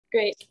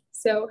Great.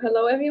 So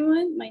hello,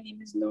 everyone. My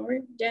name is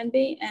Nour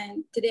Janbieh,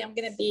 and today I'm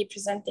going to be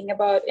presenting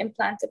about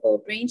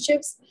implantable brain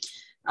chips,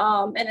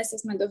 an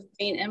assessment of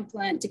brain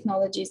implant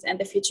technologies and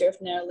the future of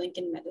Neurolink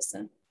in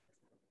medicine.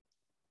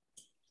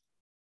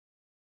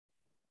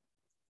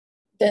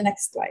 The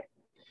next slide.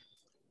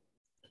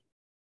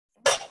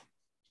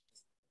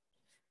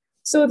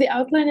 So the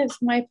outline of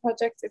my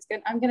project is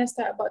I'm going to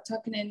start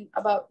talking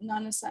about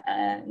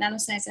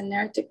nanoscience and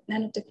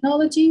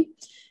nanotechnology.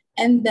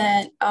 And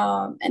then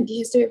and the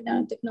history of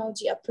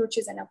nanotechnology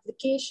approaches and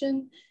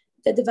application,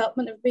 the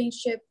development of brain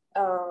chip,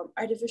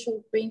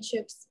 artificial brain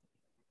chips,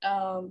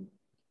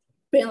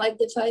 brain-like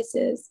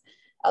devices,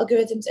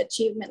 algorithms,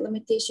 achievement,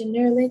 limitation,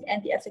 Neurolink,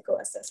 and the ethical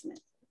assessment.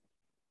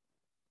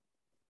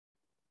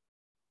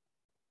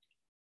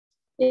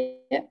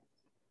 Yeah.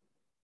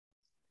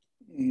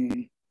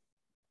 Here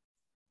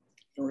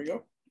we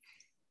go.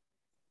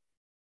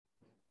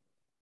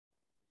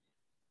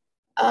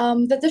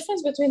 The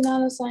difference between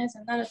nanoscience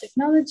and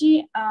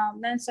nanotechnology,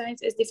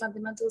 nanoscience is the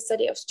fundamental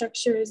study of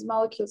structures,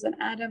 molecules, and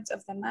atoms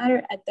of the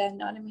matter at the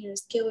nanometer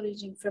scale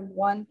ranging from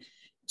 1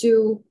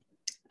 to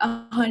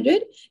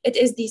 100. It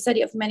is the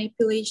study of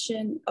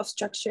manipulation of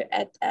structure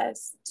at a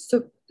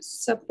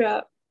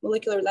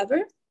supramolecular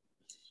level.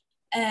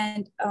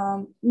 And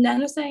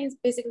nanoscience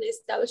basically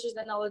establishes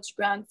the knowledge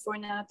ground for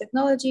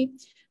nanotechnology,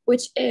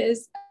 which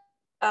is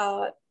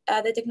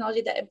the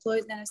technology that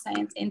employs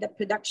nanoscience in the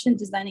production,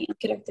 designing, and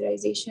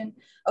characterization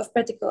of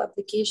practical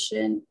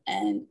application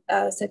and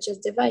such as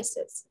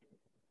devices.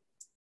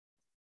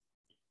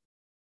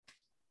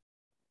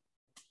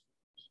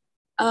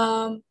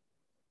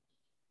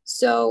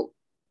 So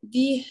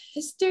the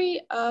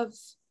history of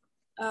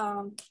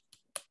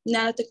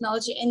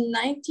nanotechnology in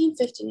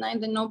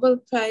 1959, the Nobel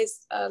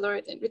Prize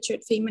laureate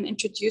Richard Feynman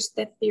introduced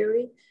the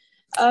theory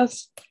of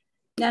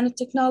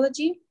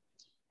nanotechnology,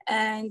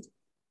 and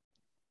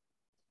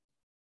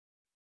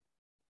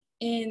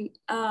in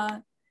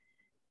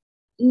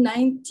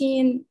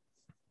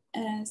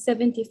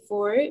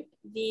 1974,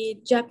 the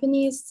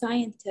Japanese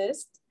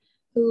scientist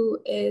who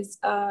is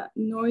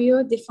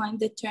Nour defined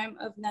the term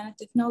of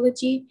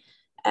nanotechnology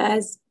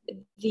as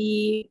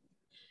the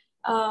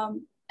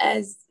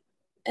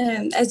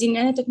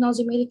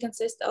nanotechnology mainly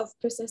consists of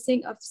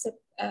processing of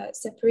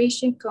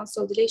separation,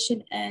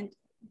 consolidation, and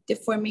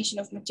deformation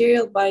of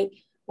material by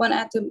one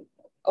atom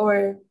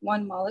or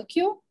one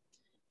molecule.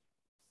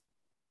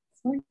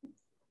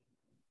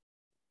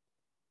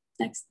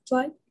 Next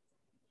slide.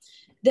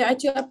 There are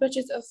two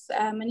approaches of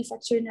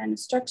manufacturing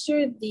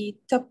nanostructure: the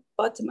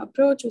top-bottom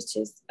approach, which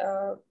is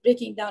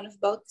breaking down of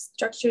bulk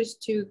structures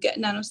to get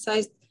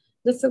nano-sized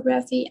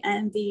lithography,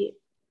 and the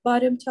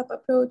bottom-top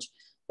approach,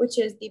 which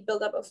is the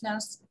buildup of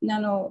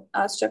nano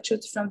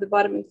structures from the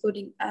bottom,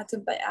 including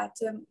atom by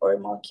atom or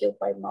molecule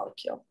by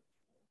molecule.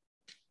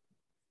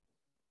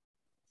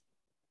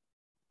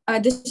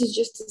 This is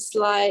just a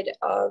slide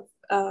of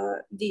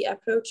the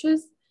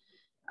approaches.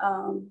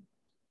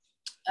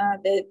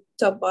 The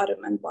top,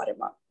 bottom, and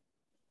bottom up.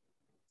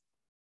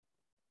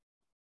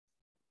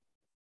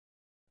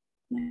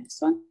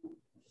 Next one.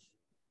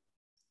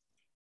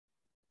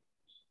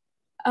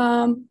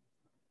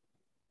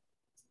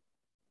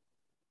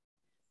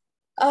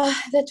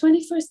 The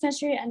 21st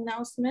century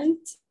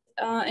announcement.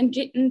 In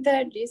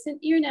the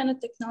recent year,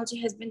 nanotechnology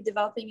has been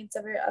developing in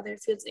several other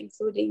fields,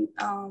 including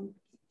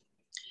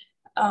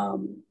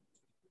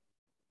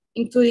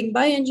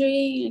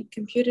bioengineering and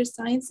computer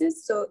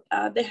sciences. So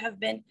there have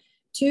been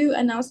two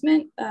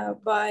announcements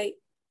by,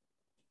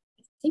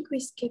 I think we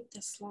skipped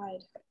a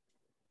slide.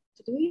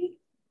 Did we?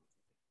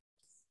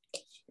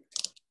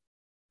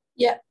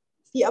 Yeah,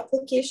 the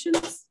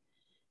applications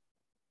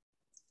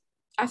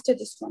after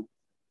this one.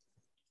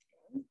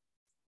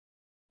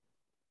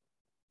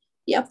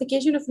 The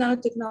application of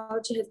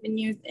nanotechnology has been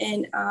used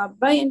in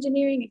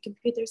bioengineering and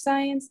computer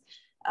science,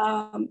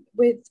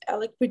 with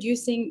like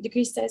producing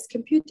decreased-size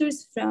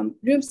computers from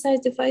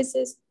room-sized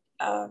devices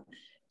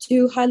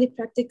to highly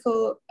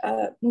practical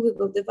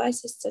movable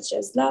devices such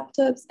as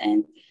laptops,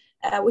 and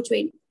which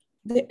way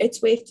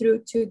its way through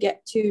to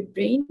get to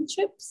brain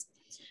chips.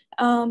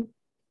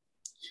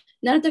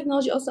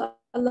 Nanotechnology also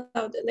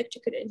allowed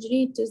electrical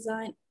engineering to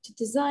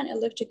design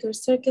electrical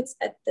circuits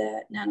at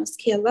the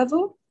nanoscale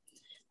level.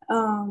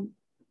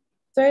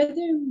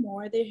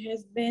 Furthermore, there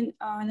has been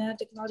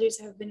nanotechnologies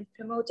have been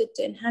promoted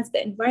to enhance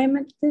the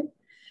environment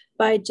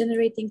by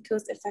generating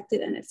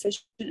cost-effective and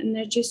efficient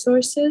energy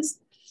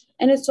sources.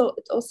 And it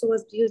also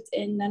was used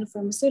in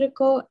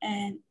nanopharmaceutical,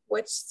 and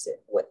what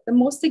the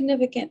most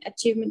significant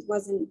achievement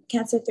was in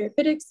cancer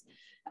therapeutics,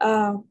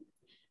 and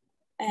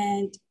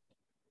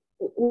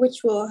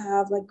which will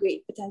have like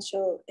great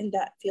potential in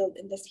that field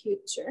in the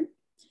future.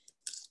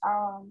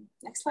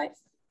 Next slide.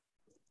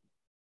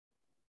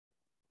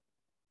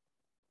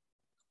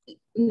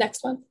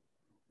 Next one.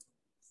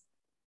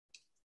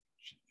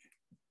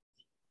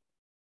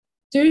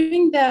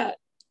 During the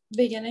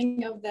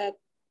beginning of the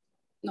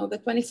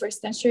 21st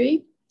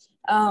century,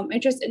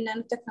 Interest in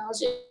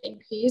nanotechnology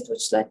increased,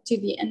 which led to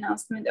the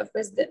announcement of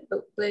President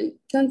Bill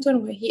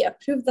Clinton, where he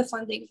approved the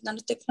funding of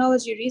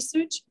nanotechnology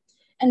research.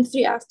 And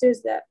 3 after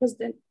that,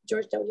 President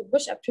George W.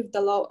 Bush approved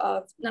the law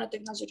of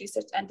Nanotechnology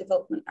Research and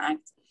Development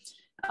Act.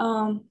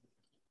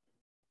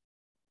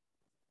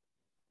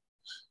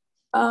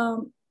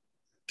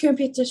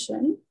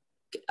 Computation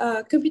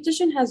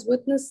has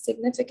witnessed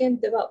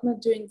significant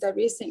development during the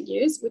recent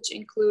years, which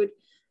include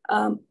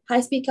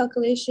high-speed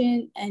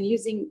calculation and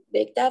using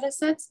big data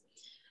sets.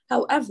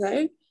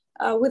 However,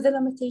 with the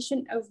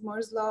limitation of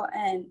Moore's law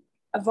and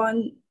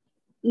von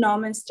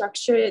Neumann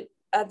structure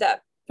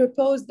that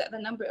proposed that the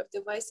number of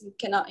devices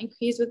cannot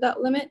increase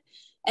without limit,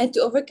 and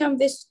to overcome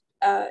this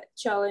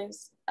challenge,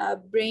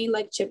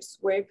 brain-like chips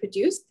were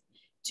produced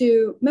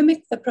to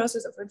mimic the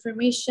process of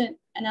information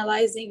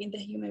analyzing in the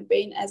human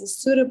brain as a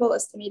suitable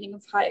estimating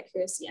of high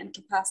accuracy and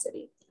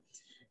capacity.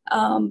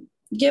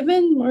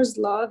 Given Moore's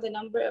law, the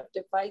number of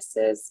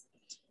devices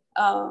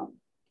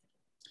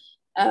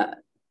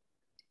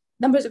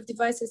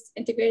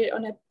integrated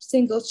on a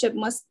single chip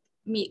must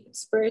meet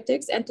its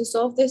vertex. And to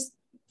solve this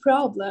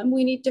problem,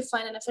 we need to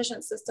find an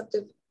efficient system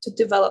to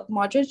develop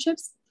modern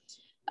chips.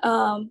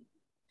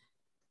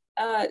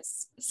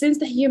 Since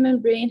the human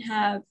brain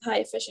have high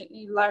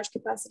efficiency, large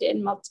capacity,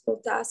 and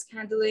multiple task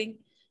handling,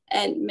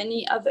 and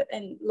many other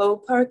and low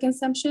power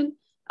consumption,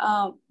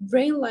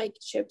 brain-like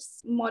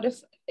chips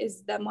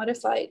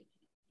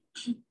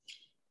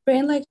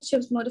brain-like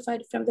chips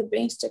modified from the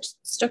brain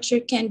structure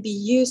can be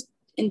used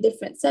in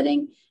different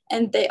settings,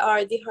 and they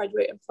are the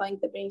hardware employing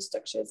the brain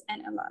structures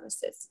and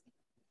analysis.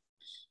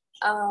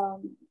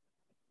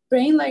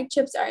 Brain-like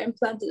chips are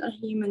implanted on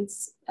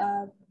humans'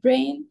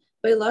 brain,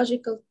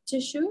 biological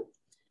tissue,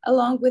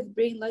 along with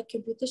brain-like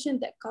computation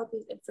that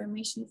copies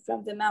information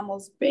from the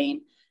mammal's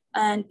brain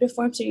and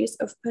performs a series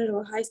of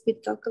parallel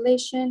high-speed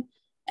calculation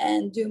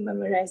and do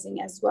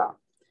memorizing as well.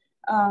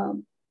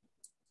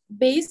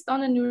 Based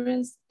on the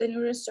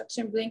neuron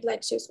structure,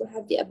 brain-like chips will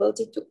have the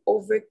ability to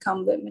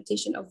overcome the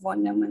limitation of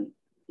von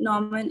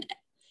Neumann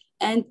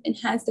and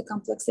enhance the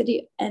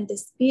complexity and the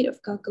speed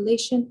of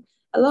calculation,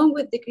 along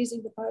with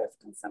decreasing the power of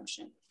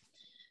consumption.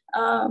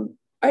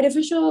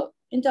 Artificial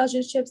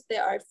intelligence chips,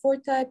 there are 4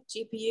 types: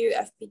 GPU,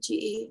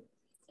 FPGA,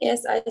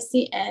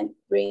 ASIC, and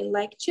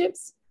brain-like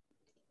chips,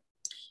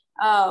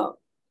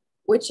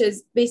 which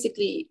is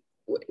basically,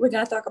 we're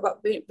gonna talk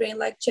about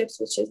brain-like chips,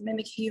 which is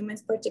mimic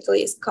humans,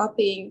 particularly is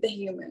copying the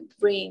human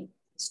brain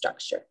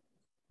structure.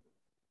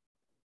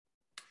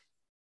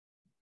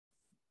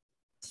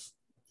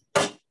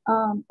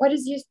 What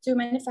is used to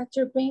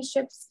manufacture brain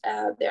chips?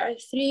 There are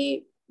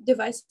 3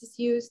 devices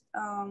used: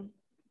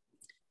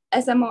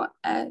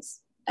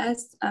 SMOS,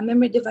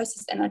 memory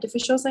devices, and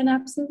artificial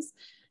synapses.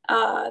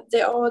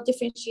 They all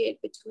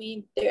differentiate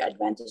between their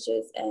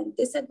advantages and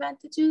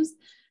disadvantages.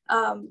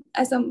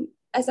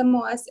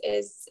 SMOS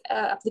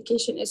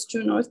application is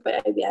True North by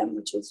IBM,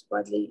 which is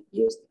widely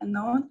used and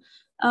known.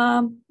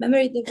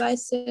 Memory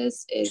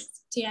devices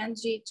is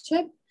TNG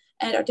chip,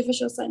 and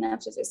artificial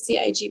synapses is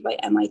CIG by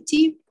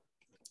MIT.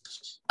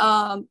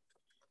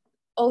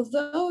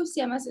 Although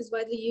CMS is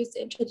widely used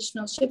in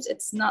traditional chips,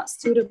 it's not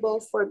suitable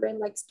for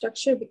brain-like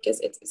structure because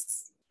it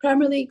is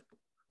primarily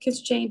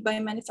constrained by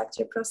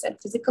manufacturer process and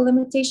physical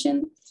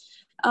limitation.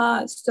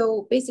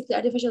 So basically,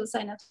 artificial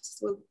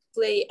synapses will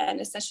play an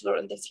essential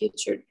role in the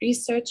future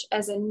research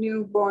as a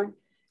newborn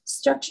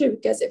structure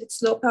because of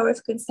its low power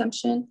of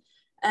consumption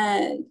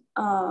and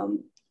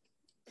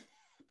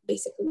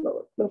basically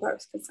low power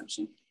of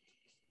consumption.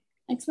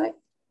 Next slide.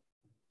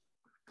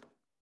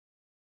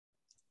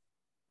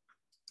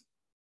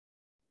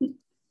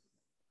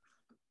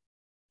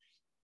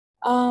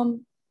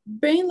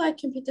 Brain-like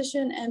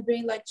computation and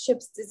brain-like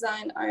chips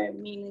design are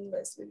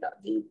meaningless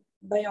without the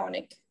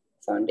bionic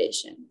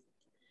foundation.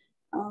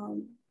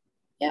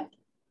 Yeah.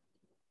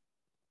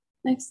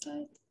 Next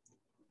slide.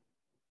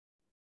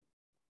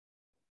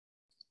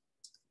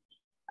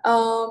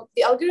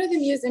 The algorithm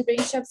used in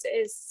brain chips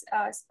is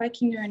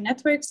spiking neural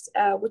networks,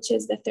 which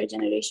is the 3rd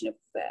generation of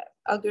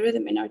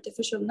algorithm in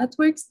artificial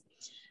networks.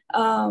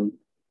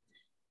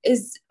 It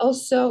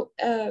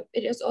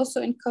is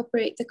also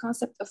incorporate the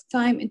concept of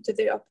time into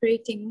their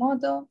operating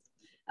model.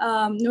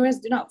 Neurons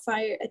do not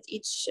fire at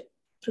each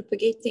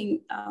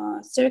propagating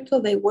circle.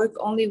 They work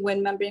only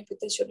when membrane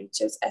potential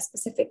reaches a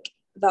specific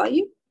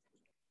value.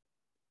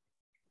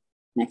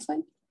 Next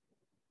slide.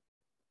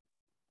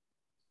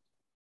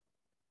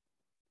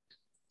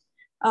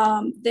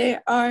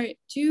 There are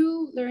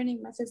 2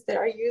 learning methods that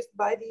are used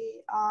by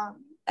the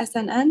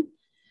SNN,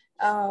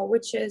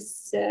 which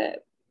is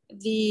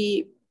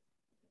the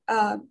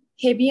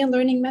Hebbian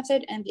learning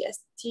method and the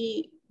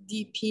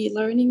STDP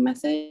learning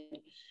method.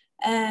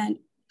 And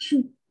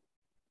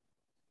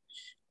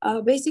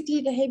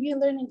basically, the Hebbian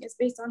learning is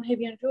based on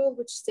Hebbian rule,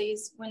 which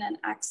says when an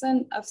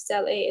axon of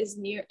cell A is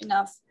near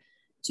enough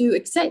to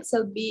excite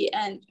cell B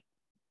and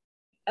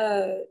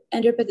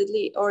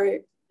repeatedly or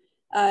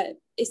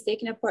is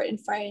taken apart and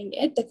firing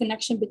it, the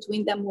connection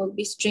between them will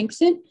be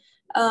strengthened.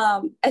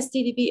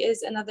 STDP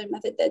is another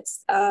method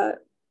that's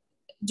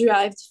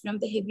derived from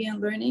the Hebbian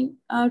learning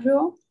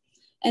rule,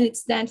 and it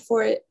stands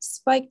for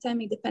spike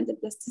timing dependent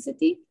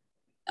plasticity.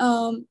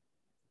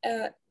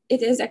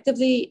 It is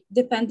actively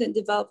dependent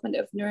development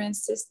of neuron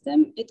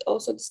system. It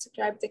also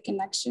describes the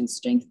connection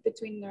strength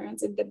between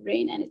neurons in the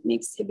brain, and it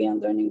makes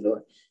Hebbian learning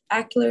rule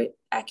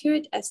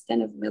accurate as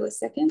 10 of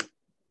millisecond.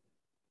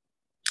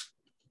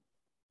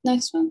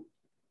 Next one.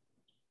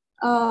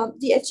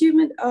 The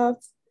achievement of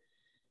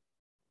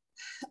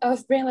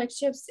brain-like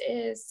chips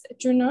is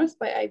True North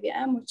by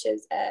IBM, which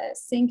is a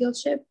single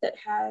chip that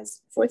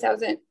has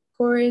 4,000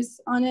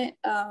 cores on it.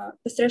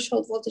 The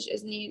threshold voltage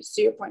is near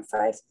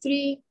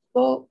 0.53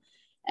 volt,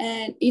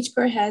 and each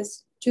core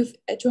has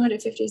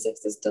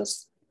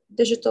 256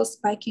 digital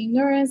spiking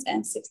neurons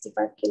and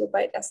 65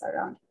 kilobyte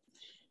SRAM.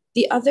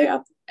 The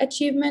other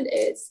achievement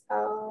is,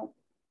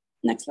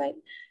 next slide,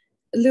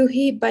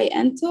 Luhi by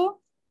Ento.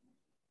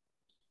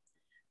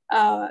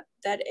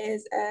 That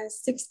is a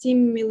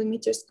 16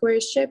 millimeter square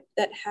chip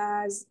that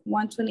has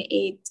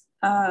 128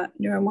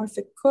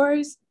 neuromorphic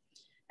cores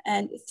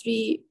and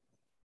 3,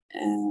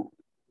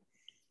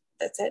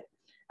 that's it.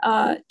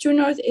 True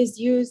North is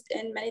used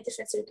in many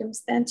different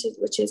circumstances,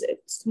 which is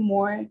it's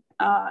more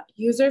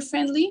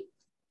user-friendly.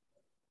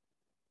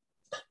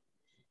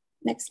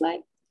 Next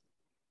slide.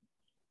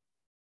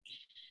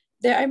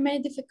 There are many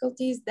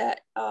difficulties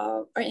that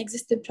are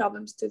existing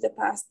problems to the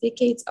past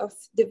decades of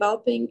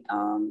developing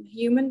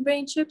human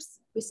brain chips.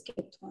 We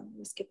skipped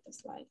the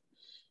slide.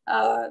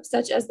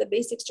 Such as the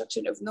basic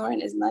structure of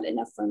neuron is not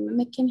enough for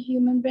mimicking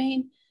human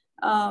brain.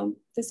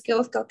 The scale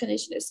of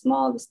calculation is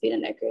small, the speed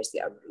and accuracy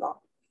are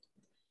low.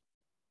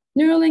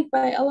 Neurolink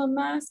by Elon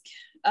Musk.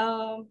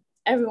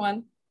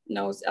 Everyone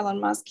knows Elon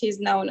Musk.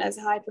 He's known as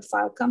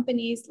high-profile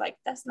companies like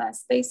Tesla and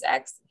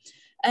SpaceX.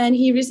 And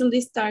he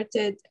recently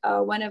started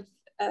one of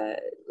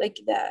like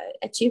the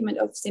achievement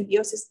of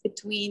symbiosis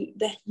between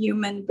the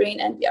human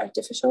brain and the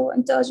artificial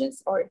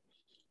intelligence, or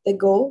the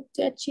goal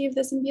to achieve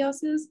the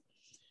symbiosis.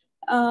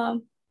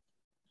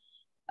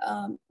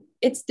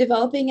 It's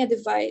developing a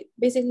device,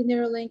 basically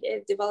Neurolink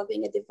is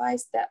developing a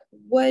device that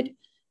would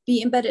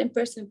be embedded in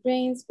person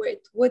brains where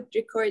it would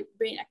record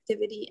brain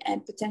activity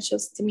and potential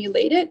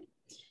stimulate it.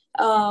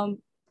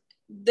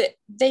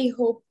 They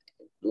hope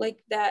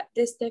like that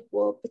this tech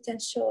will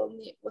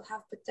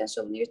have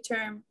potential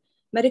near-term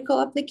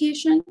medical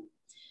application.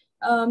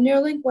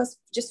 Neurolink was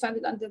just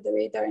founded under the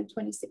radar in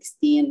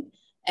 2016,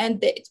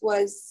 and it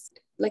was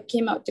like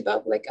came out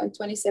about like on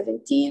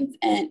 2017,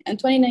 and in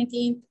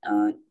 2019,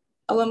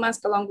 Elon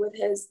Musk, along with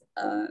his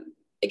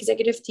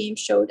executive team,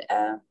 showed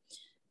a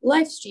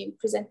live stream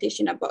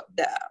presentation about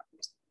the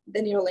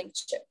Neurolink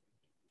chip.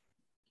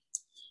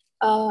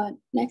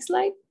 Next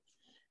slide.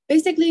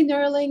 Basically,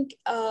 Neurolink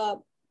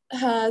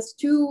has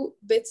 2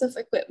 bits of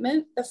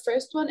equipment. The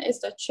first one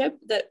is the chip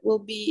that will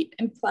be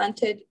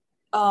implanted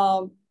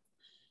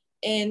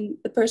in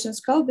the person's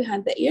skull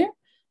behind the ear.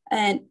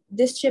 And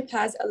this chip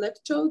has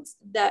electrodes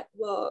that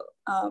will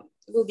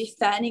be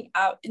fanning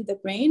out in the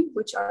brain,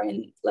 which are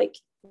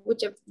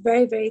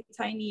very, very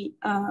tiny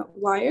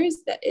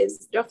wires that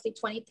is roughly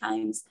 20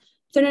 times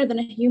thinner than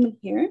a human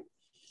hair.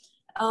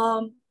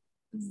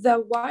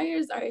 The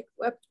wires are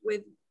equipped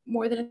with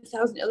more than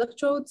 1,000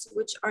 electrodes,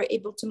 which are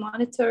able to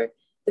monitor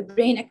the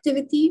brain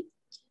activity.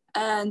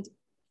 And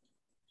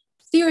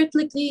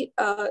theoretically,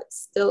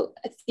 still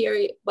a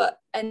theory,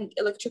 and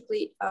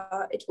electrically,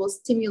 it will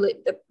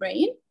stimulate the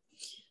brain.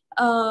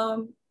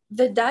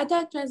 The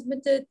data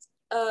transmitted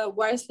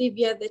wirelessly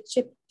via the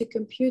chip to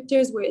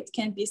computers, where it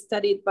can be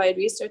studied by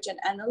research and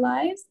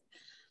analyzed.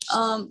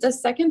 The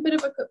second bit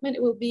of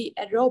equipment will be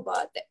a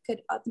robot that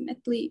could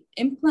ultimately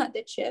implant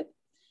the chip.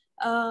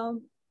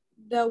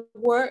 The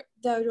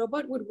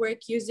robot would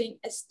work using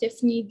a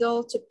stiff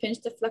needle to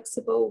pinch the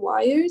flexible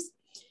wires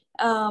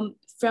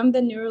from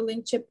the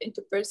Neuralink chip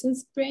into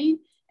person's brain.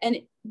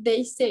 And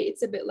they say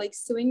it's a bit like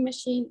sewing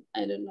machine.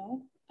 I don't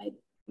know. I'm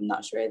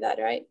not sure that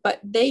right, but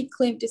they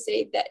claim to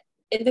say that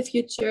in the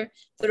future,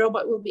 the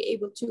robot will be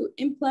able to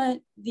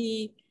implant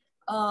the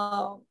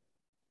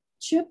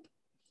chip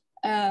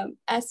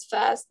as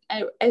fast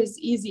and as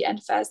easy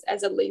and fast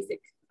as a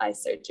LASIK eye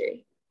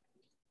surgery.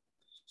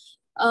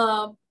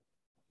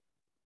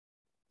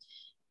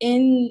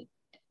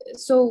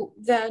 So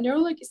the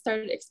Neurolink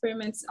started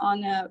experiments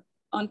on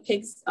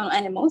pigs, on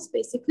animals,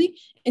 basically.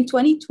 In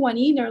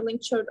 2020,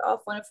 Neuralink showed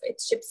off one of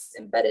its chips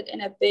embedded in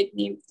a pig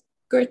named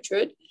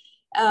Gertrude.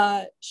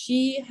 The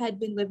pig had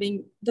been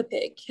living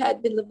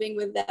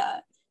with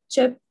the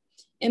chip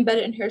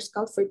embedded in her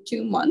skull for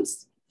 2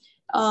 months.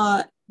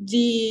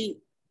 The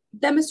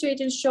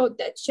demonstration showed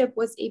that chip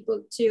was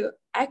able to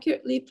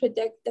accurately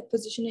predict the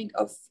positioning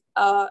of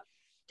the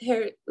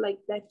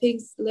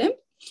pig's limb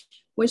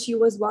when she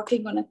was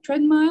walking on a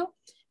treadmill,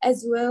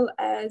 as well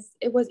as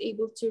it was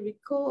able to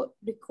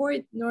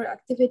record Nour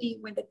activity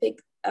when the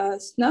pig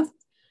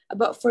snuffed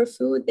for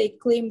food. They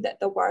claimed that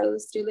the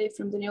wireless relay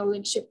from the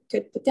Neuralink chip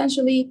could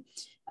potentially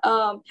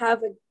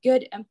have a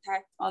good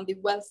impact on the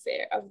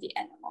welfare of the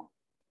animal.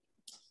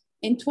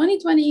 In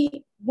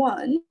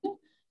 2021,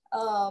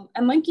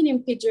 a monkey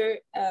named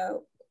Pager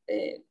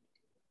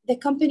the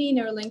company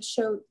Neurolink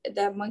showed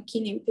the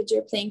monkey named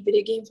Pidger playing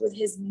video games with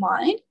his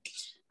mind.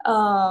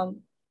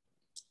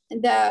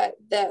 The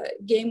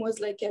game was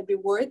like a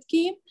reward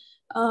game.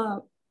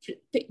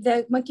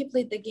 The monkey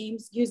played the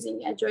games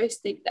using a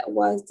joystick that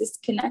was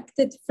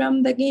disconnected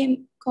from the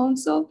game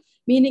console,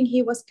 meaning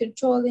he was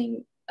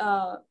controlling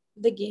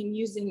the game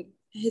using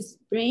his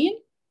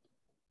brain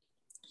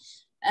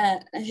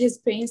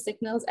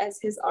signals as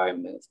his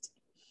arm moved.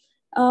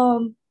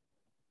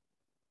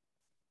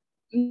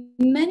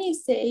 Many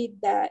say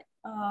that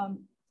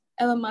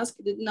Elon Musk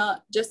did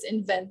not just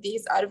invent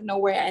these out of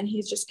nowhere, and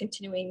he's just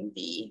continuing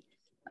the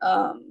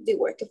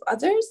work of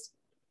others.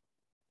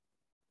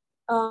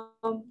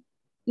 No,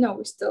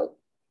 we're still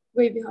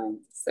way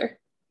behind, sir.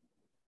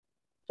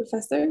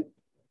 Professor?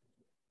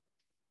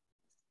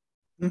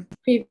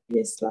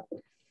 Previous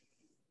slide.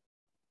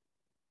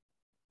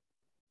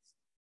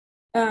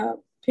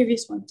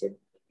 Previous one too.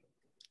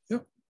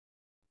 Yep.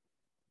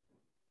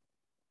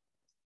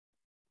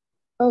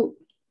 Oh,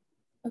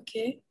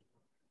 okay.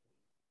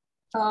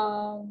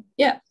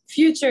 Yeah,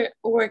 future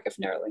work of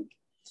Neuralink.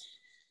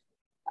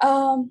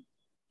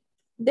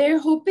 They're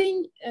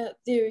hoping to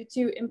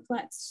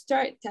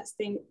start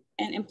testing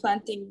and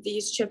implanting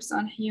these chips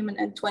on human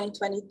in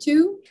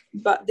 2022,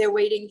 but they're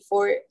waiting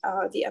for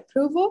the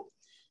approval.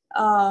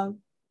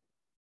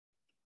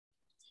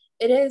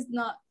 It is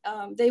not,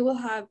 they will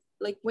have,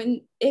 like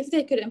if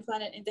they could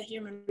implant it in the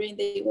human brain,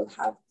 they will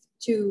have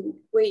to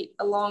wait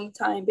a long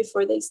time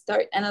before they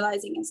start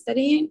analyzing and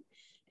studying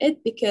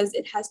it, because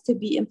it has to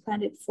be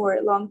implanted for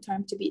a long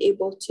time to be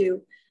able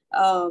to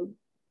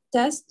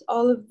test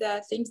all of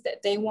the things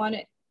that they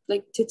wanted,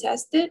 like to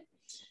test it.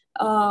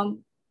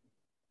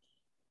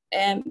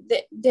 And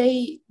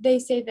they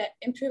say that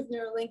improved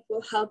Neuralink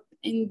will help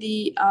in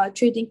the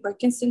treating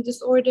Parkinson's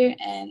disorder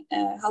and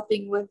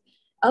helping with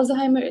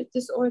Alzheimer's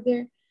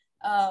disorder,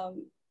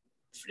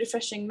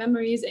 refreshing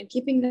memories and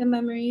keeping the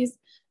memories.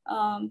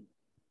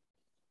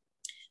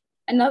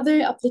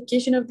 Another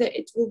application of that,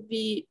 it will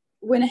be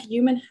when a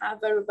human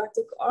have a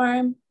robotic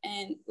arm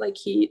and like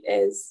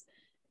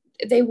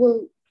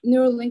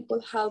Neuralink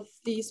will help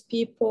these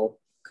people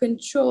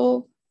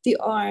control the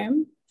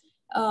arm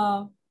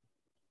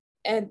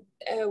and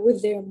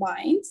with their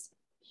minds.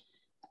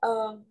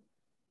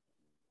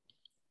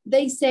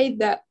 They say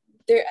that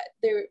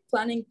they're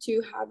planning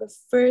to have a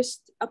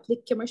first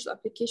commercial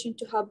application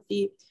to help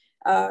the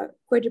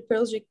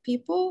quadriplegic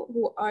people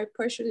who are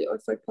partially or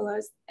for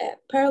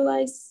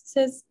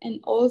paralysis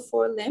in all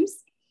four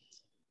limbs.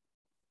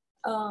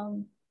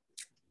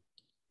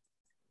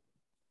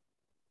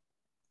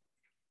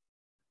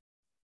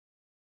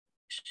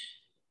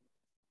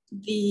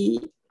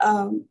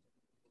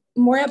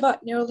 More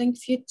about Neuralink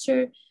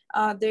future,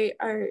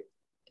 Elon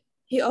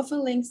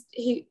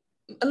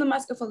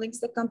Musk often links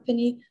the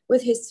company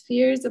with his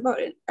fears about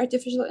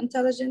artificial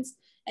intelligence,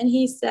 and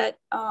he said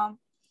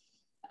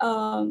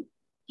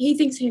he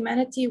thinks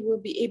humanity will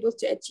be able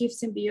to achieve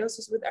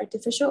symbiosis with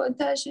artificial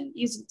intelligence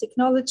using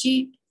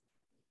technology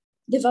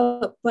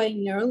developed by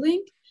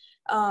Neuralink.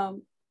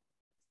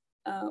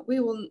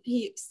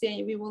 He's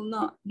saying we will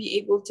not be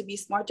able to be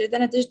smarter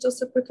than a digital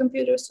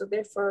supercomputer, so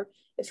therefore,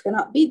 if you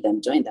cannot beat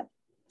them, join them.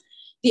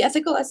 The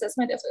ethical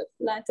assessment of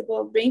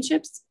implantable brain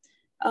chips.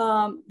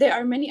 There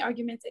are many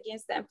arguments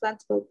against the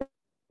implantable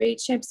brain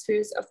chips.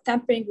 Fears of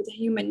tampering with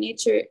human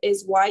nature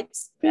is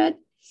widespread.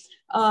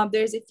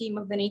 There's a theme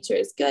of the nature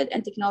is good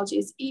and technology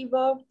is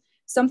evil,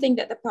 something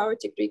that the power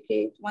to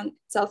recreate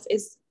oneself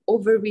is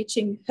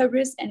overreaching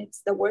hubris and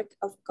it's the work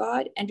of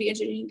God, and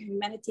re-engineering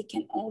humanity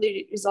can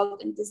only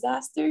result in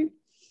disaster.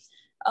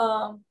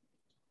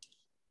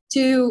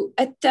 To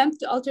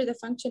attempt to alter the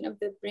function of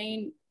the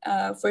brain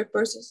for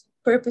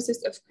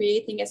purposes of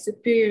creating a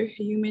superior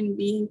human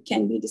being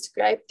can be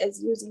described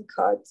as using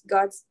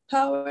God's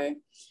power.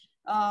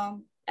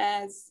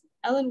 As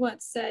Ellen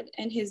once said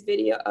in his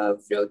video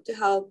of Road to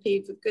Hell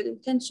Paved with Good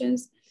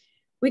Intentions,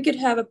 we could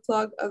have a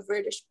plug of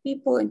reddish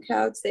people in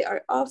crowds. They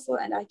are awful,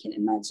 and I can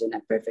imagine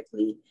a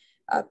perfectly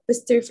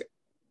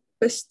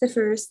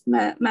pestiferous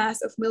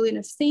mass of millions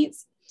of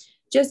saints.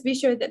 Just be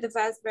sure that the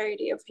vast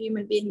variety of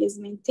human being is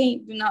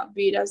maintained. Do not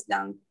breed us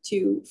down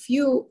to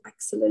few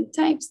excellent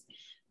types.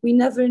 We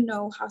never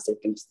know how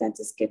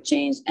circumstances could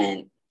change,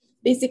 and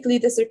basically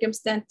the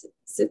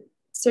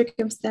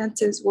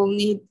circumstances will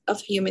need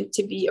of human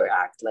to be or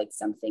act like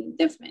something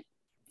different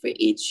for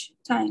each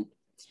time.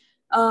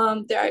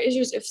 There are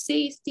issues of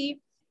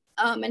safety,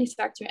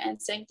 manufacturer and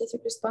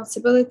scientific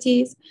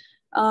responsibilities,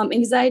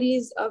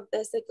 anxieties of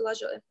the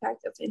psychological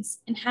impact of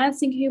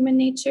enhancing human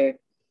nature.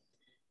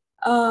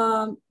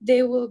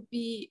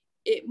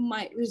 It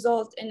might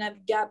result in a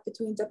gap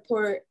between the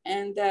poor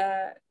and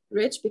the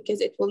rich because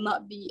it will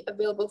not be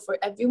available for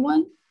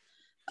everyone.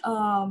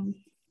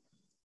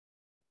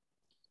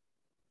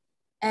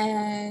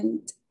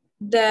 And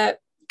the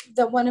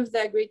one of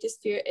the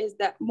greatest fear is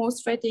that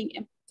most frightening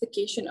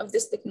implication of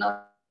this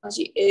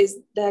technology is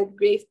the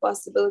grave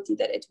possibility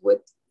that it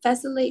would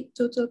facilitate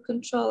total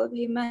control of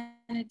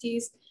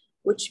humanities,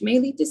 which may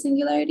lead to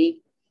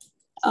singularity.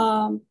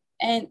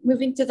 And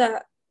moving to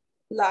the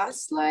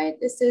last slide.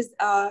 This is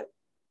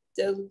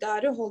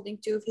Delgado holding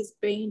two of his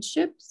brain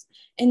chips.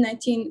 In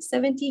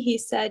 1970, he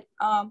said,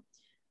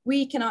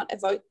 we cannot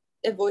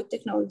avoid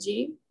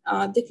technology.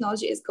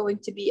 Technology is going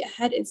to be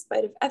ahead in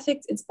spite of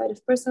ethics, in spite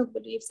of personal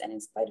beliefs, and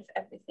in spite of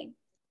everything.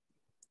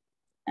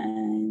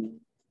 And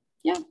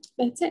yeah,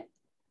 that's it.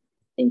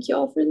 Thank you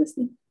all for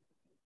listening.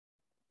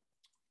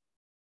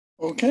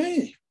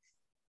 Okay.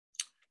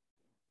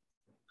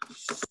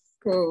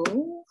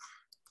 So,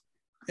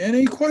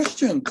 any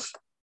questions?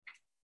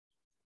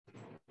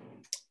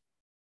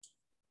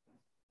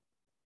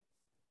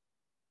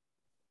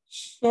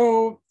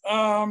 So,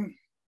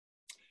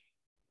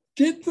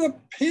 did the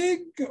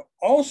pig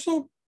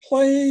also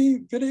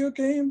play video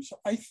games?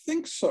 I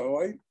think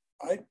so.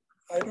 I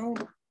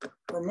don't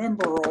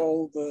remember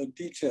all the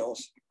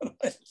details, but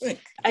I think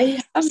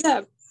I have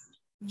the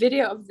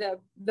video of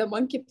the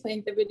monkey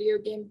playing the video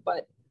game,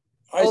 but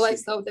all I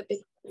saw of the pig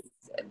was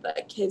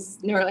like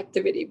his neural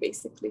activity,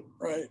 basically.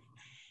 Right.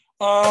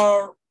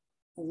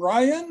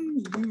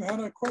 Ryan, you had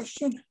a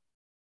question?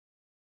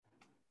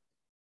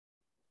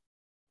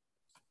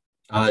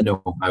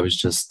 No, I was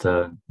just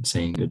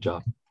saying good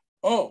job.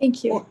 Oh,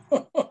 thank you.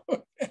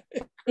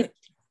 Okay.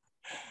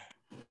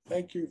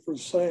 Thank you for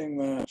saying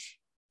that.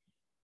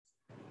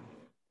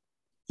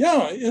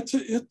 Yeah,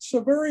 it's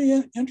a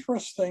very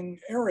interesting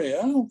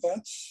area.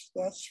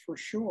 That's for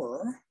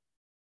sure.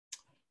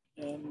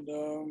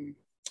 And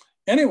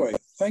anyway,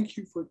 thank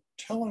you for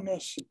telling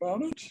us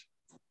about it.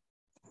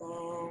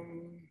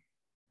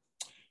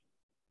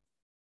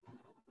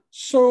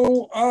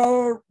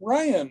 So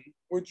Ryan,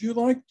 would you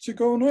like to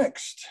go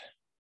next?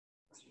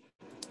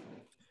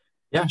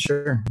 Yeah,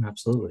 sure,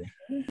 absolutely.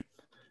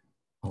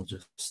 I'll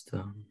just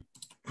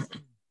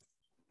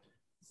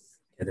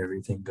get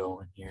everything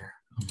going here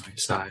on my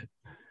side.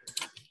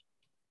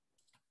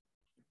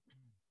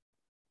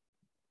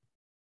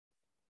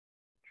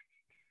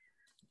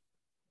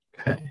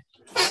 Okay.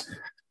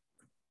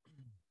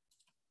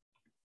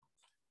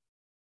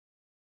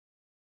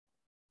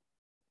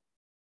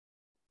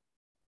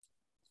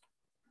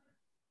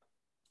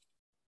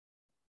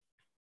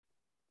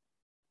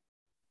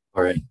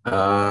 All right.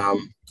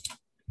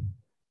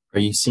 Are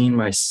you seeing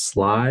my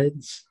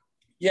slides?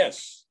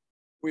 Yes,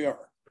 we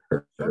are.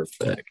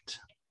 Perfect.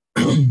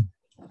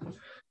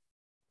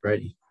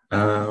 Ready.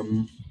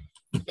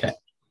 Okay.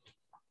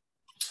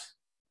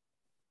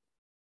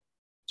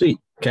 Sweet.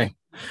 Okay.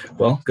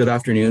 Well, good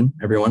afternoon,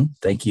 everyone.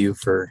 Thank you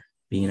for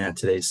being at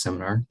today's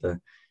seminar, the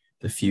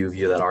few of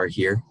you that are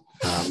here.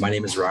 My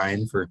name is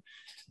Ryan, for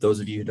those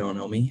of you who don't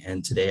know me,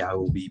 and today I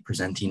will be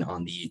presenting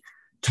on the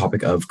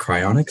topic of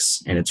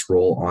cryonics and its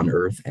role on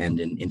Earth and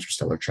in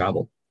interstellar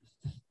travel.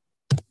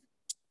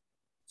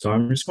 So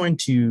I'm just going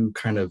to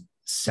kind of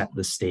set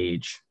the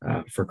stage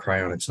for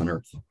cryonics on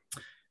Earth.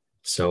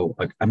 So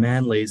a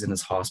man lays in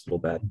his hospital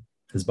bed.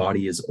 His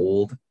body is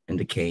old and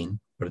decaying,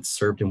 but it's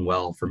served him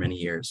well for many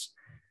years.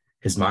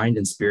 His mind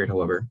and spirit,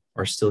 however,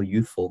 are still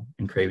youthful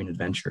and craving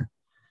adventure,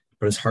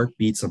 but his heart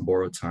beats on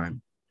borrowed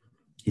time.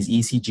 His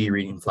ECG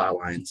reading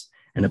flatlines,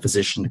 and a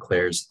physician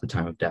declares the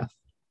time of death.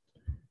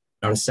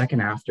 Not a second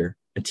after,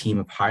 a team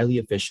of highly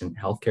efficient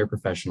healthcare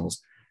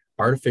professionals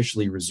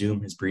artificially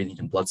resume his breathing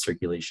and blood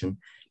circulation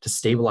to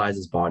stabilize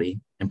his body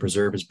and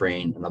preserve his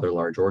brain and other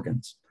large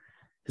organs.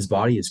 His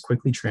body is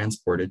quickly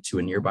transported to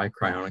a nearby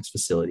cryonics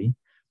facility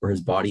where his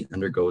body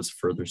undergoes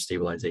further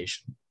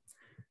stabilization.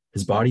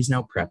 His body is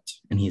now prepped,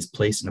 and he is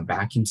placed in a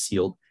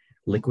vacuum-sealed,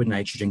 liquid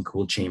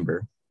nitrogen-cooled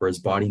chamber where his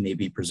body may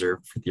be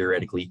preserved for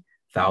theoretically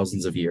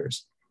thousands of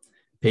years.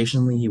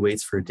 Patiently, he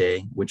waits for a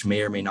day which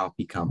may or may not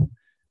become,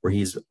 where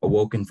he is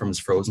awoken from his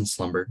frozen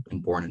slumber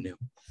and born anew.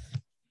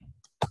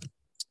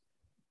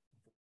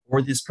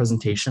 For this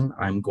presentation,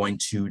 I'm going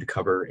to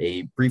cover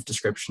a brief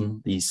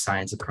description, the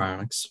science of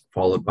cryonics,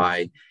 followed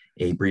by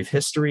a brief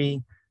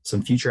history,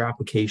 some future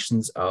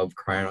applications of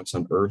cryonics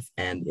on Earth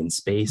and in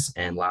space,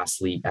 and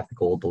lastly,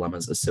 ethical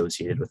dilemmas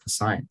associated with the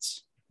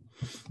science.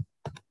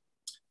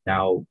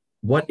 Now,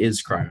 what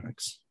is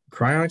cryonics?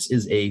 Cryonics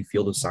is a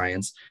field of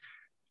science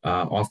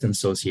often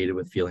associated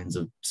with feelings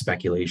of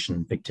speculation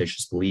and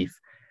fictitious belief.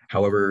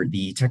 However,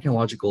 the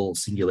technological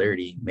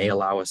singularity may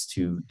allow us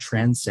to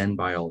transcend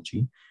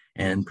biology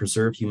and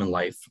preserve human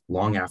life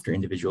long after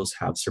individuals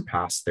have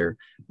surpassed their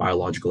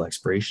biological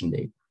expiration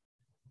date.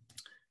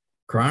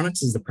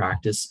 Cryonics is the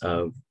practice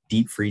of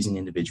deep freezing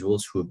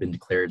individuals who have been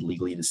declared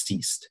legally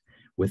deceased,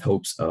 with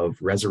hopes of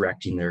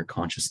resurrecting their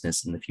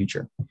consciousness in the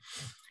future.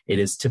 It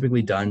is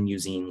typically done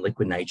using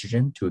liquid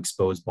nitrogen to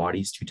expose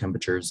bodies to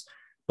temperatures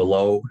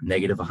below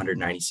negative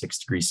 196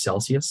 degrees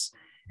Celsius,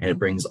 and it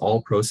brings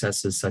all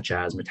processes such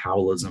as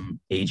metabolism,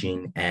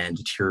 aging, and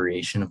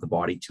deterioration of the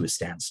body to a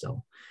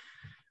standstill.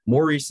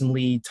 More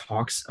recently,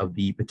 talks of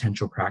the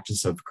potential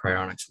practice of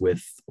cryonics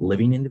with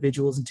living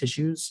individuals and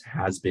tissues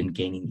has been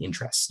gaining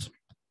interest.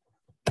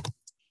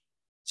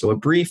 So a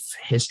brief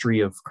history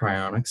of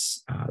cryonics.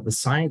 The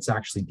science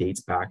actually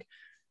dates back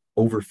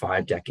over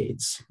 5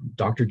 decades.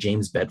 Dr.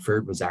 James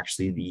Bedford was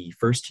actually the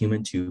first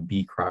human to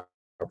be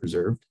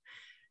cryopreserved.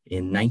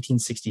 In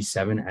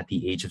 1967, at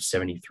the age of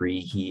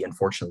 73, he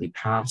unfortunately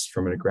passed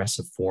from an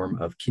aggressive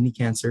form of kidney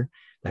cancer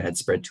that had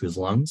spread to his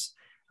lungs,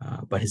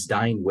 but his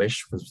dying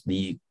wish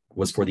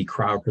was for the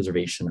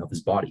cryopreservation of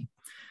his body.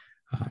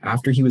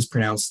 After he was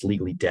pronounced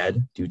legally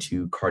dead due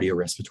to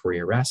cardiorespiratory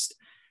arrest,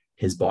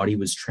 his body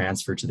was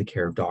transferred to the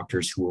care of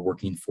doctors who were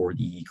working for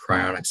the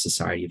Cryonics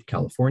Society of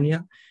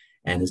California,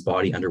 and his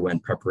body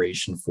underwent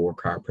preparation for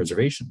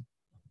cryopreservation.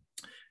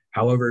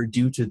 However,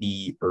 due to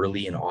the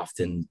early and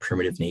often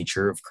primitive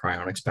nature of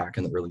cryonics back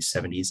in the early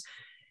 70s,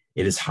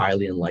 it is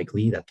highly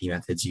unlikely that the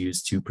methods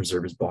used to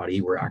preserve his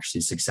body were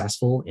actually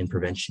successful in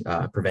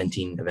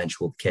preventing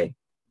eventual decay.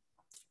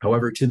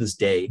 However, to this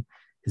day,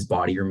 his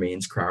body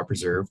remains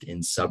cryopreserved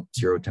in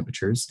sub-zero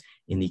temperatures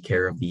in the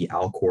care of the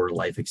Alcor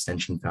Life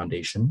Extension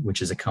Foundation,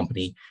 which is a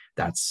company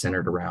that's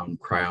centered around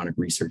cryonic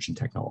research and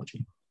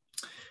technology.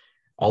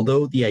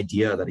 Although the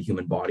idea that a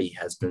human body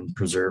has been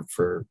preserved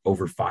for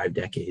over 5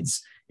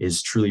 decades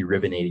is truly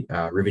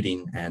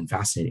riveting and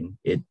fascinating,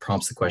 it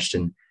prompts the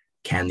question,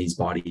 can these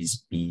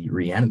bodies be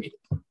reanimated?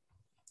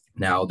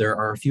 Now, there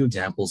are a few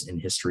examples in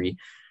history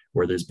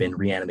where there's been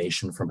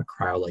reanimation from a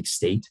cryo-like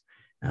state,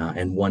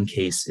 and one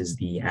case is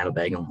the Anna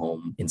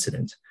Bagenholm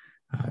incident.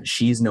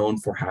 She's known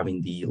for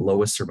having the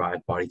lowest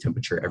survived body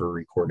temperature ever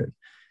recorded.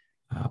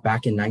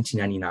 Back in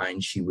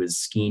 1999, she was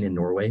skiing in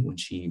Norway when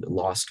she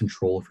lost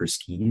control of her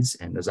skis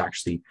and was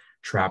actually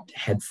trapped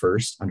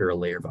headfirst under a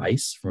layer of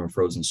ice from a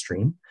frozen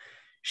stream.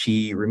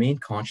 She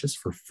remained conscious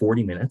for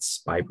 40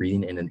 minutes by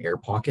breathing in an air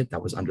pocket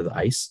that was under the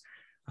ice.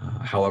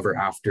 However,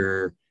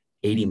 after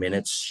 80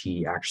 minutes,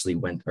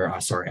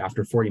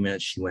 after 40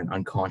 minutes, she went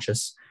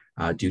unconscious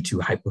due to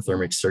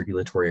hypothermic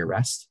circulatory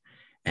arrest.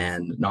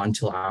 And not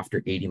until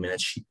after 80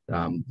 minutes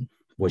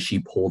was she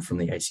pulled from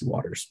the icy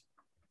waters.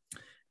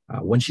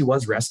 When she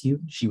was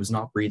rescued, she was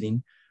not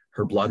breathing,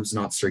 her blood was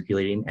not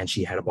circulating, and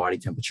she had a body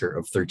temperature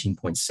of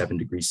 13.7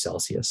 degrees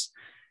Celsius.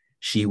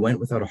 She went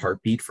without a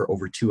heartbeat for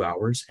over 2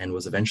 hours and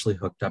was eventually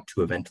hooked up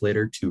to a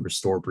ventilator to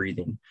restore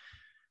breathing.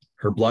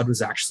 Her blood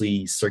was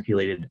actually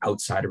circulated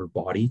outside of her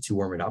body to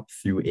warm it up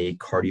through a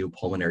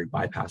cardiopulmonary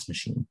bypass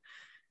machine.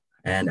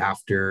 And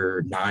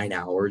after 9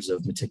 hours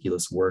of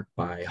meticulous work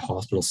by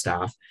hospital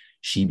staff,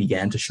 she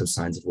began to show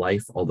signs of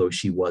life, although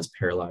she was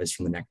paralyzed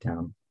from the neck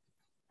down.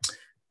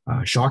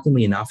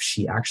 Shockingly enough,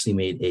 she actually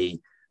made a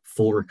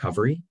full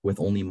recovery with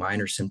only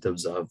minor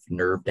symptoms of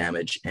nerve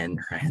damage in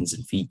her hands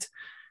and feet.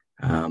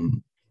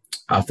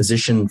 A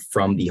physician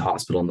from the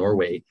hospital in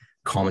Norway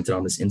commented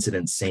on this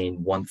incident,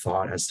 saying one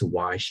thought as to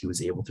why she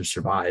was able to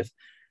survive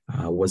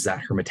was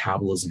that her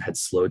metabolism had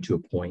slowed to a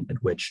point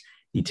at which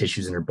the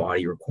tissues in her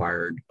body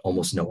required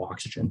almost no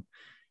oxygen.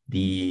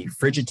 The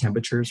frigid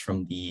temperatures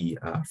from the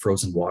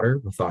frozen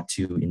water were thought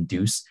to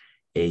induce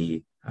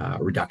a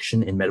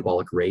reduction in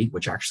metabolic rate,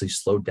 which actually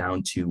slowed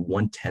down to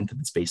 1/10 of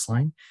its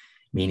baseline,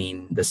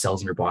 meaning the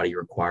cells in her body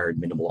required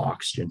minimal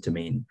oxygen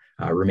to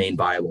remain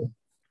viable.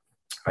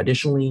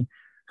 Additionally,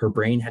 her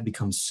brain had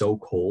become so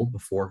cold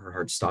before her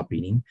heart stopped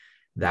beating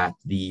that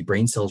the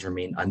brain cells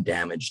remained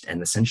undamaged,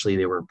 and essentially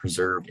they were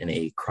preserved in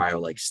a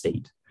cryo-like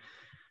state.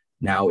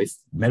 Now, if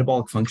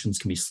metabolic functions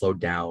can be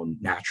slowed down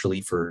naturally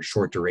for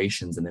short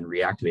durations and then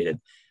reactivated,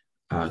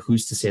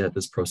 who's to say that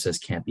this process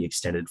can't be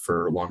extended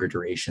for longer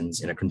durations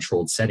in a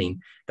controlled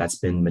setting that's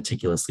been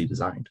meticulously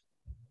designed?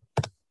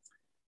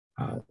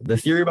 The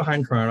theory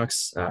behind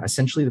cryonics,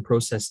 essentially the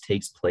process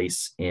takes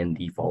place in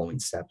the following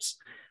steps.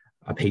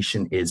 A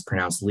patient is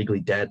pronounced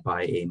legally dead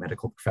by a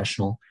medical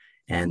professional,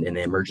 and an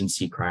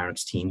emergency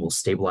cryonics team will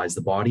stabilize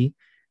the body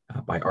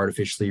by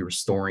artificially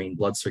restoring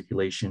blood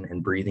circulation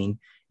and breathing,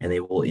 and they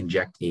will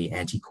inject an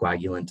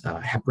anticoagulant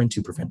heparin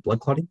to prevent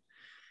blood clotting.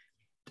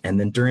 And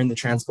then during the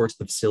transport to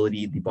the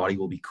facility, the body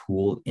will be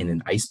cooled in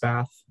an ice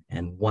bath.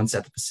 And once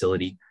at the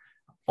facility,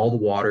 all the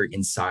water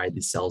inside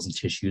the cells and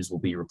tissues will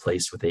be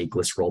replaced with a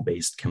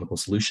glycerol-based chemical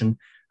solution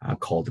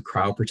called the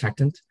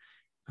cryoprotectant.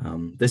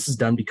 This is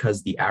done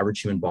because the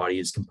average human body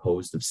is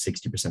composed of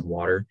 60%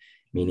 water,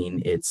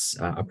 meaning it's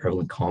a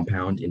prevalent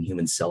compound in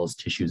human cells,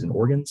 tissues, and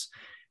organs.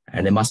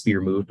 And it must be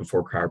removed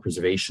before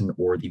cryopreservation,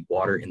 or the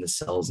water in the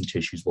cells and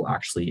tissues will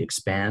actually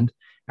expand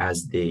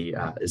as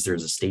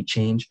there's a state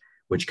change,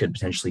 which could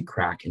potentially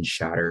crack and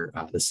shatter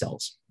the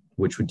cells,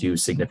 which would do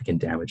significant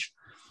damage.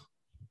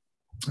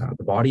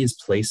 The body is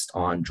placed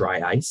on dry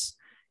ice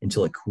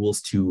until it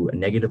cools to a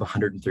negative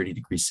 130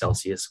 degrees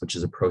Celsius, which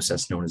is a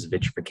process known as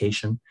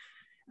vitrification.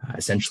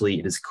 Essentially,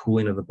 it is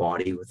cooling of the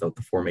body without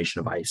the formation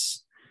of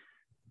ice.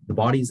 The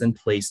body is then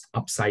placed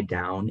upside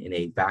down in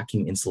a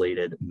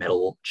vacuum-insulated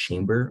metal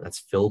chamber that's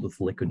filled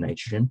with liquid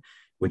nitrogen,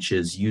 which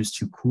is used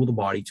to cool the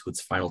body to its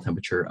final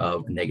temperature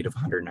of a negative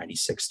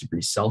 196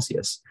 degrees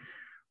Celsius.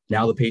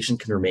 Now the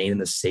patient can remain in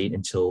this state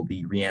until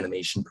the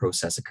reanimation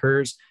process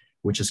occurs,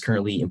 which is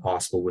currently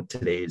impossible with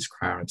today's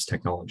cryonics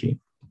technology.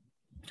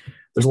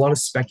 There's a lot of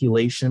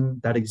speculation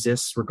that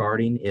exists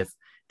regarding if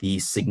the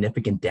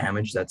significant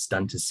damage that's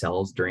done to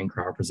cells during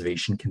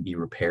cryopreservation can be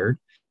repaired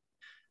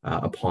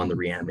upon the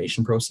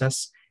reanimation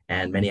process.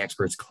 and many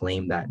experts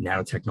claim that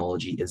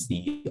nanotechnology is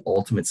the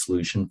ultimate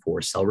solution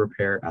for cell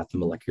repair at the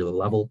molecular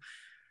level.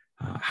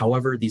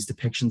 However, these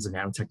depictions of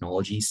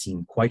nanotechnology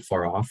seem quite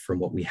far off from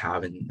what we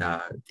have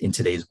in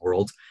today's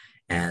world.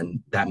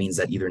 And that means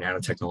that either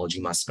nanotechnology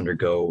must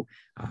undergo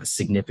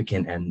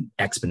significant and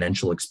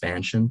exponential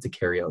expansion to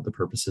carry out the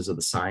purposes of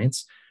the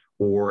science,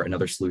 or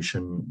another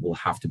solution will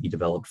have to be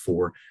developed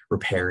for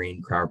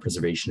repairing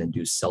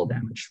cryopreservation-induced cell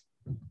damage.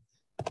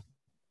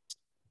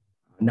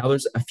 Now,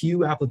 there's a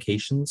few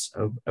applications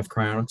of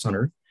cryonics on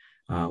Earth.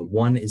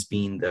 One is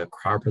being the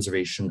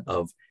cryopreservation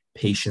of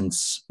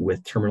patients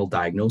with terminal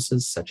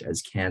diagnoses, such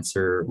as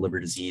cancer, liver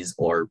disease,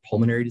 or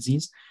pulmonary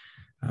disease.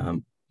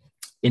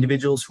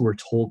 Individuals who are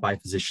told by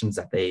physicians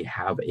that they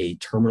have a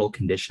terminal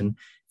condition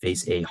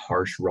face a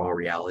harsh, raw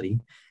reality.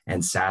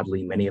 And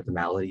sadly, many of the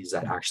maladies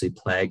that actually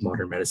plague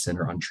modern medicine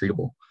are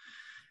untreatable.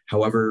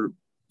 However,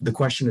 the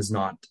question is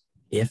not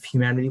if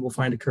humanity will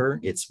find a cure,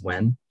 it's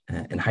when.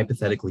 And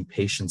hypothetically,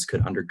 patients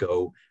could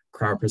undergo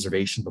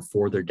cryopreservation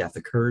before their death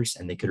occurs,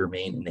 and they could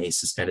remain in a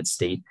suspended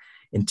state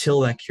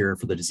until that cure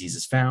for the disease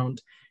is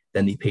found.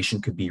 Then the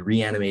patient could be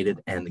reanimated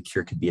and the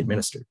cure could be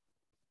administered.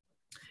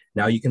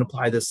 Now, you can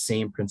apply this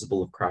same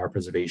principle of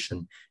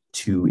cryopreservation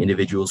to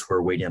individuals who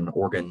are waiting on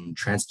organ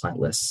transplant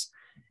lists.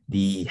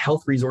 The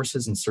Health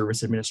Resources and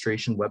Service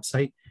Administration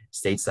website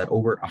states that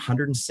over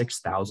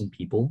 106,000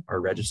 people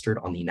are registered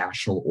on the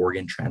National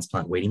Organ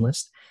Transplant Waiting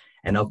List.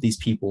 And of these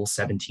people,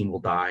 17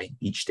 will die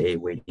each day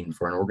waiting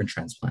for an organ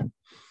transplant.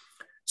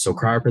 So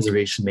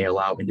cryopreservation may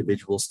allow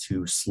individuals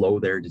to slow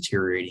their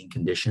deteriorating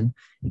condition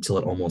until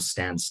it almost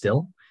stands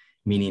still,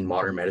 meaning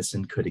modern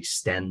medicine could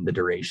extend the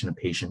duration a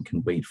patient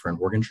can wait for an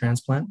organ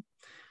transplant.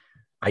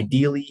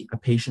 Ideally, a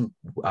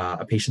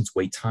patient's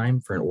wait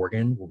time for an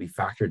organ will be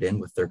factored in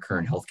with their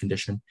current health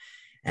condition.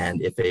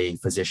 And if a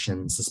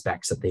physician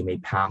suspects that they may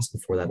pass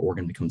before that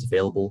organ becomes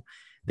available,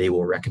 they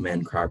will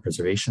recommend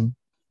cryopreservation.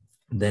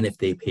 Then if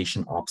the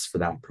patient opts for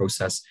that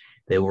process,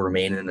 they will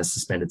remain in a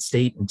suspended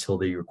state until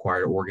the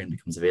required organ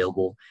becomes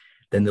available.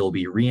 Then they'll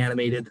be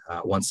reanimated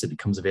once it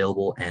becomes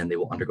available, and they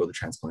will undergo the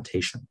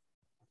transplantation.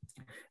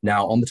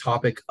 Now, on the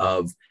topic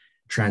of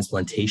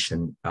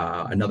transplantation,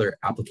 another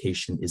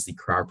application is the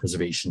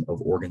cryopreservation of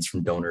organs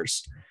from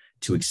donors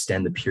to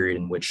extend the period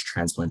in which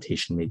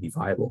transplantation may be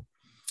viable.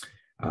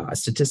 A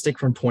statistic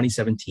from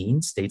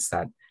 2017 states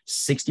that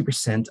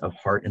 60% of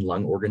heart and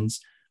lung organs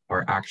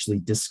are actually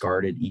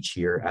discarded each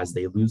year as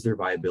they lose their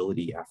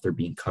viability after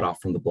being cut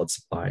off from the blood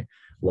supply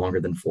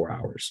longer than 4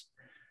 hours.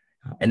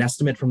 An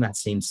estimate from that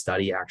same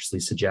study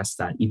actually suggests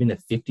that even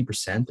if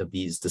 50% of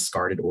these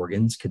discarded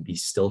organs could be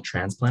still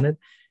transplanted,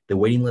 the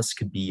waiting list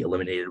could be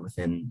eliminated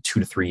within 2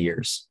 to 3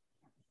 years.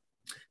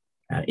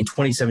 In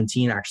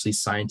 2017, actually,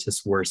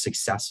 scientists were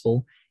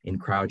successful in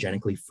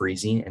cryogenically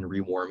freezing and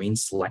rewarming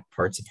select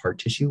parts of heart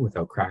tissue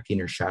without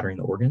cracking or shattering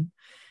the organ.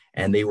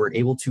 And they were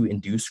able to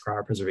induce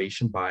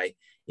cryopreservation by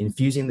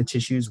infusing the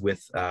tissues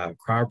with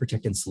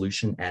cryoprotectant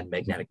solution and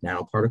magnetic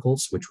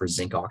nanoparticles, which were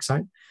zinc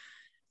oxide.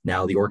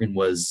 Now, the organ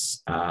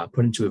was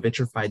put into a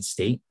vitrified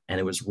state, and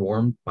it was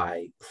warmed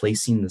by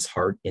placing this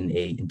heart in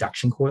an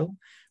induction coil,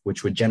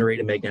 which would generate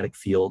a magnetic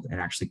field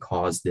and actually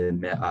cause the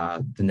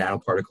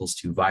nanoparticles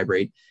to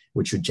vibrate,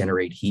 which would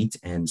generate heat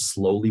and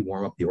slowly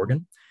warm up the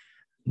organ.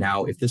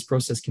 Now, if this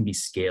process can be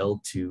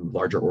scaled to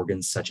larger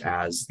organs such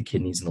as the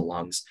kidneys and the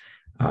lungs,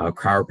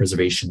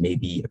 cryopreservation may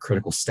be a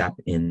critical step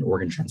in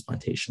organ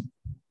transplantation.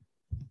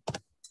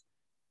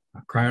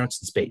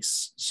 Cryonics in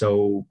space.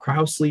 So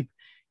cryosleep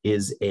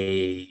is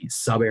a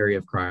sub-area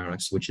of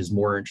cryonics, which is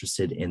more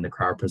interested in the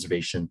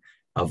cryopreservation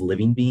of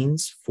living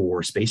beings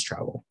for space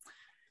travel.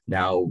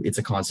 Now, it's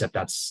a concept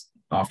that's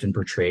often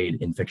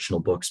portrayed in fictional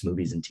books,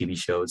 movies, and TV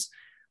shows.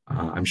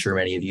 I'm sure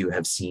many of you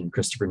have seen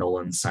Christopher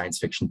Nolan's science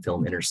fiction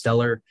film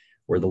Interstellar,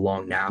 where the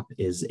long nap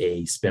is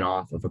a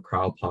spin-off of a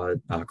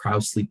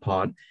cryosleep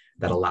pod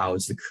that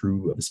allows the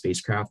crew of a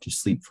spacecraft to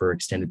sleep for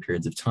extended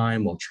periods of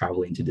time while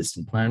traveling to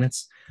distant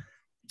planets.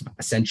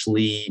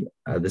 Essentially,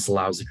 this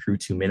allows the crew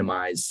to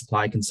minimize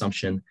supply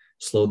consumption,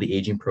 slow the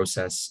aging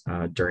process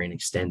during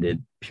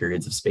extended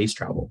periods of space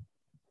travel.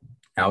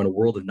 Now, in a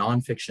world of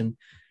nonfiction,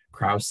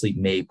 cryosleep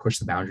may push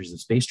the boundaries of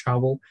space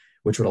travel,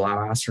 which would allow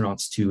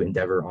astronauts to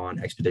endeavor on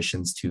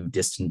expeditions to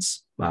distant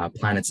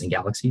planets and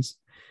galaxies.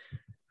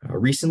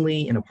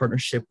 Recently, in a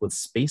partnership with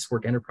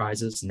Spacework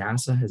Enterprises,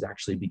 NASA has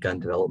actually begun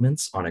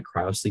developments on a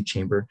cryosleep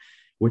chamber,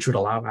 which would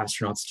allow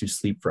astronauts to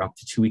sleep for up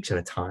to 2 weeks at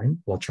a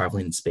time while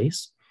traveling in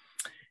space.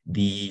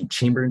 The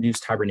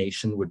chamber-induced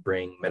hibernation would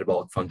bring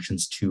metabolic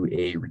functions to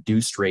a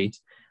reduced rate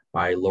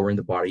by lowering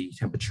the body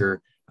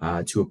temperature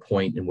to a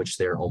point in which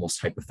they're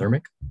almost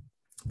hypothermic.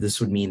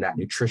 This would mean that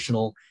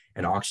nutritional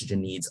and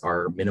oxygen needs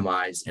are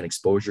minimized and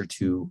exposure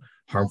to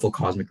harmful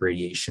cosmic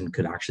radiation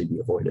could actually be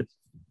avoided.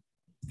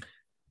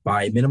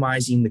 By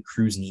minimizing the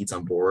crew's needs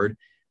on board,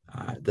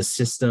 the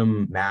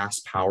system mass,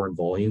 power, and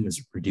volume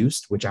is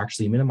reduced, which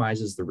actually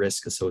minimizes the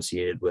risk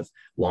associated with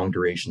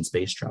long-duration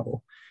space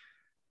travel.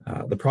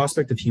 The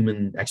prospect of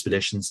human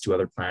expeditions to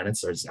other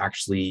planets is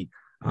actually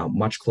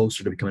much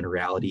closer to becoming a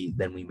reality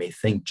than we may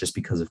think just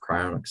because of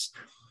cryonics.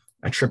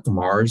 A trip to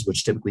Mars,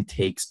 which typically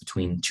takes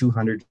between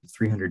 200 to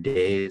 300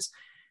 days,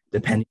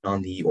 depending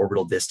on the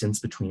orbital distance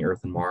between Earth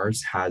and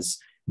Mars, has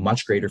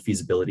much greater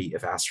feasibility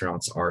if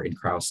astronauts are in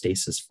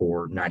cryostasis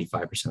for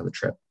 95% of the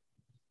trip.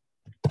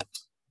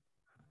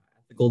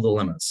 Ethical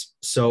dilemmas.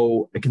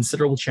 So a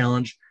considerable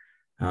challenge,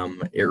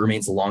 it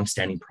remains a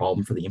long-standing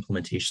problem for the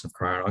implementation of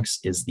cryonics,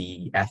 is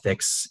the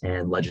ethics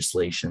and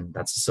legislation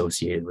that's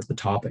associated with the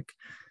topic.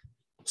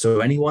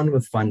 So anyone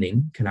with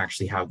funding can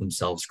actually have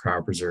themselves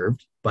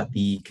cryopreserved, but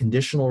the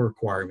conditional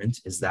requirement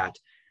is that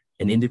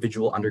an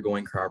individual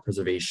undergoing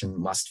cryopreservation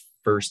must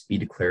first be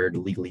declared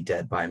legally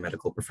dead by a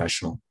medical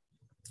professional.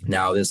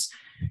 Now, this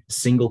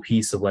single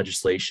piece of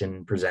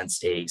legislation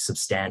presents a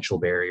substantial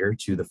barrier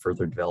to the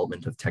further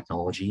development of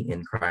technology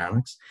in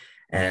cryonics,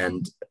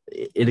 and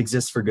it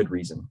exists for good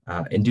reason.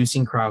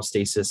 Inducing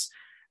cryostasis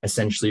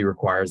essentially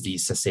requires the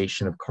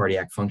cessation of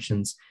cardiac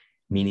functions,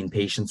 meaning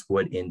patients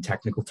would, in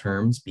technical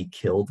terms, be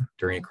killed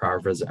during a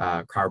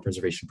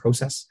cryopreservation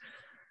process.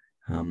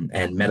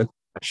 And medical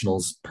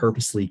professionals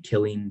purposely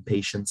killing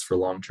patients for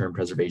long-term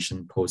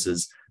preservation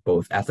poses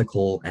both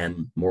ethical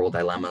and moral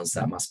dilemmas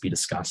that must be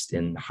discussed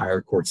in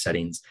higher court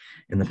settings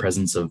in the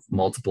presence of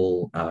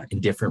multiple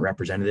indifferent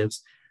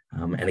representatives.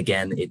 And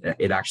again,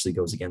 it actually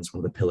goes against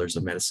one of the pillars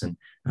of medicine,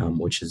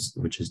 which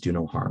is do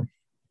no harm.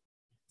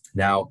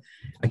 Now,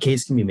 a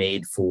case can be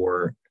made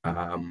for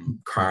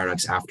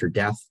cryonics after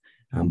death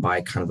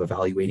by kind of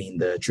evaluating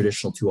the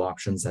traditional two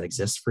options that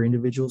exist for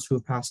individuals who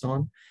have passed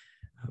on.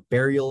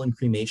 Burial and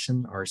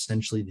cremation are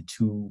essentially the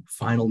two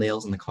final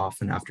nails in the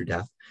coffin after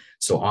death.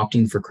 So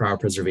opting for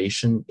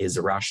cryopreservation is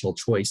a rational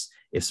choice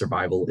if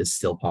survival is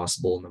still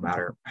possible, no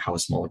matter how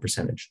small a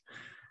percentage.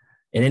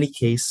 In any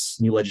case,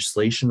 new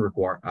legislation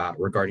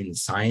regarding the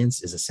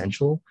science is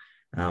essential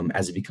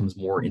as it becomes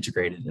more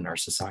integrated in our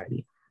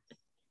society.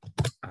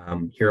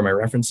 Here are my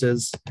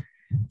references.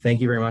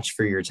 Thank you very much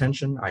for your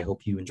attention. I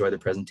hope you enjoyed the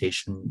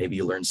presentation. Maybe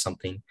you learned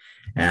something.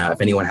 If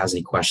anyone has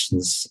any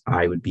questions,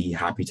 I would be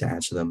happy to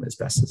answer them as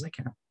best as I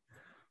can.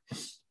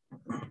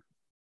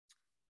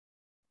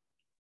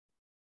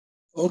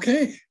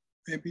 Okay,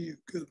 maybe you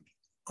could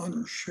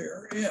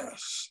unshare.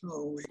 Yes,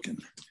 so we can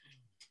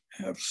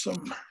have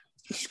some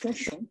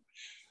discussion.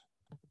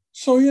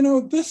 So, you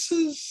know, this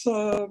is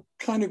a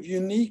kind of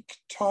unique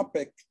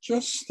topic,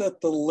 just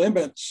at the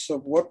limits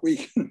of what we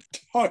can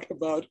talk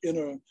about in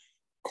a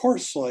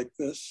course like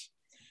this.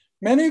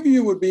 Many of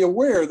you would be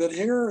aware that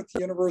here at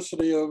the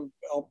University of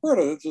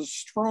Alberta, there's a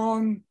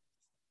strong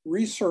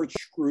research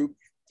group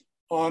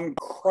on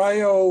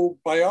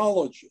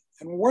cryobiology.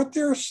 And what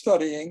they're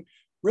studying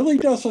really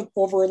doesn't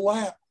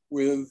overlap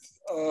with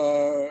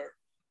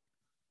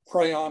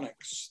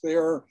cryonics.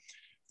 They're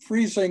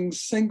freezing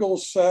single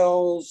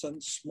cells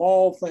and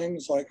small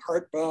things like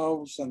heart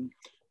valves and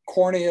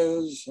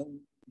corneas and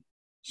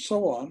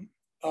so on.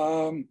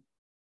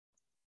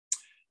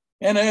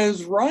 And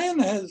as Ryan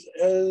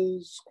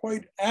has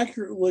quite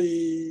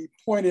accurately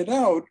pointed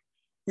out,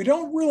 we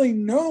don't really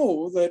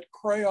know that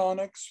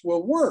cryonics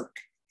will work.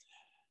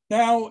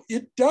 Now,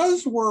 it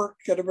does work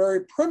at a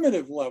very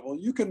primitive level.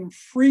 You can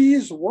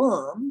freeze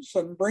worms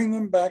and bring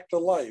them back to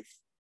life.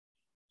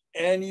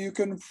 And you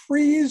can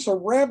freeze a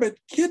rabbit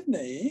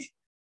kidney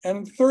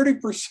and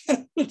 30%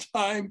 of the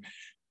time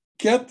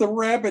get the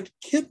rabbit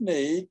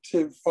kidney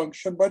to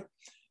function. But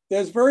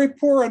there's very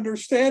poor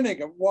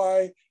understanding of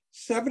why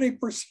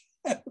 70%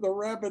 of the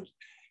rabbit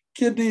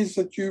kidneys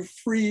that you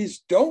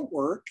freeze don't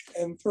work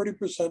and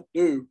 30%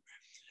 do.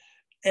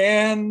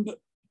 And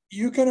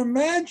you can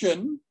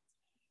imagine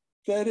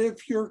that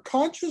if your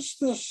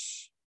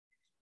consciousness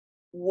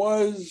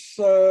was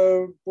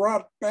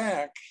brought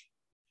back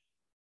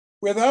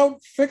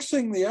without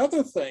fixing the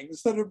other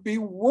things, that it'd be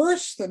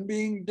worse than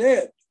being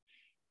dead,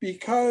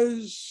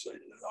 because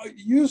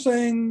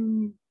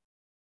using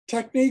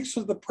techniques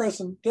of the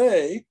present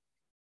day,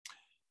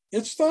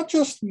 it's not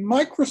just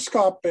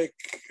microscopic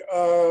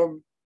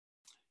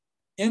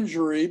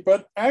injury,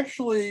 but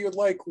actually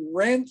like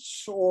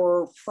rents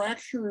or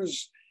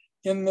fractures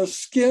in the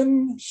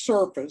skin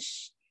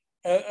surface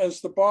as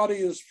the body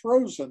is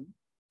frozen,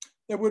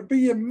 that would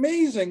be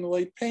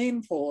amazingly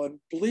painful and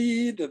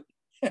bleed and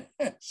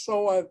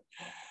so on.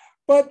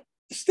 But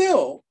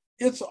still,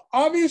 it's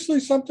obviously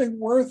something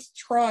worth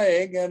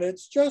trying, and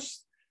it's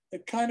just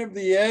at kind of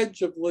the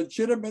edge of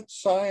legitimate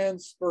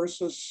science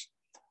versus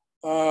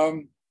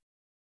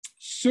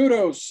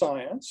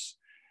pseudoscience.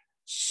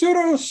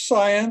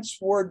 Pseudoscience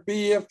would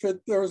be if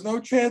there was no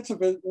chance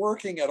of it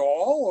working at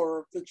all, or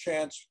if the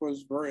chance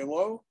was very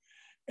low.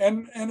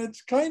 And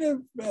it's kind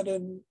of at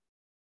an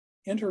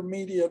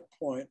intermediate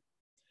point.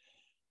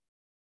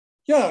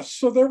 Yeah,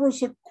 so there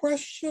was a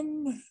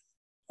question.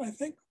 I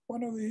think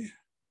one of the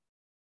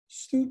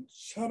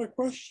students had a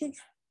question.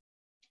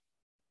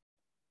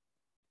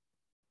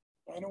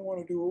 I don't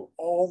want to do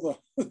all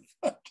the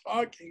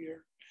talking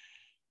here.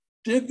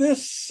 Did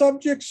this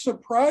subject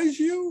surprise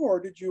you, or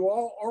did you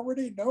all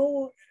already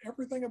know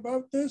everything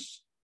about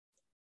this?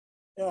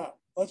 Yeah,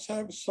 let's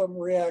have some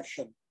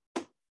reaction.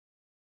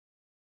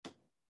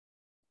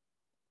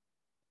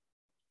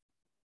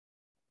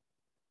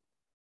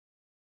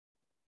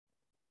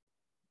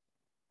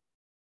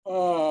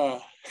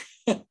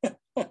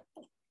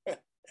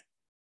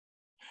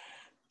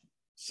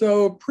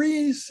 So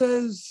Pri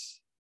says,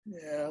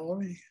 yeah, let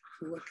me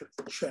look at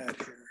the chat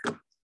here.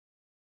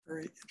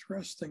 Very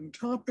interesting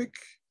topic.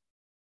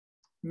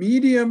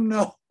 Medium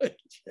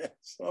knowledge,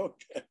 yes,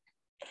 okay.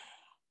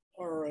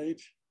 All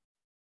right.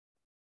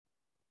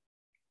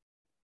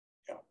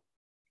 Yeah.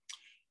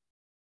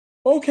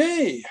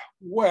 Okay,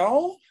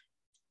 well,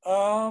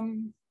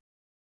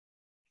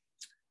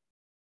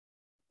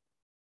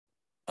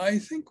 I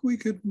think we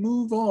could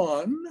move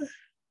on.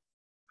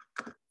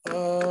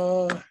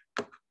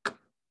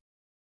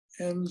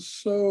 And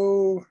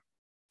so,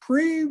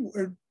 Pri,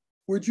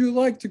 would you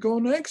like to go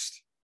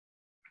next?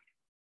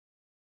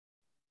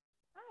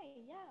 Hi,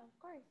 yeah, of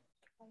course.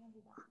 I can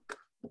do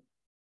that.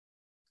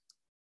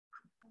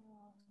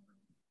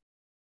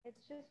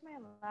 It's just my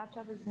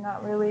laptop is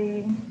not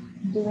really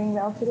doing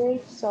well today,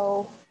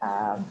 so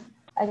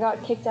I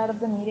got kicked out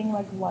of the meeting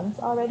like once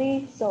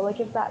already. So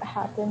like if that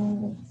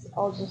happens,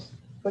 I'll just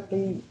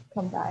quickly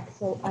come back.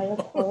 So I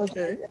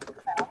apologize.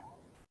 Okay.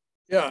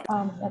 Yeah.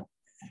 But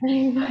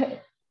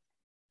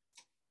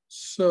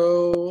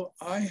so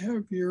I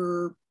have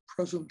your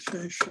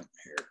presentation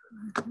here.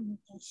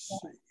 Let's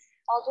see.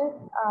 I'll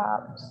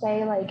just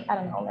say like, I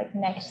don't know, like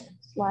next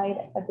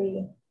slide at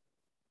the.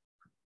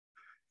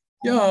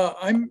 Yeah,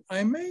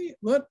 I may,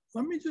 let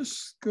me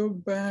just go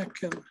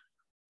back and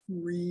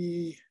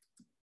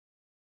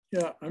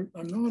yeah, I'm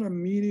not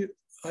immediate.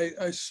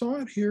 I saw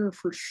it here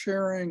for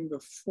sharing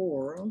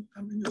before.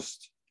 Let me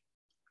just,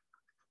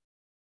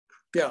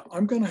 yeah,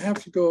 I'm gonna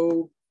have to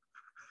go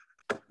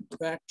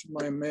back to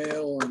my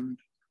mail and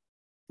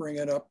bring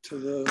it up to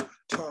the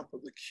top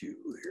of the queue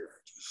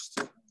here. Just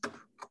a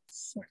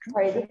second.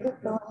 Sorry, this is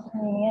so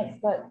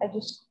inconvenient, but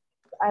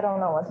I don't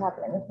know what's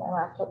happening with my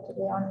laptop, to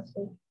be honest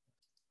with you.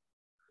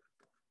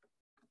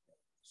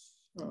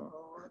 So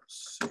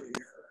let's see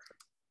here.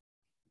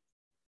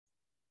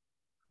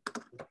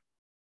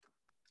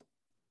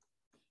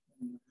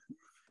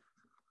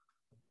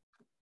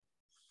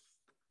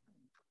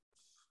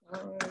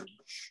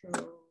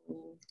 Slideshow.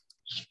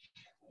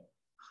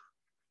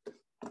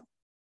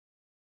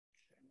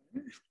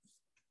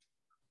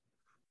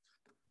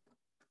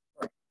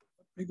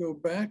 Let me go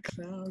back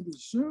now to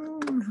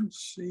Zoom and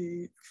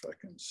see if I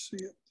can see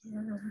it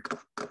there.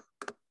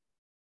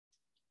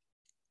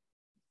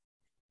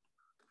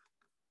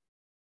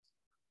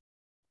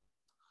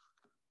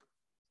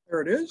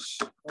 There it is.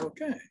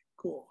 Okay,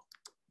 cool.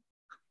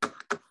 All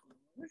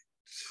right.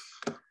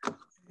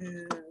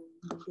 And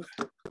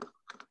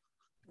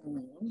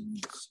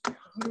let's see,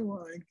 how do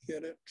I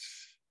get it?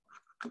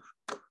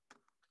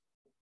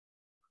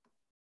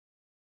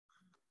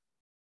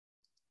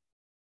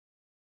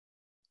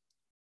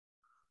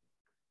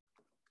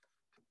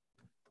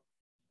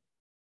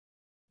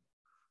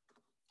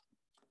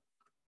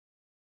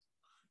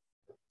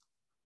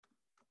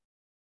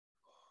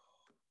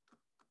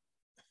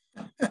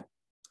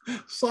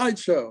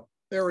 Slideshow.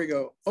 There we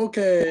go.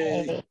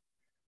 Okay.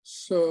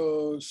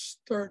 So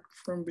start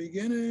from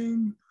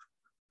beginning.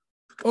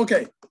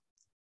 Okay.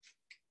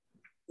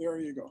 There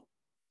you go.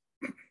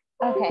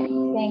 Okay,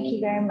 thank you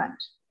very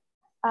much.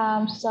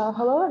 So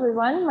hello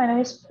everyone, my name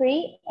is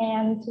Pri,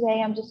 and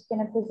today I'm just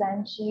going to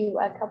present you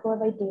a couple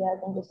of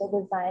ideas and just a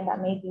design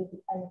that may be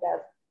the end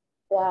of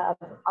the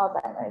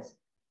Alzheimer's.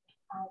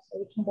 So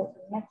we can go to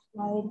the next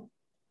slide.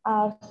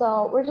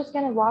 So we're just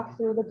going to walk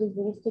through the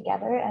disease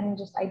together and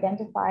just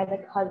identify the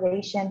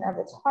causation of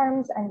its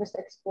harms and just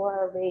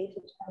explore a way to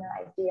turn our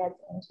ideas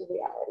into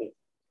reality.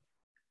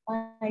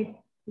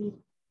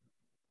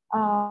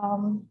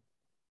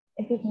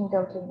 If you can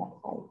go to the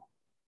next slide.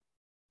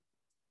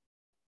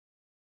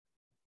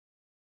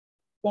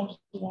 Thank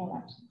you very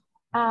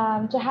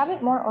much. To have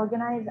it more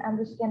organized, I'm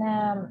just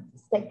gonna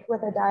stick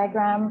with a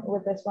diagram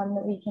with this one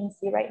that we can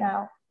see right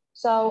now.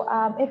 So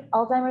if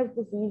Alzheimer's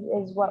disease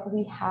is what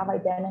we have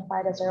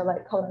identified as our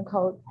like quote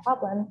unquote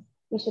problem,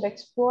 we should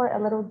explore a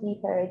little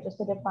deeper just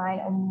to define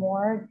a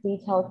more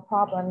detailed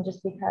problem,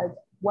 just because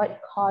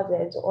what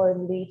causes or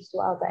leads to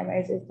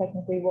Alzheimer's is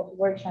technically what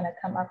we're trying to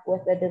come up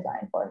with a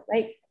design for,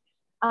 right?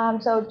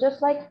 So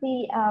just like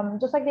the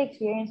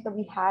experience that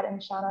we had in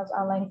Shauna's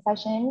online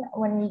session,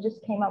 when we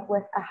just came up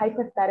with a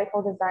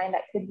hypothetical design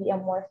that could be a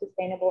more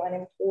sustainable and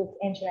improved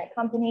internet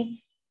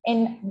company.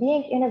 In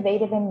being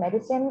innovative in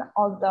medicine,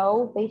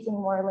 although facing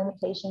more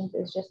limitations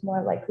is just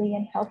more likely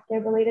in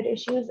healthcare related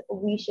issues,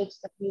 we should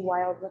still be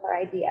wild with our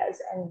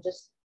ideas and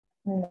just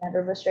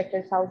never restrict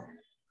ourselves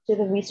to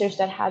the research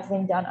that has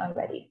been done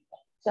already.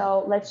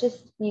 So let's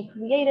just be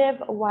creative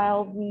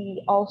while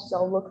we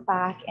also look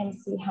back and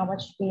see how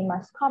much we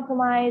must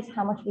compromise,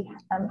 how much we,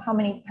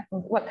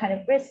 what kind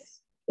of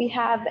risks we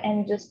have,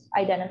 and just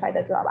identify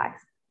the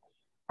drawbacks.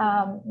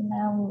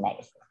 Now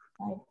next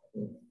slide,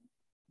 please.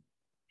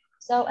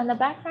 So in the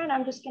background,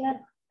 I'm just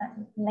gonna,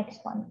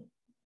 next one.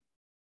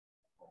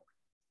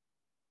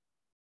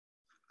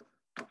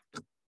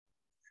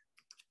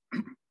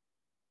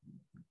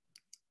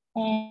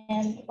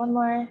 And one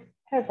more,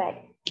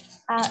 perfect.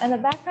 In the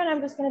background, I'm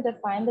just going to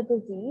define the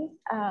disease,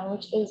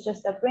 which is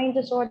just a brain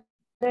disorder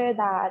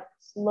that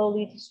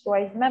slowly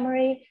destroys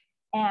memory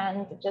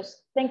and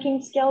just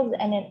thinking skills,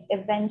 and it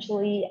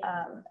eventually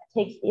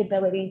takes the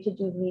ability to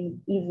do the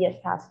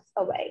easiest tasks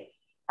away.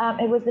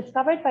 It was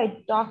discovered by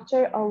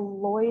Dr.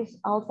 Alois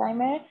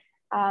Alzheimer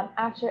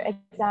after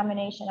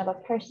examination of a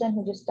person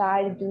who just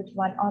died due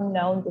to an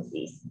unknown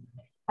disease.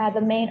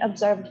 The main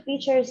observed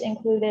features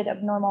included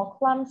abnormal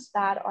clumps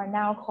that are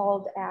now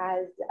called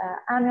as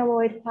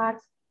amyloid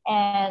plaques,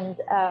 and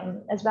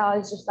as well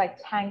as just like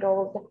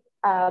tangled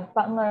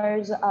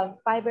bundles of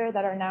fiber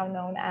that are now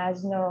known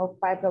as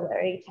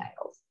neurofibrillary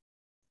tangles.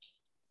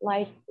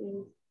 Slide,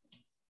 please.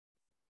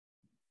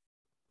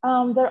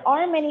 There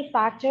are many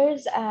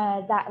factors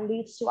that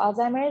leads to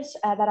Alzheimer's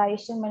that I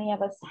assume many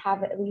of us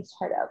have at least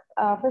heard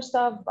of. First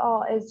of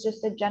all is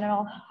just a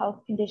general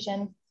health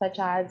condition such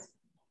as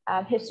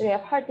history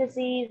of heart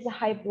disease,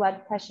 high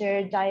blood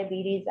pressure,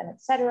 diabetes, and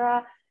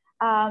etc.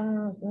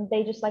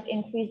 They just like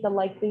increase the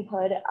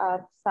likelihood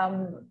of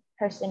some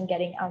person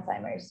getting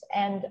Alzheimer's,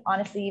 and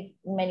honestly,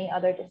 many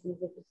other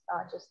diseases, it's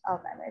not just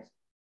Alzheimer's.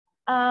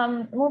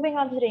 Moving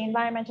on to the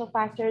environmental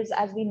factors,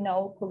 as we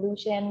know,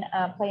 pollution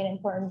play an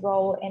important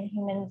role in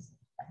humans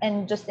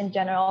and just in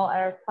general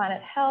our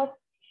planet health,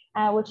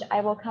 which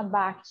I will come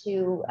back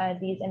to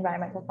these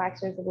environmental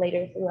factors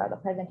later throughout the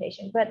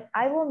presentation, but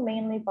I will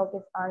mainly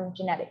focus on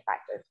genetic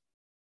factors.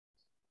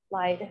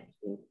 Slide,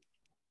 please.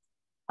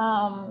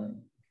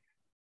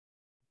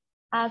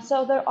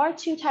 So there are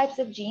two types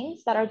of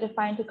genes that are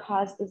defined to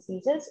cause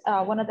diseases.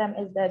 One of them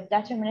is the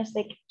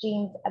deterministic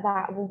genes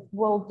that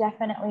will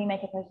definitely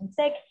make a person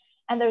sick.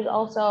 And there's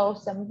also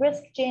some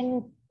risk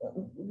genes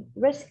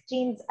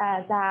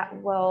that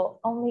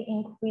will only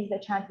increase the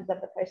chances of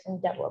the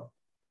person develop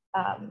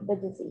the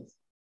disease.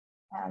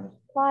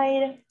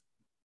 Slide.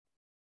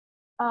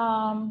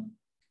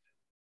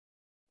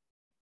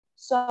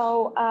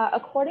 So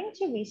according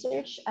to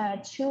research,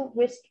 two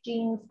risk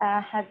genes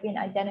have been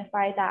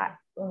identified that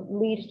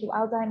lead to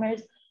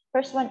Alzheimer's.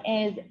 First one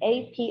is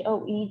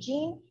APOE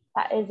gene.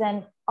 That is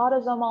an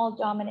autosomal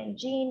dominant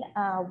gene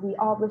we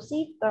all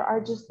receive. There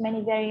are just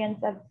many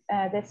variants of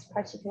this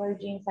particular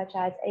gene, such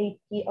as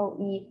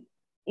APOE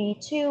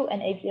E2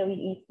 and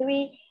APOE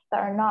E3, that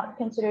are not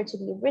considered to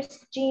be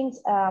risk genes.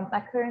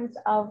 Occurrence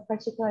of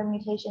particular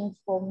mutations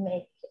will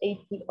make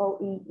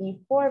APOE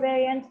E4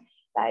 variant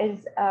that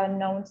is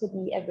known to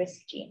be a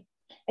risk gene.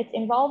 It's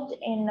involved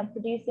in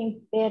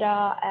producing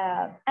beta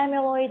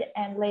amyloid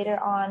and later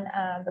on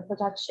the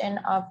production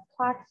of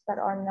plaques that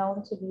are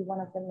known to be one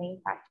of the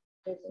main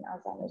factors in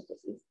Alzheimer's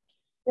disease.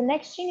 The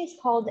next gene is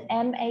called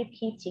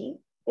MAPT.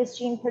 This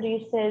gene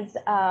produces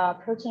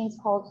proteins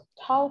called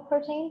tau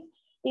proteins.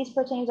 These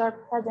proteins are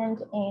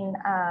present in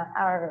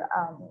our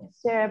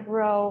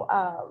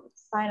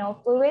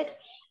cerebrospinal fluid.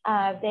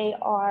 They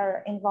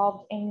are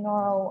involved in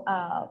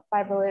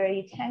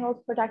neurofibrillary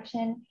tangles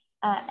production,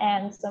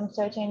 and some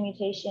certain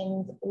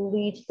mutations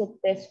lead to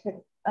this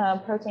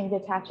protein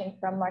detaching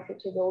from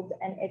microtubules,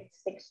 and it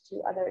sticks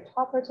to other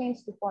tau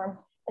proteins to form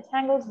the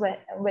tangles,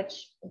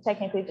 which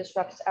technically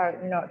disrupts our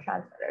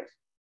neurotransmitters.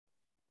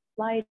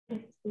 Slide,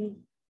 please.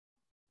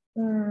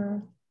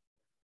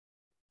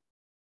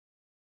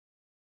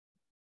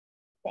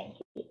 Thank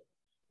you.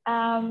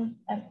 And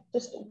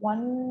just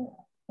one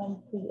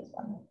previous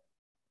one.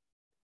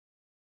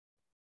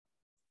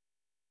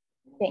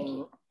 Thank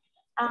you.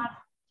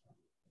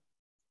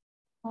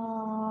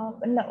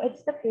 No,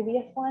 it's the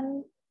previous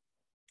one.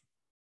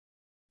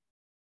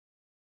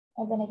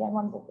 And then again,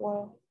 one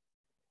before.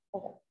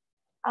 Okay.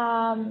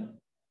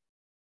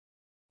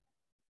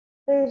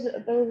 There's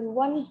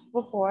one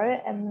before,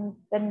 and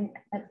then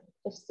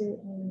just to,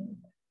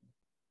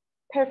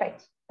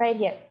 perfect, right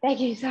here. Thank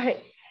you, sorry.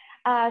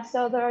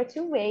 So there are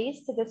two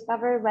ways to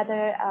discover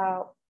whether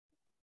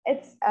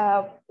it's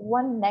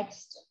one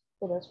next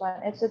to this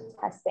one. It's just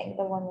testing,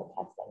 the one with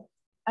testing.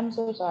 I'm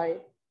so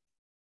sorry.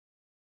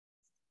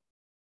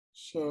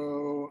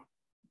 So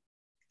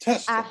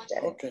testing. After.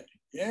 Okay.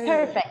 Yeah.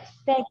 Perfect.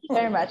 Thank you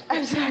very much.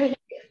 I'm sorry.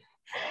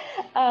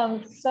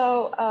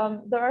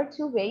 There are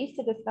two ways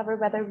to discover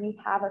whether we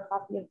have a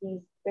copy of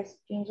these risk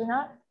genes or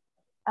not.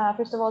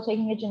 First of all,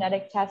 taking a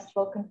genetic test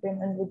will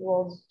confirm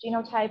individual's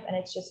genotype, and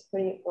it's just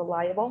pretty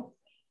reliable.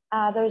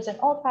 There's an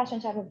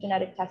old-fashioned type of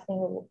genetic testing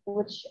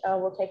which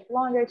will take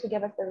longer to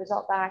give us the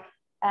result back.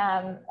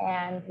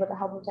 And with the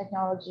help of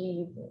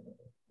technology,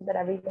 that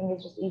everything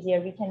is just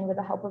easier. We can, with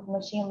the help of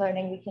machine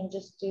learning, we can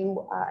just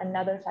do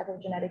another type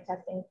of genetic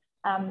testing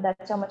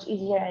that's so much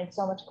easier and it's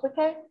so much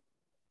quicker.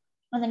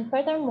 And then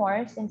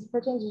furthermore, since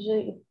proteins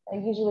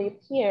usually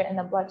appear in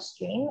the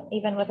bloodstream,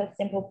 even with a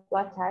simple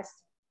blood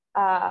test,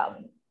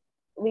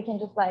 we can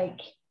just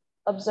like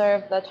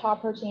observe the tau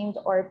proteins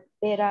or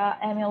beta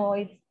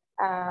amyloids,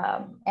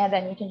 and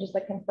then you can just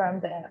like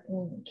confirm the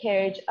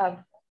carriage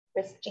of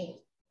risk genes.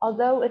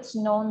 Although it's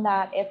known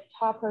that if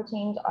tau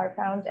proteins are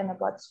found in the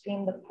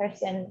bloodstream, the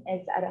person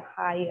is at a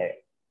higher,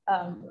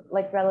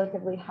 like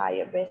relatively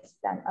higher risk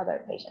than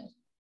other patients.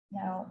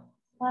 Now,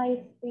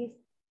 slide, please.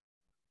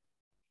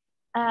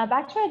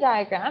 Back to our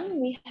diagram,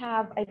 we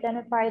have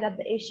identified that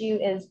the issue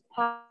is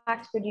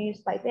plaques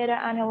produced by beta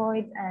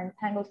amyloids and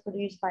tangles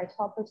produced by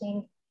tau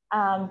proteins.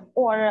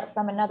 Or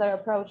from another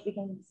approach, we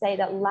can say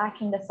that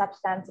lacking the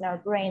substance in our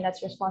brain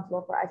that's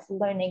responsible for us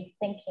learning,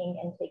 thinking,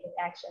 and taking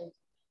actions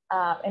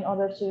in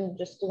order to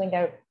just doing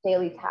our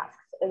daily tasks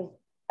is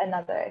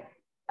another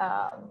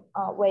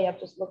way of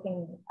just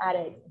looking at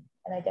it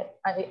and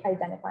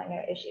identifying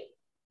our issue.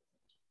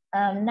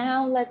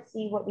 Now let's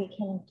see what we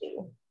can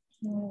do.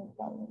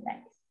 Go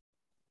next.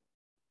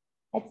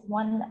 It's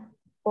one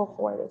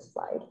before this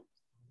slide.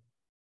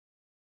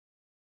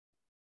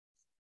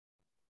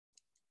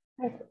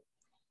 Perfect.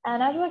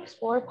 And I will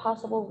explore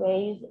possible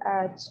ways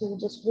to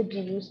just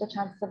reduce the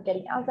chances of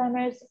getting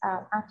Alzheimer's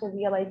after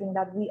realizing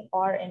that we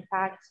are in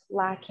fact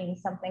lacking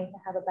something to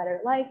have a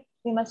better life.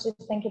 We must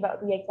just think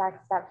about the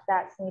exact steps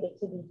that's needed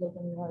to be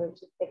taken in order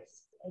to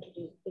fix the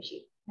introduced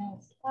issue.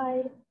 Next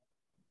slide.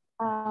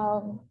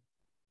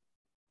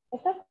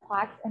 If the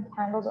plaques and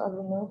tangles are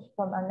removed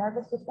from our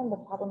nervous system, the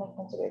problem is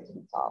considered to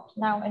be solved.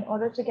 Now, in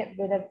order to get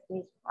rid of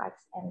these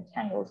plaques and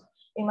tangles,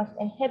 we must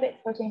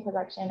inhibit protein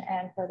production,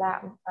 and for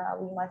that,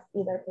 we must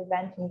either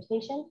prevent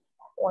mutation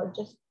or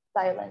just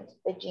silence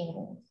the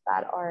genes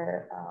that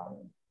are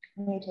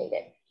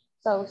mutated.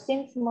 So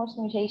since most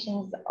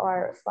mutations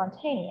are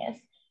spontaneous,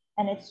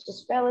 and it's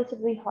just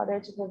relatively harder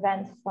to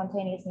prevent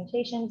spontaneous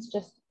mutations,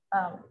 just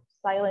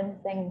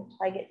silencing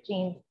target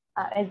genes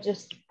is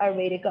just our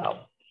way to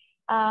go.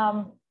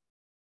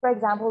 For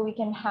example, we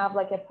can have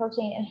like a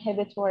protein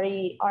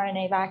inhibitory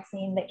RNA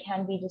vaccine that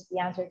can be just the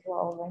answer to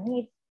all of our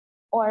needs.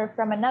 Or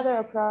from another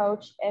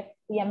approach, if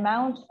the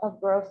amount of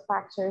growth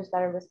factors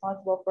that are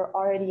responsible for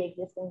already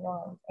existing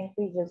neurons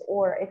increases,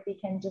 or if we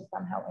can just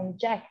somehow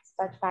inject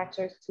such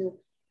factors to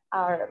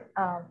our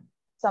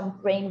some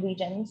brain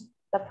regions,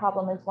 the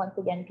problem is once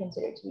again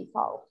considered to be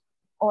solved.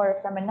 Or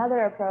from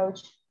another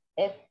approach,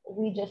 if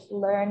we just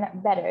learn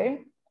better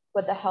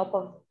with the help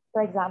of,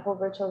 for example,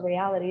 virtual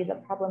reality,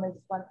 the problem is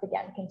once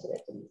again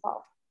considered to be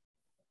solved.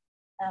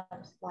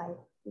 Slide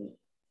 3.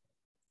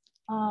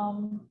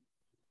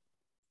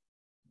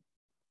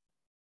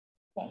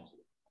 Thank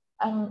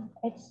you.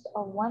 It's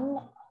a one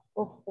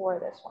before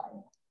this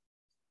one.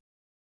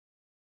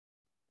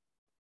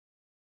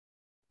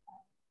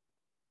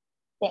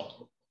 Thank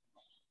you.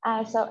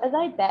 So as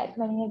I bet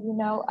many of you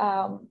know,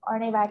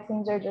 RNA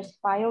vaccines are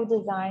just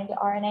bio-designed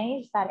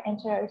RNAs that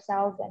enter our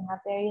cells and have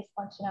various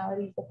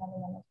functionalities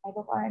depending on the type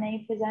of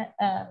RNA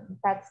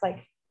that's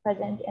like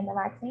present in the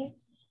vaccine.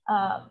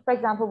 For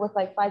example, with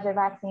like Pfizer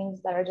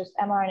vaccines that are just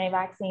mRNA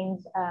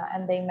vaccines,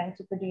 and they meant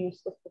to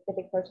produce a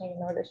specific protein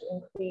in order to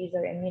increase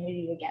our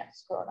immunity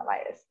against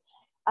coronavirus.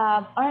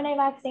 RNA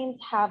vaccines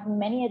have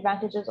many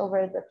advantages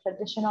over the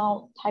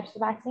traditional types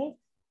of vaccines.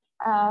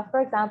 For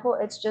example,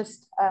 it's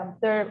just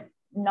they're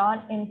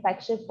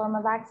non-infectious form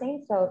of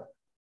vaccine, so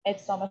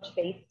it's so much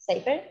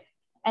safer.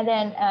 And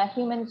then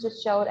humans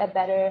just showed a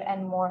better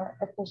and more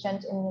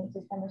efficient immune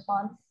system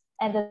response.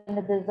 And then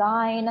the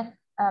design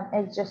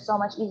is just so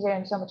much easier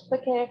and so much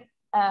quicker.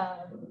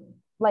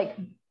 Like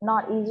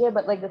not easier,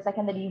 but like the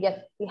second that you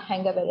get the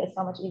hang of it, is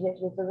so much easier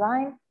to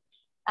design.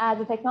 As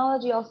the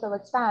technology also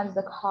expands,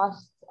 the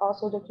cost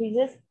also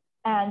decreases.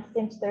 And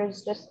since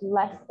there's just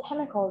less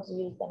chemicals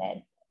used in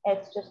it,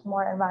 it's just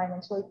more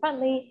environmentally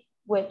friendly,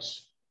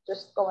 which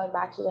just going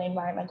back to the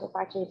environmental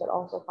factors that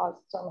also cause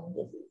so many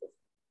diseases.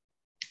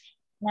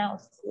 Now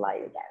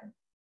slide again.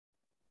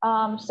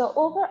 So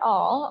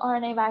overall,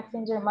 RNA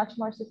vaccines are much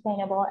more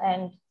sustainable,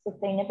 and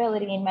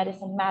sustainability in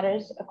medicine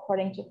matters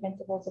according to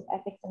principles of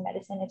ethics in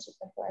medicine. It's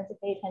just important to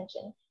pay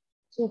attention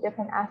to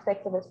different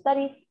aspects of a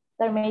study.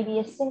 There may be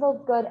a single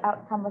good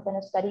outcome within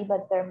a study,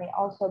 but there may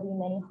also be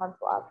many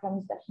harmful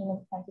outcomes that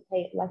humans tend to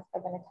pay less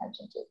of an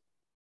attention to.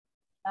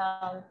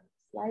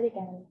 Slide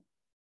again.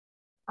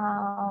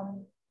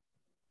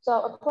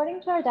 So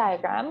according to our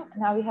diagram,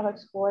 now we have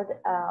explored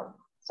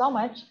so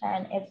much,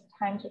 and it's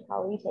time to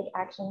probably take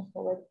actions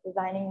towards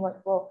designing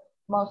what will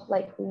most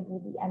likely be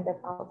the end of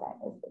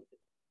Alzheimer's disease.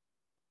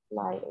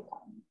 Slide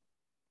again.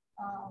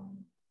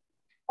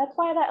 That's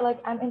why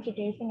I'm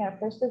introducing our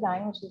first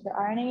design, which is the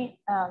RNA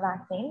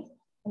vaccines,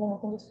 and then we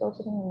can just go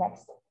to the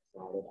next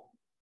slide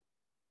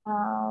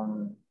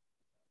again.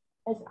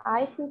 As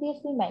I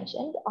previously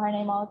mentioned,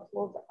 RNA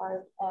molecules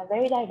are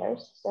very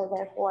diverse, so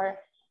therefore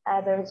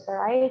there's a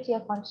variety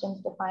of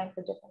functions defined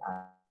for different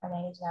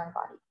RNAs in our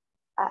body.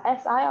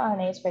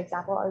 siRNAs, for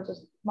example, are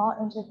just small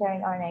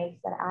interfering RNAs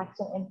that act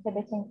in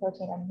inhibiting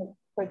protein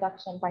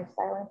production by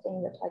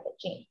silencing the target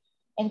gene.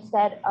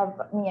 Instead of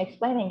me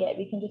explaining it,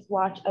 we can just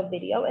watch a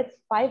video. It's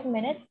 5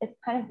 minutes, it's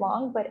kind of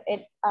long, but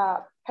it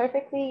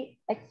perfectly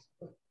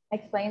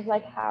explains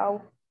like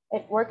how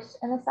it works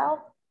in the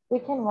cell. We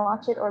can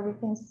watch it or we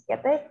can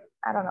skip it.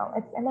 I don't know,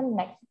 it's in the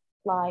next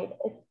slide.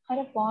 It's kind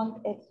of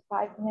long, it's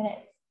 5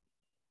 minutes.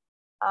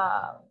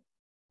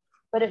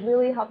 But it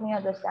really helped me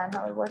understand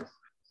how it works.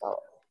 So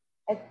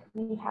if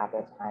we have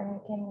the time, we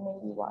can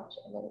maybe watch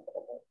a little bit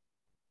of it.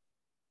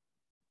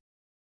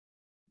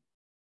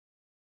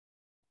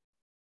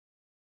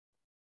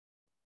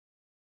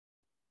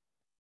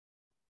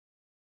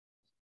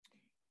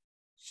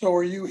 So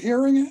are you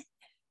hearing it?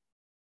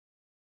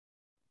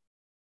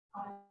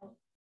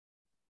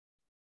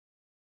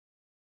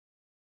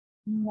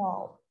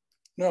 No.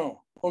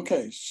 No.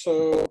 Okay,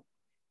 so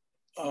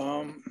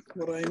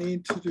what I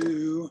need to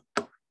do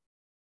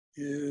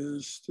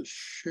is to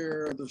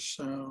share the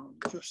sound.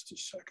 Just a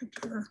second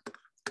here.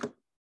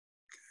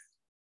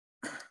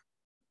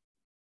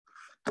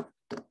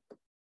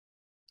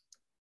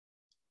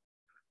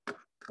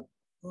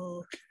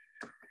 Okay,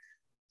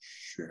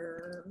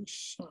 share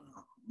sound.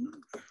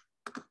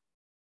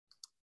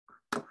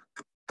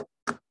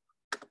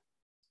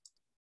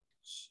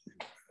 See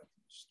what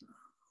happens now.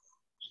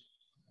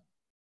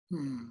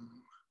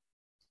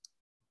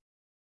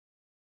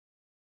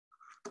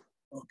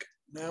 Okay,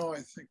 now I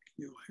think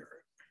you'll hear it.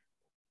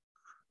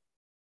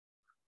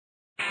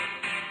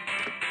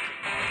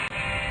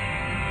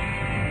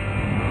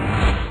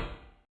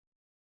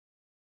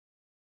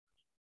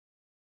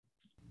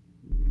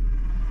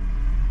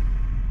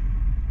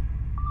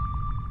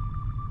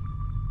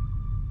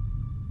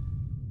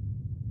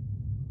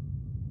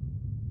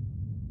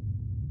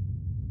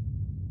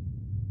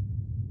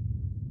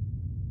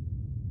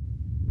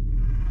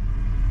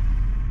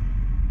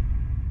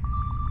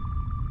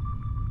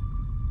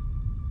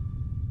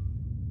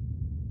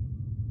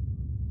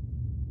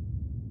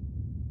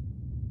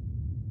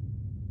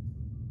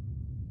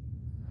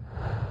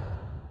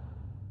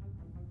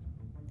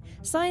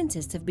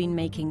 Scientists have been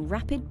making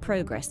rapid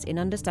progress in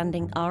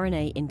understanding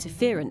RNA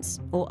interference,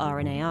 or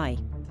RNAi.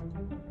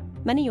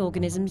 Many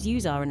organisms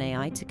use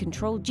RNAi to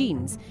control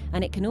genes,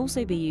 and it can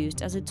also be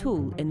used as a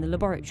tool in the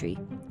laboratory,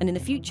 and in the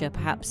future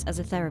perhaps as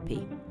a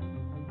therapy.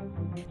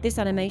 This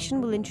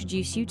animation will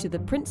introduce you to the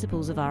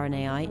principles of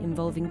RNAi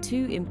involving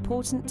two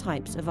important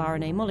types of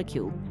RNA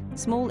molecule,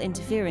 small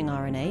interfering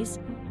RNAs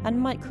and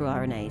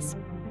microRNAs.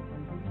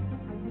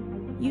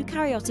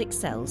 Eukaryotic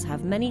cells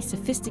have many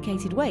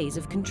sophisticated ways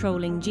of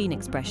controlling gene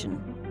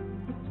expression.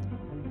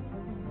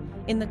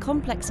 In the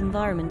complex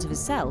environment of a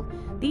cell,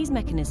 these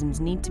mechanisms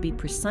need to be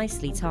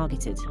precisely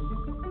targeted.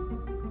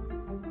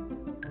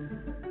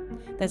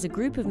 There's a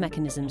group of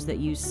mechanisms that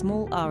use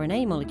small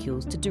RNA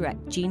molecules to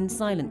direct gene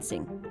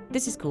silencing.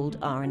 This is called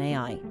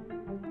RNAi.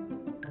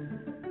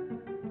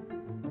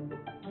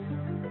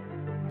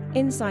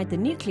 Inside the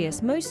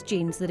nucleus, most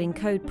genes that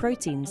encode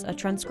proteins are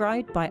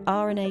transcribed by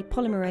RNA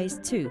polymerase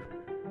II.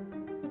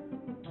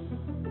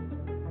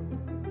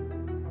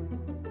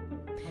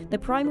 The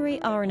primary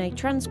RNA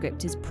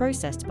transcript is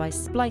processed by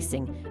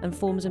splicing and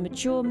forms a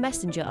mature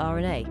messenger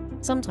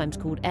RNA, sometimes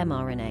called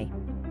mRNA.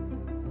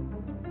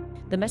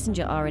 The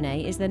messenger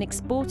RNA is then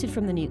exported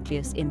from the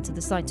nucleus into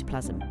the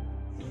cytoplasm.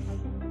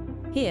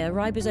 Here,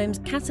 ribosomes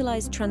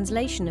catalyze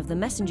translation of the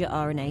messenger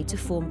RNA to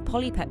form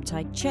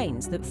polypeptide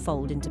chains that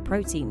fold into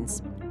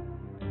proteins.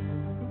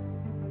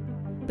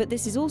 But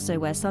this is also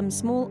where some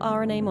small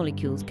RNA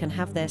molecules can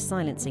have their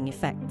silencing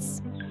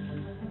effects.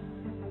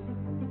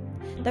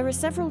 There are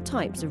several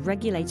types of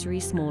regulatory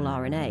small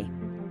RNA.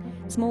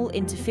 Small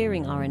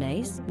interfering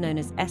RNAs, known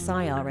as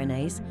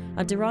siRNAs,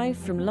 are derived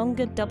from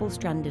longer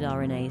double-stranded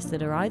RNAs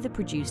that are either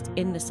produced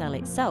in the cell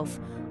itself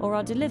or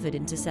are delivered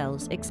into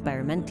cells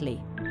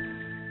experimentally.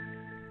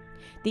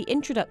 The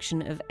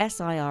introduction of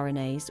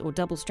siRNAs, or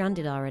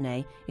double-stranded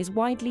RNA, is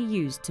widely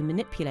used to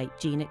manipulate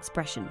gene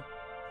expression.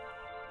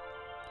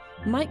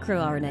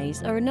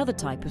 MicroRNAs are another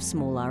type of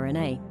small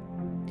RNA.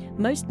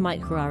 Most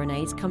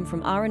microRNAs come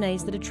from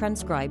RNAs that are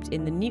transcribed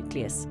in the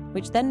nucleus,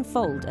 which then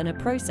fold and are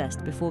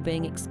processed before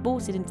being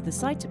exported into the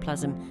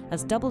cytoplasm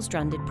as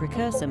double-stranded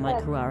precursor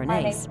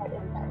microRNAs.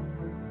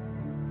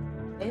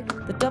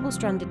 The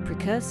double-stranded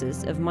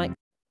precursors of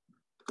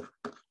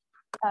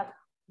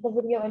The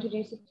video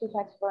introduces two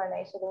types of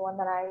RNA, so the one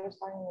that I was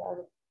talking about,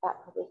 that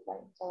probably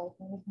explained. So I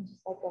think we can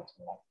just go to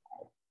the next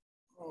slide.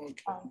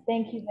 Okay.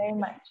 Thank you very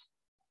much.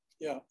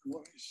 Yeah,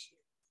 let me see.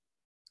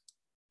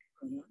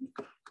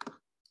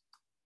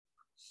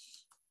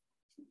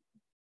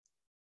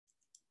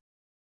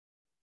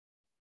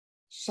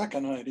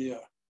 Second idea.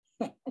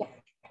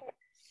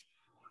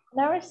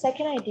 Now our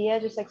second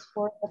idea just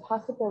explores the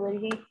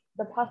possibility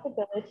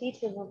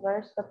to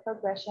reverse the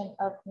progression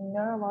of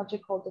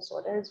neurological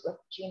disorders with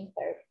gene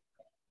therapy.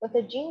 With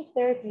a gene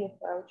therapy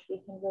approach, we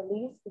can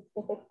release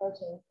specific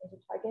proteins into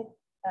target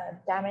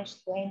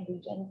damaged brain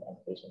regions in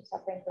patients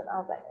suffering from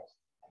Alzheimer's.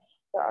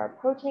 There are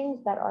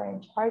proteins that are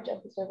in charge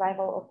of the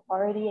survival of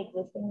already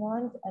existing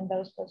neurons, and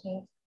those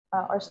proteins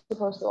are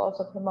supposed to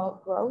also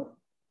promote growth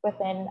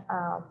within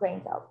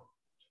brain cells.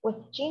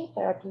 With gene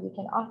therapy, we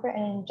can offer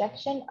an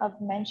injection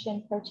of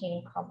mentioned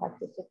protein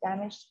complexes to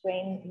damaged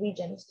brain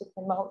regions to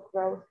promote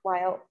growth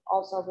while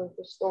also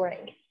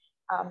restoring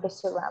the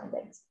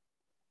surroundings.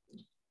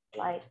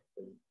 Like,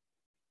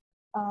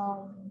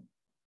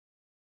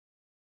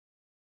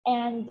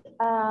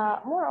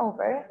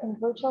 moreover, in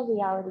virtual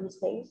reality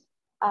space,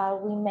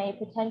 we may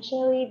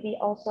potentially be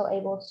also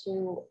able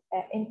to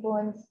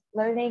influence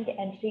learning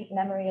and treat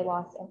memory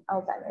loss in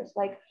Alzheimer's.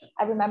 Like,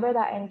 I remember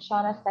that in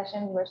Shauna's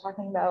session, we were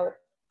talking about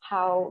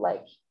how,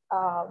 like,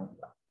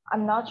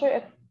 I'm not sure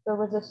if there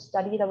was a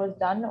study that was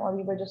done or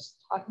we were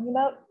just talking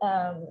about,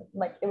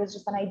 like, it was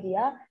just an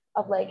idea,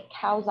 of like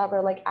cows that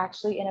were like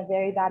actually in a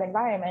very bad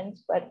environment,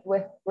 but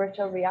with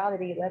virtual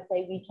reality, let's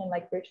say we can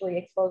like virtually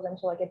expose them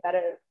to like a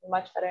better,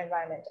 much better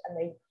environment,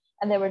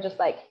 and they were just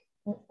like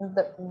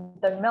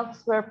the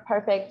milks were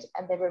perfect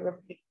and they were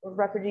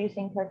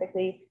reproducing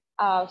perfectly.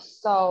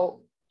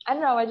 So I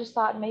don't know, I just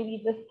thought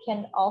maybe this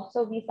can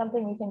also be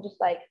something we can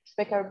just like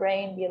trick our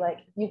brain, be like,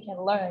 you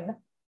can learn.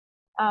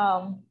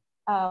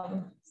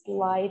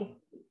 Slide.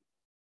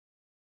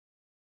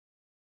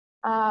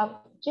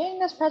 During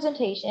this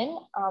presentation,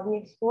 we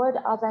explored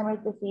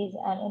Alzheimer's disease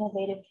and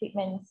innovative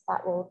treatments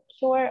that will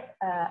cure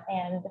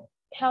and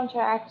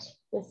counteract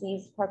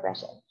disease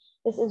progression.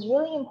 This is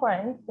really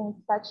important since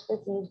such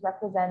disease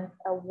represents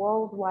a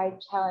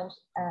worldwide challenge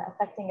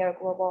affecting our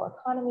global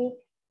economy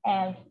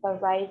and the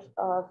rise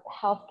of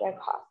healthcare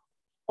costs.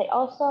 They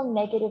also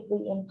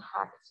negatively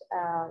impact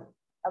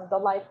of the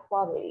life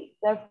quality.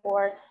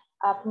 Therefore,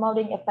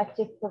 promoting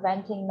effective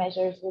preventing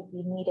measures would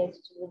be needed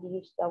to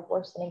reduce the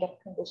worsening of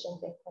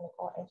conditions in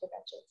clinical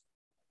interventions.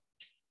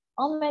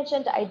 All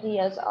mentioned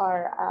ideas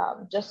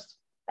are just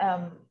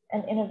an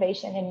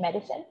innovation in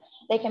medicine.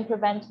 They can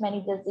prevent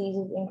many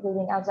diseases,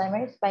 including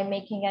Alzheimer's, by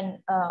making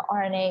an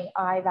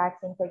RNAi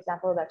vaccine, for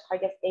example, that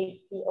targets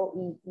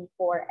APOE,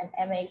 E4, and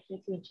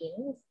MAP2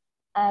 genes.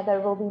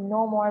 There will be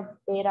no more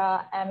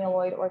beta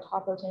amyloid or tau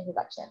protein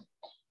production.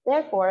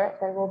 Therefore,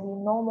 there will be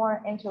no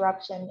more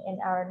interruption in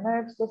our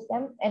nervous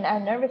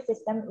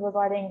system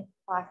regarding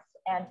plaques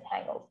and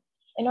tangles.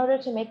 In order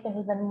to make them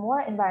even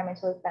more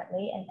environmentally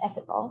friendly and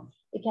ethical,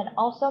 we can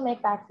also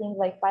make vaccines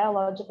like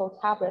biological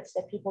tablets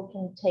that people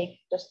can take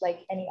just like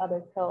any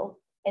other pill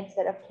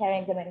instead of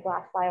carrying them in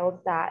glass vials.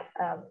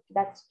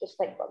 That's just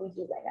like what we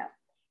do right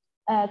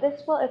now.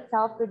 This will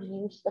itself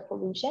reduce the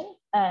pollution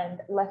and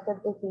less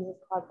of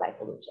diseases caused by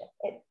pollution.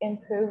 It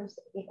improves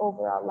the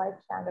overall life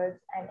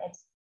standards, and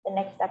it's the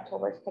next step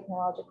towards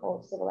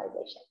technological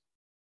civilization.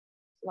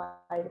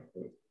 Slide,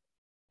 please.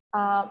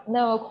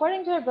 Now,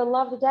 according to our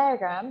beloved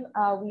diagram,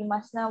 we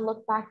must now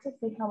look back to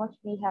see how much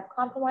we have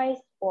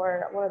compromised,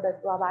 or what are the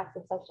drawbacks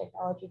of such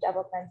technology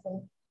developments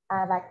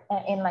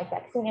in like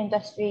vaccine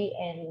industry,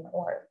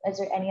 or is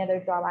there any other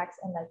drawbacks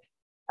in like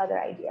other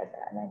ideas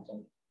that I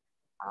mentioned?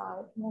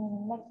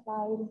 Next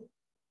slide.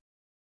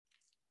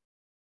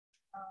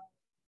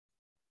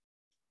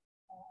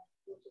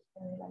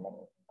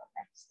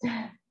 Next.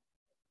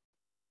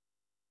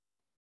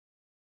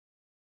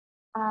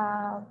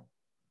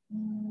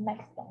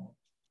 Next one.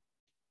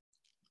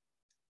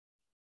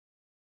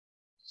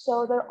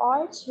 So there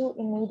are two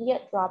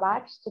immediate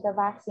drawbacks to the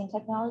vaccine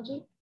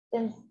technology.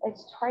 Since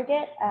its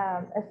target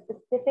a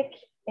specific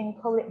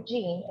encoded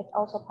gene, it's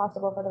also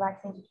possible for the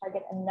vaccine to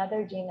target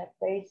another gene that's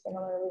very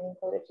similarly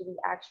encoded to the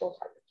actual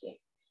target gene.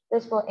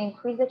 This will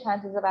increase the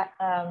chances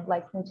of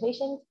like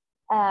mutations.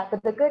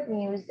 But the good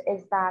news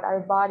is that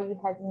our body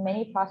has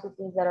many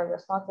processes that are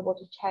responsible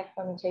to check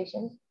for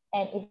mutations.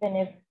 And even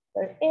if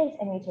there is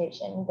a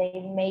mutation,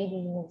 they may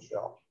be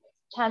neutral.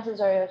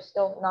 Chances are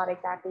still not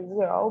exactly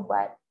zero,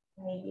 but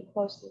maybe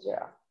close to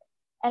zero.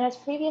 And as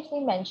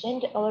previously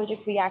mentioned,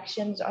 allergic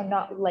reactions are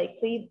not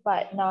likely,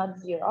 but not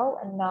zero,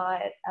 and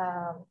not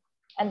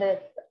and the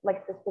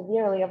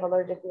severity of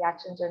allergic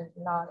reactions are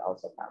not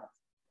also promised.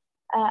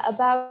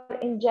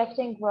 About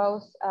injecting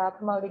growth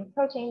promoting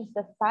proteins,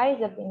 the size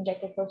of the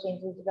injected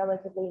proteins is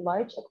relatively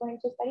large according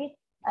to studies.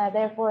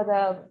 Therefore,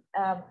 the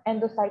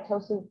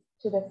endocytosis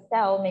to the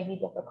cell may be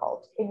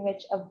difficult, in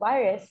which a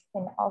virus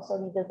can also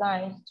be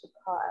designed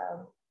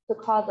to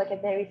cause like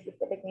a very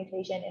specific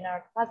mutation in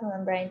our plasma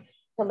membrane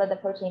to let the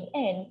protein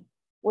in,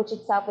 which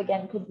itself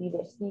again could be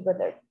risky, but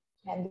there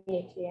can be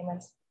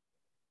experiments.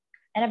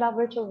 And about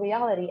virtual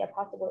reality, a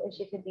possible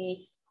issue could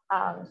be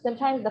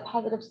sometimes the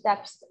positive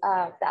steps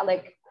that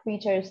like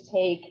creatures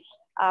take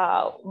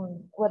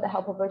with the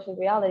help of virtual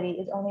reality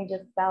is only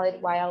just valid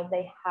while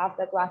they have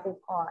the glasses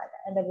on,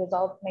 and the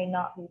results may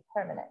not be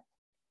permanent.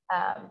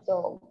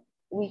 So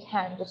we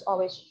can just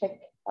always trick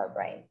our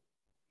brain.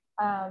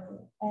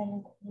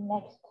 And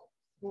next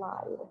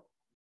slide.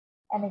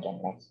 And again,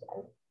 next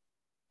slide.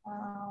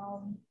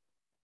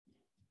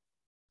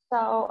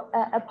 So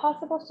a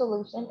possible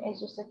solution is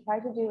just to try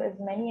to do as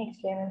many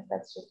experiments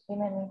that's just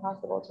humanly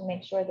possible to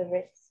make sure the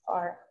risks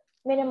are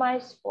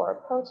minimized for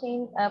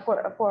protein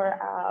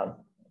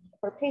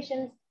for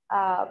patients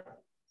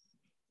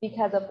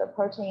because of the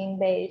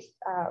protein-based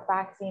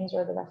vaccines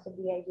or the rest of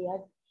the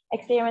ideas.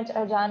 Experiments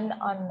are done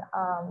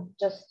on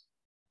just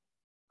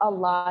a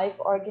live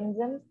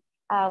organism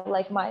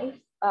like mice,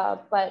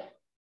 but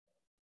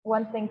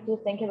one thing to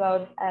think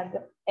about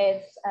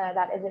is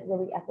that is it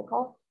really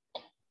ethical?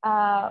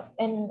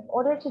 In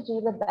order to do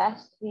the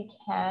best we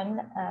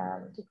can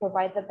to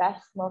provide the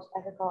best, most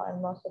ethical,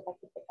 and most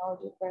effective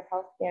technology for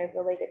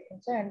healthcare-related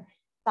concerns,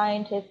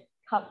 scientists,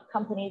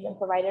 companies, and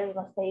providers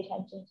must pay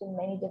attention to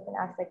many different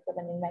aspects of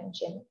an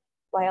invention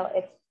while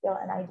it's still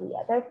an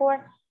idea.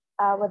 Therefore,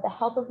 with the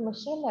help of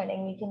machine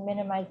learning, we can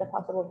minimize the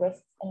possible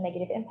risks and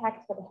negative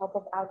impacts with the help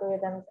of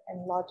algorithms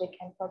and logic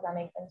and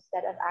programming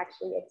instead of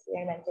actually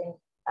experimenting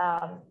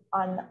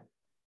on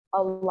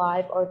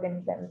alive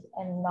organisms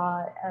and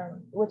not,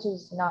 which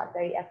is not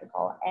very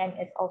ethical, and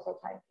it's also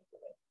time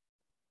consuming.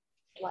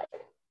 Like,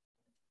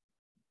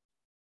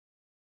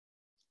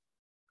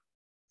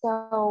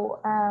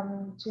 so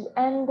to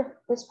end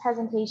this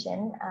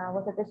presentation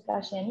with a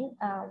discussion,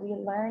 we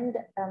learned,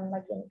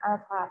 like in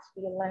our class,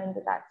 we learned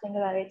that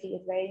singularity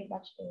is very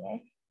much near,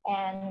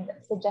 and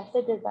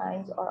suggested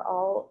designs are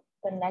all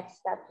the next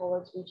step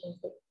towards reaching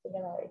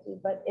singularity.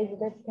 But is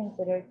this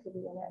considered to be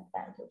an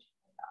advantage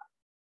or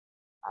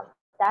not?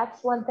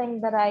 That's one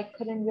thing that I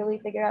couldn't really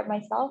figure out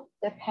myself.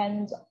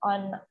 Depends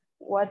on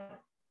what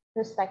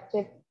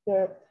perspective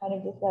you're kind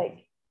of just like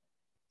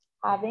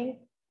having,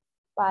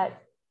 but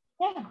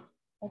yeah,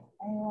 if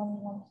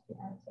anyone wants to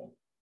answer.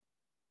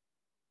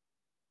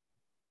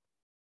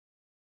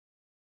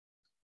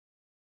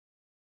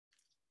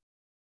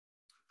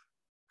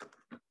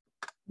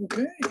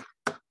 Okay.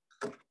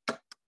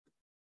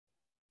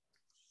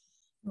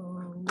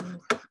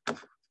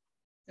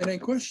 Any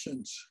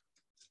questions?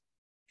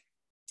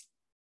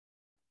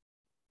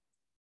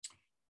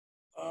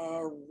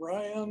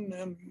 Ryan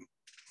and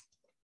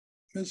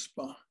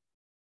Misbah.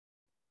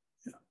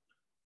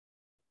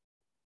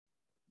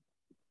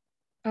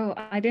 Oh,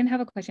 I didn't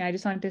have a question. I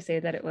just wanted to say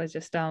that it was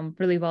just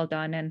really well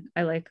done, and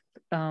I like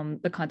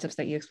the concepts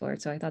that you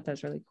explored. So I thought that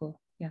was really cool.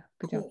 Yeah,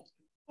 good job.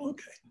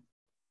 Okay.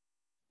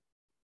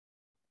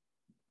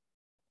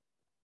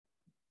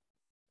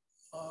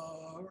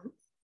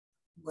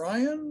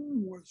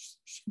 Ryan, was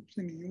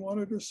something you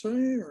wanted to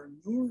say, or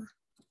Nour?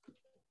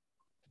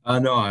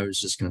 No, I was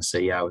just gonna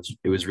say, yeah,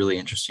 it was really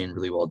interesting,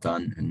 really well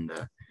done, and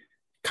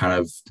kind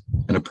of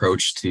an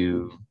approach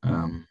to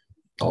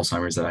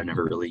Alzheimer's that I've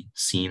never really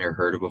seen or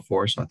heard of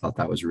before. So I thought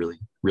that was really,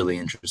 really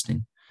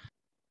interesting.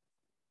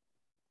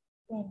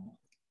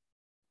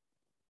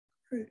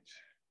 Great.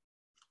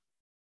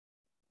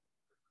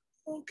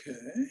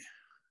 Okay.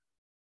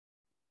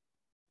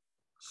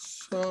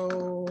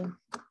 So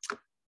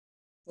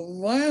the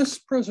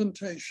last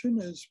presentation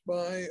is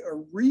by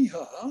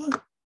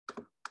Ariha.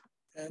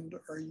 And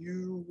are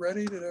you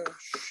ready to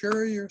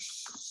share your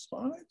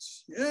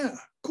slides? Yeah,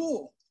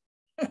 cool.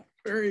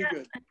 Very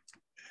good.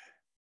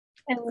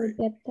 I will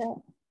get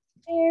that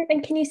there.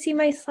 And can you see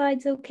my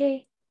slides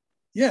okay?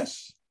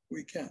 Yes,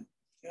 we can.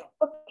 Yeah.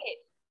 Okay,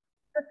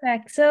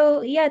 perfect.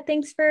 So yeah,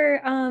 thanks for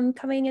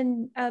coming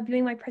and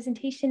viewing my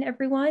presentation,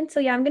 everyone.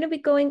 So yeah, I'm going to be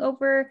going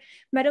over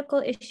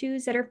medical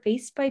issues that are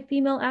faced by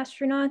female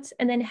astronauts,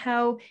 and then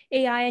how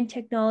AI and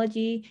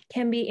technology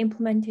can be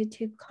implemented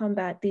to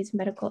combat these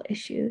medical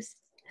issues.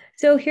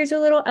 So here's a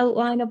little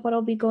outline of what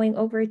I'll be going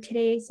over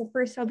today. So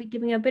first, I'll be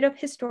giving a bit of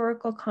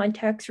historical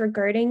context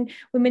regarding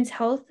women's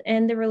health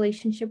and the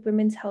relationship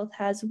women's health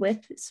has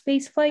with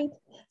spaceflight.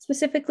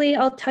 Specifically,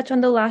 I'll touch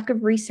on the lack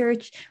of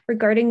research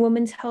regarding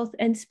women's health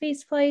and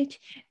spaceflight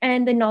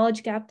and the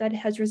knowledge gap that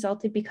has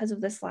resulted because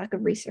of this lack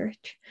of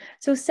research.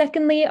 So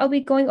secondly, I'll be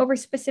going over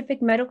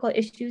specific medical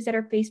issues that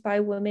are faced by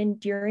women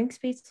during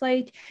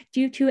spaceflight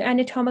due to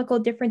anatomical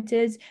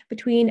differences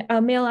between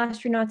male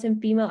astronauts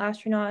and female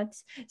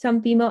astronauts.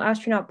 Some female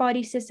astronaut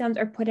body systems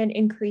are put at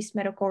increased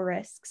medical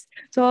risks.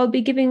 So I'll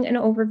be giving an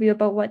overview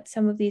about what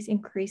some of these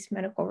increased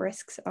medical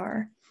risks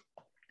are.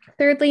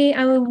 Thirdly,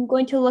 I'm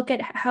going to look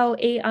at how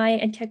AI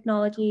and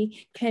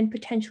technology can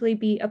potentially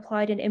be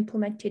applied and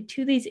implemented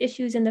to these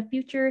issues in the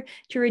future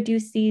to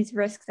reduce these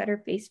risks that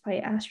are faced by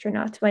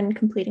astronauts when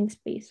completing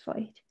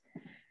spaceflight.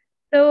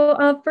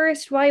 So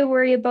first, why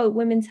worry about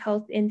women's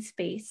health in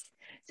space?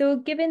 So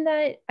given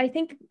that, I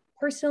think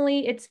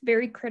personally, it's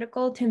very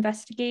critical to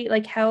investigate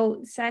like how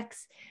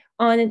sex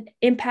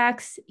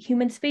impacts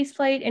human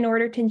spaceflight in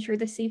order to ensure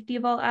the safety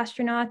of all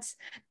astronauts.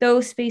 Though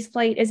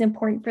spaceflight is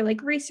important for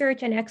like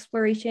research and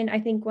exploration, I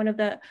think one of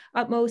the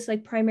utmost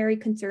like primary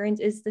concerns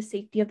is the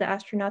safety of the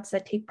astronauts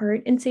that take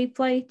part in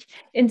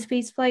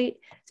spaceflight.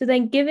 So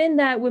then given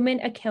that women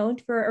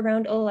account for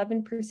around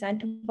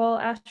 11% of all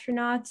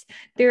astronauts,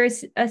 there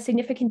is a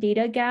significant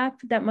data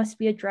gap that must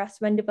be addressed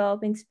when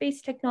developing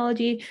space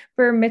technology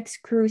for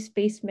mixed crew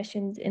space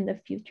missions in the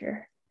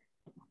future.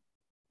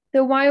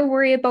 So why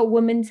worry about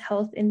women's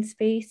health in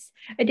space?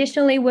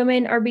 Additionally,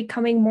 women are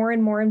becoming more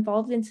and more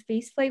involved in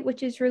spaceflight,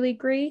 which is really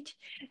great.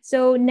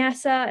 So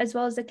NASA, as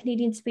well as the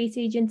Canadian Space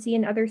Agency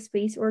and other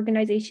space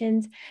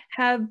organizations,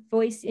 have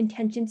voiced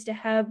intentions to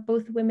have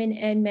both women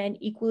and men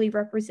equally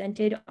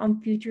represented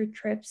on future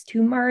trips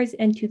to Mars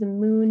and to the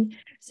moon,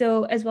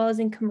 so as well as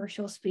in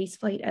commercial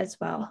spaceflight as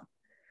well.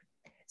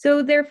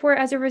 So therefore,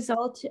 as a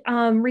result,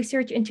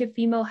 research into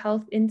female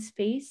health in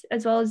space,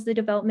 as well as the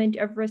development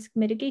of risk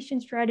mitigation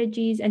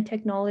strategies and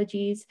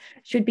technologies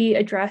should be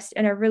addressed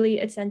and are really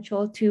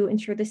essential to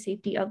ensure the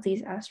safety of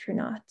these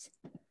astronauts.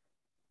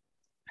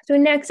 So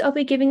next, I'll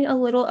be giving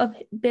a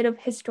bit of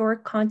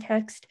historic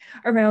context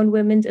around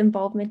women's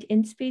involvement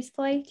in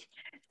spaceflight.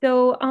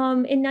 So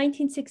in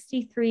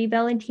 1963,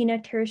 Valentina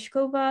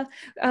Tereshkova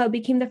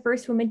became the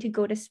first woman to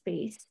go to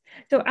space.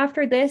 So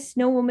after this,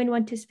 no woman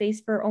went to space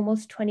for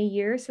almost 20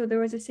 years. So there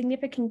was a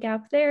significant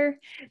gap there.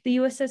 The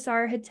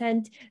USSR had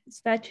sent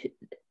Svetlana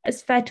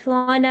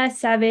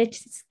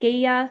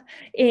Savitskaya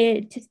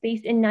to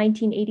space in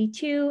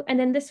 1982. And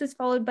then this was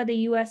followed by the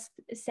US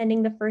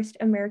sending the first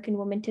American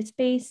woman to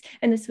space.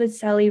 And this was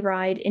Sally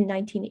Ride in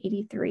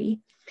 1983.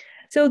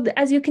 So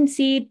as you can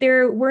see,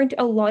 there weren't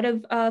a lot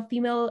of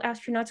female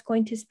astronauts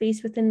going to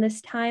space within this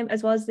time,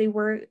 as well as they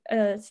were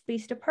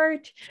spaced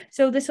apart.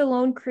 So this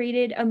alone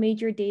created a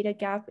major data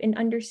gap in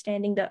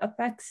understanding the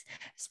effects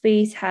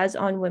space has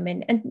on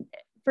women. And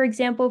for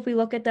example, if we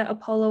look at the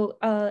Apollo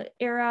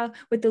era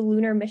with the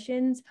lunar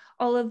missions,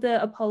 all of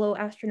the Apollo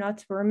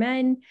astronauts were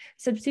men.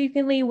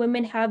 Subsequently,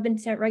 women have been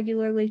sent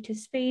regularly to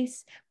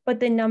space, but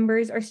the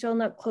numbers are still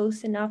not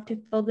close enough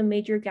to fill the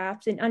major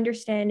gaps in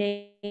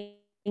understanding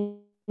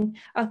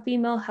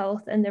female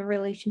health and the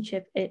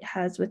relationship it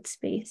has with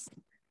space.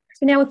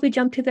 So now if we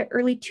jump to the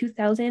early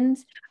 2000s,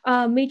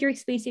 major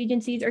space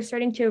agencies are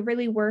starting to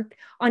really work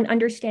on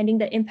understanding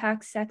the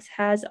impact sex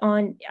has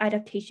on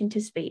adaptation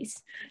to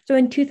space. So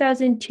in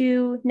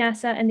 2002,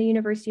 NASA and the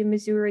University of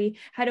Missouri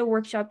had a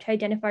workshop to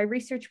identify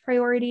research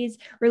priorities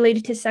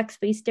related to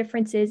sex-based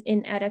differences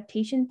in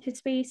adaptation to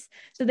space.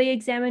 So they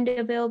examined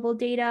available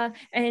data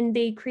and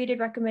they created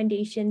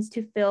recommendations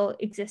to fill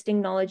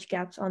existing knowledge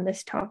gaps on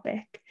this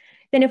topic.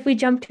 Then if we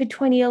jump to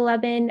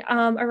 2011,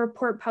 a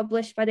report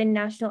published by the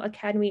National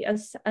Academy of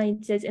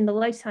Sciences in the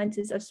Life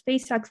Sciences of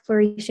Space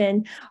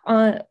Exploration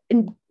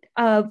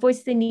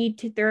voiced the need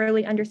to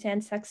thoroughly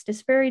understand sex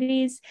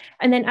disparities.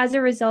 And then as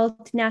a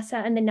result,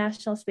 NASA and the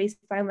National Space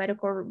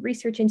Biomedical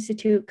Research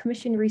Institute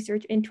commissioned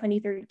research in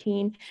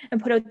 2013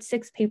 and put out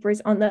 6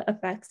 papers on the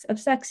effects of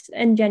sex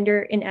and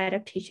gender in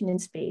adaptation in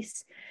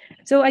space.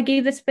 So I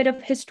gave this bit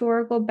of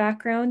historical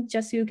background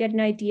just so you get an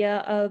idea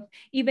of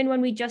even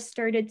when we just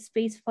started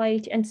space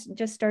flight and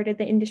just started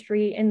the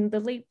industry in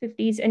the late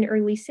 50s and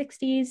early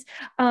 60s,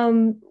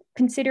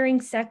 considering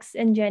sex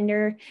and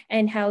gender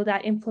and how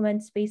that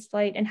implements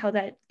spaceflight and how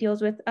that deals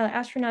with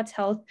astronauts'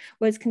 health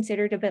was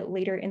considered a bit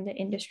later in the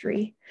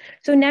industry.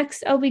 So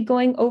next, I'll be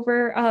going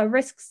over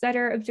risks that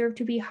are observed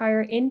to be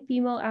higher in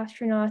female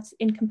astronauts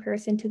in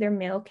comparison to their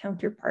male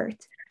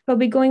counterparts. I'll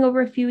be going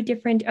over a few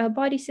different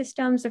body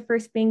systems, the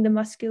first being the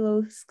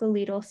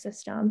musculoskeletal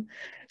system.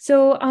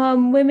 So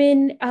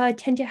women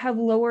tend to have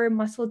lower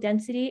muscle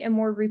density and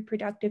more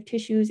reproductive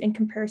tissues in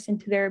comparison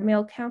to their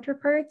male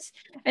counterparts.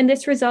 And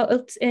this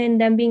results in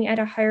them being at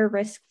a higher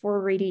risk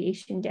for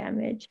radiation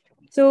damage.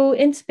 So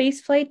in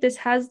spaceflight, this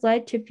has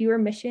led to fewer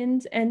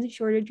missions and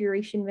shorter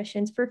duration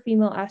missions for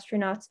female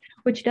astronauts,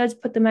 which does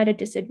put them at a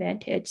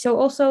disadvantage. So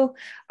also,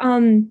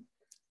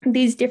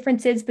 these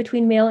differences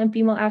between male and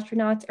female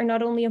astronauts are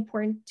not only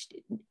important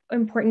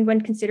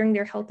when considering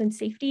their health and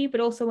safety, but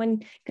also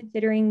when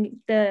considering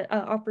the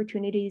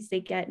opportunities they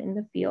get in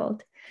the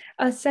field.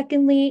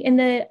 Secondly, in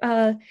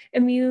the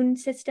immune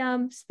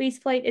system,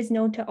 spaceflight is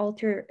known to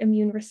alter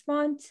immune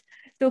response.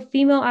 So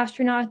female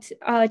astronauts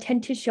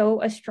tend to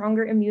show a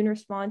stronger immune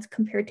response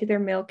compared to their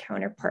male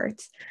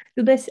counterparts.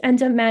 So this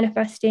ends up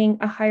manifesting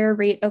a higher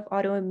rate of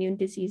autoimmune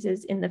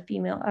diseases in the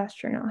female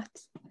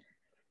astronauts.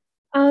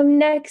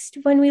 Next,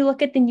 when we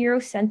look at the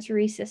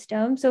neurosensory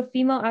system, so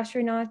female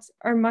astronauts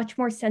are much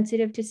more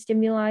sensitive to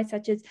stimuli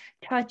such as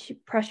touch,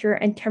 pressure,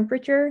 and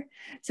temperature.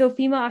 So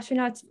female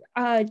astronauts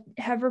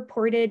have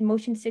reported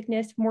motion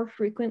sickness more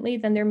frequently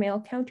than their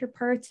male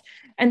counterparts.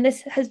 And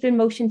this has been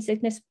motion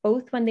sickness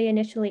both when they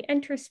initially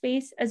enter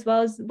space as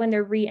well as when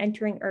they're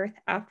re-entering Earth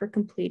after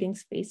completing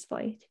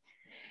spaceflight.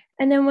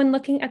 And then when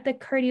looking at the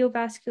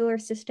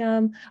cardiovascular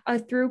system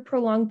through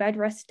prolonged bed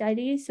rest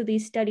studies, so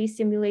these studies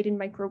simulated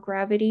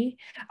microgravity,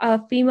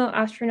 female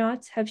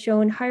astronauts have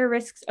shown higher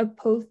risks of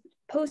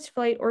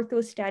post-flight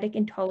orthostatic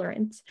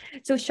intolerance.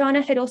 So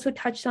Shauna had also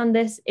touched on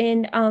this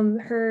in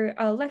her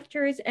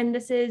lectures, and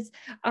this is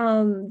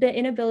the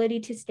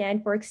inability to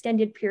stand for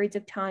extended periods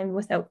of time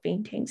without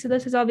fainting. So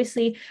this is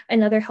obviously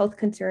another health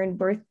concern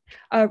worth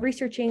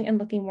researching and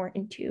looking more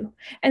into.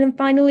 And then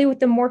finally,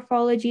 with the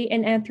morphology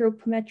and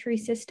anthropometry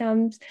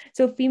systems,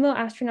 so female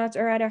astronauts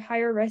are at a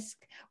higher risk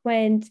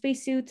when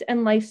spacesuits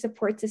and life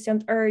support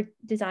systems are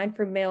designed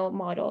for male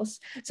models.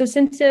 So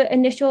since the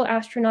initial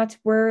astronauts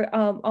were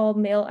all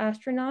male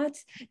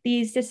astronauts,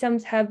 these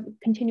systems have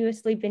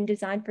continuously been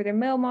designed for their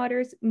male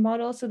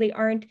models, so they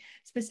aren't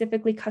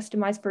specifically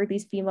customized for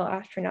these female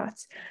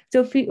astronauts.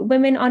 So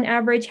women on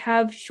average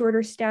have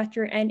shorter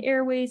stature and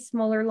airways,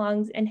 smaller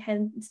lungs, and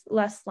hence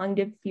less lung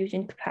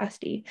diffusion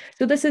capacity.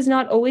 So this is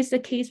not always the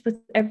case with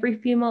every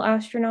female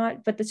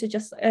astronaut, but this is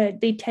just,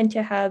 they tend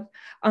to have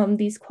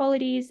these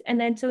qualities. And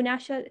then so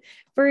NASA,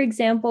 for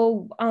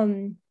example,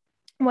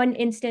 one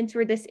instance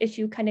where this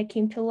issue kind of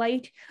came to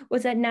light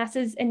was that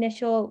NASA's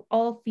initial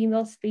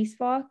all-female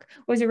spacewalk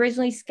was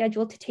originally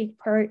scheduled to take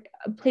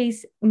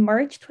place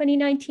March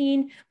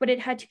 2019, but it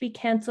had to be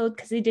canceled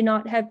because they did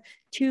not have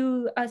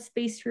to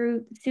space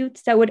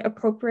suits that would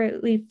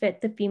appropriately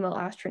fit the female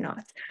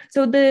astronauts.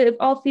 So the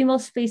all-female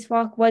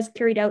spacewalk was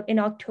carried out in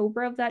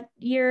October of that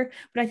year,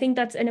 but I think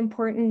that's an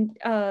important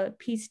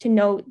piece to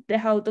note,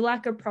 how the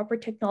lack of proper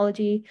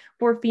technology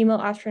for female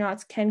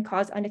astronauts can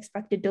cause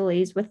unexpected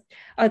delays with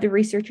the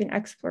research and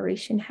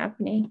exploration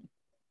happening.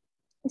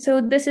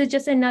 So this is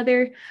just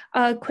another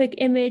quick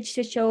image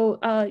to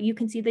show you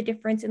can see the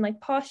difference in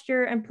like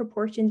posture and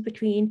proportions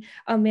between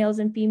males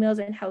and females,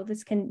 and how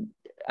this can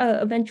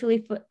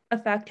eventually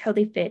affect how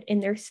they fit in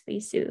their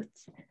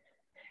spacesuits.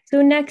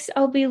 So next,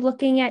 I'll be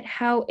looking at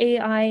how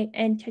AI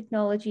and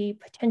technology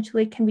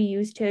potentially can be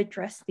used to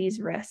address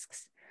these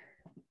risks.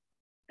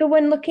 So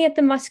when looking at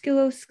the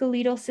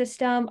musculoskeletal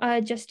system,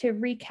 just to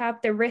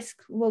recap, the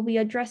risk we'll be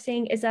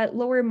addressing is that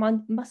lower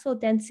muscle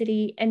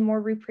density and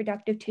more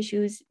reproductive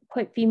tissues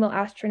put female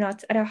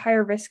astronauts at a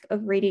higher risk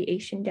of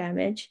radiation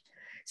damage.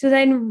 So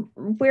then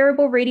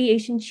wearable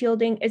radiation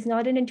shielding is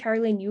not an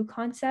entirely new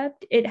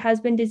concept. It has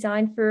been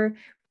designed for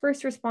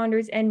first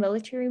responders and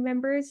military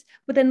members,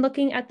 but then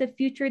looking at the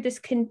future, this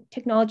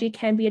technology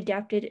can be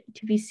adapted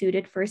to be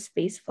suited for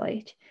space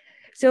flight.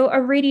 So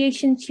a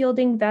radiation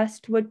shielding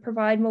vest would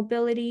provide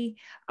mobility.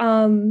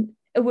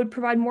 It would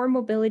provide more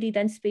mobility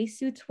than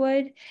spacesuits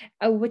would,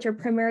 which are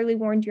primarily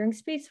worn during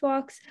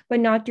spacewalks, but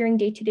not during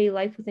day-to-day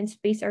life within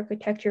space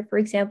architecture, for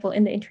example,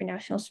 in the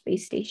International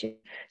Space Station.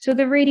 So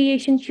the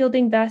radiation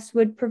shielding vest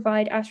would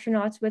provide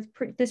astronauts with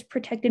this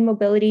protected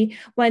mobility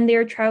when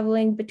they're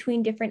traveling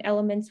between different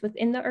elements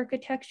within the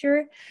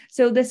architecture.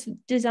 So this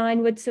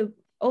design would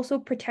also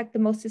protect the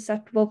most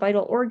susceptible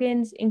vital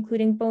organs,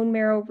 including bone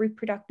marrow,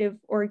 reproductive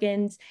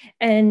organs,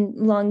 and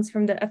lungs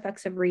from the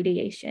effects of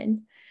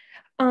radiation.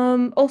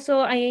 Also,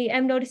 I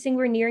am noticing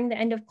we're nearing the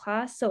end of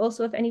class. So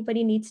also if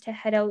anybody needs to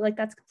head out, like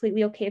that's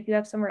completely okay. If you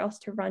have somewhere else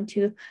to run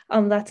to,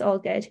 that's all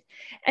good.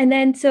 And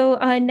then so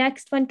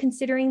next, when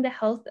considering the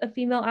health of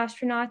female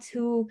astronauts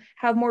who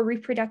have more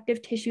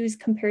reproductive tissues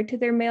compared to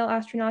their male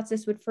astronauts,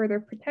 this would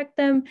further protect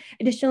them.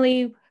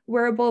 Additionally,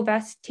 wearable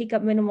vests take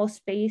up minimal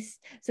space.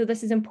 So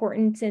this is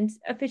important since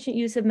efficient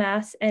use of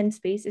mass and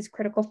space is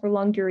critical for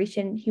long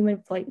duration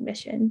human flight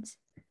missions.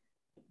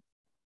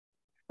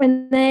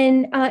 And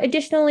then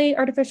additionally,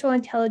 artificial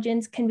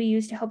intelligence can be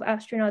used to help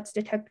astronauts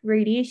detect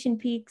radiation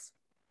peaks.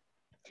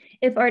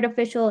 If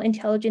artificial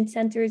intelligence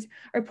sensors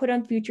are put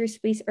on future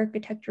space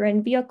architecture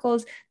and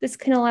vehicles, this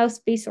can allow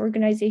space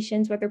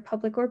organizations, whether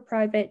public or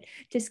private,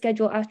 to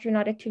schedule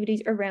astronaut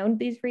activities around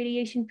these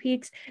radiation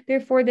peaks.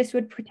 Therefore, this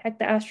would protect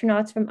the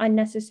astronauts from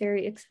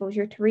unnecessary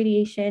exposure to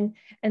radiation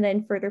and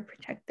then further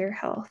protect their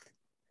health.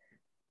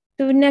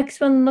 So next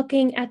one,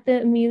 looking at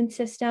the immune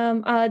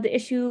system, the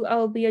issue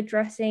I'll be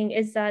addressing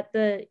is that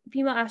the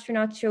female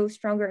astronauts show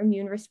stronger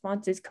immune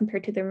responses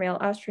compared to their male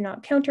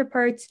astronaut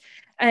counterparts,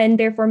 and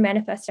therefore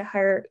manifest a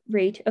higher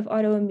rate of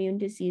autoimmune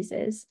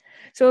diseases.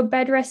 So a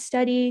bed rest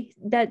study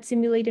that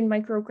simulated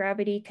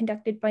microgravity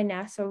conducted by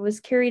NASA was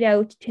carried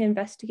out to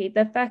investigate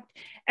the effect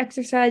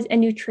exercise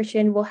and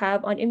nutrition will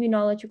have on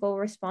immunological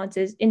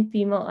responses in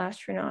female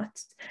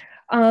astronauts.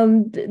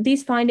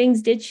 These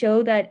findings did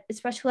show that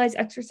specialized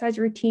exercise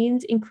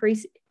routines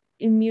increase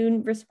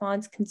immune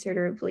response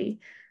considerably.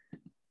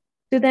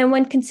 So then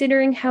when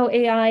considering how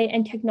AI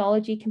and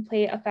technology can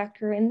play a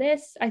factor in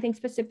this, I think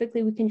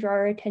specifically we can draw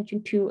our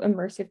attention to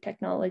immersive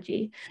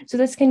technology. So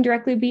this can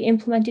directly be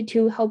implemented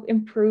to help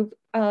improve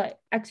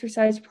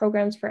exercise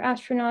programs for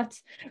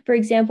astronauts. For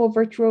example,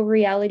 virtual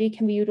reality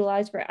can be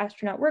utilized for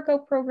astronaut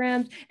workout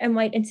programs and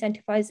might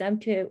incentivize them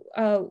to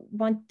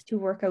want to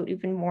work out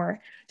even more.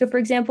 So for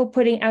example,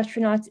 putting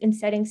astronauts in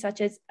settings such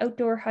as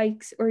outdoor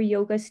hikes or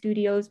yoga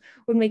studios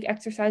would make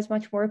exercise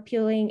much more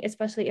appealing,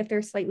 especially if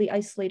they're slightly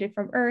isolated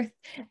from Earth.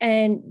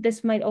 And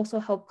this might also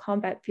help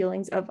combat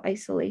feelings of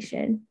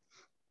isolation.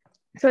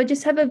 So I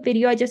just have a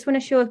video. I just want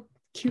to show a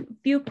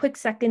few quick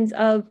seconds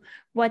of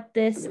what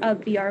this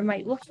VR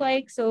might look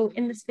like. So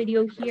in this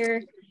video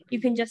here,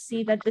 you can just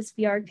see that this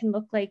VR can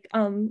look like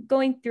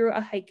going through a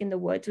hike in the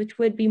woods, which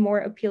would be more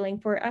appealing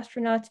for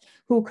astronauts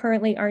who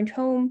currently aren't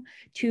home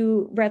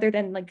rather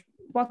than like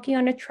walking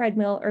on a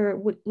treadmill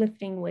or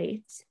lifting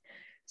weights.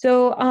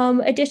 So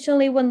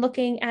additionally, when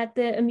looking at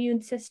the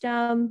immune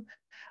system,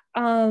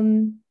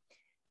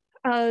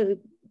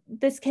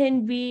 this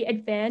can be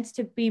advanced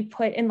to be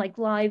put in like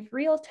live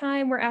real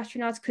time where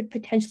astronauts could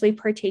potentially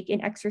partake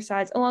in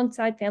exercise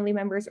alongside family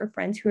members or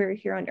friends who are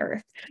here on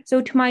Earth.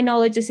 So to my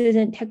knowledge, this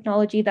isn't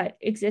technology that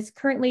exists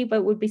currently,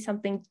 but would be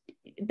something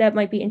that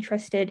might be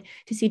interested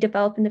to see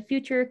develop in the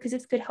future, because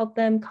this could help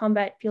them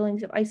combat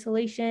feelings of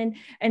isolation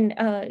and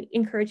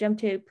encourage them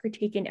to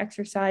partake in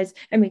exercise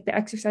and make the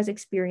exercise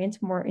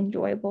experience more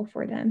enjoyable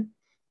for them.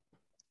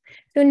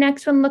 So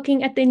next one,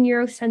 looking at the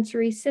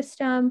neurosensory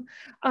system,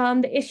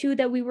 the issue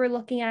that we were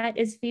looking at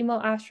is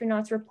female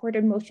astronauts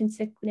reported motion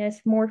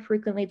sickness more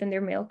frequently than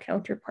their male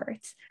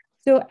counterparts.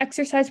 So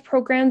exercise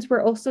programs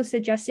were also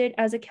suggested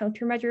as a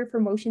countermeasure for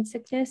motion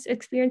sickness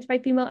experienced by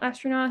female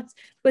astronauts.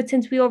 But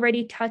since we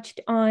already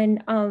touched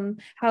on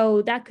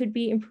how that could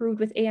be improved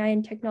with AI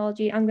and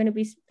technology, I'm going to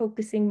be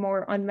focusing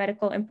more on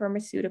medical and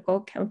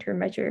pharmaceutical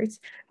countermeasures.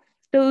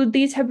 So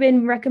these have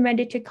been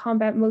recommended to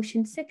combat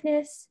motion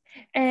sickness,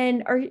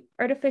 and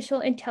artificial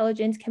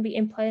intelligence can be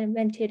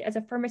implemented as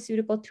a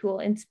pharmaceutical tool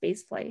in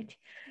spaceflight.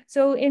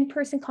 So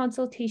in-person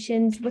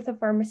consultations with a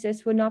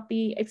pharmacist would not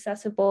be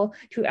accessible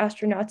to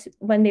astronauts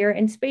when they are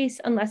in space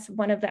unless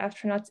one of the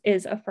astronauts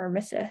is a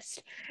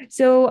pharmacist.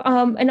 So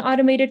an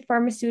automated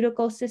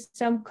pharmaceutical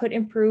system could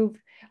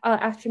improve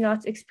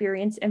astronauts'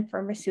 experience in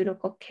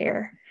pharmaceutical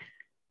care.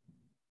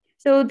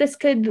 So this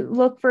could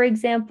look, for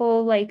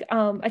example, like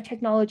a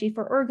technology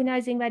for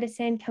organizing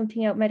medicine,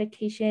 counting out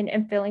medication,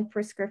 and filling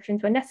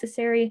prescriptions when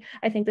necessary.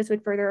 I think this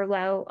would further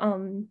allow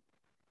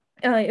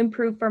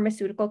improve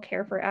pharmaceutical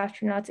care for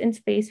astronauts in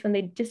space when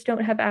they just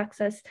don't have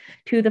access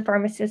to the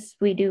pharmacists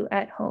we do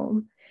at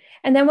home.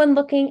 And then when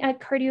looking at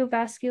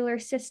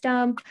cardiovascular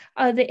system,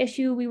 the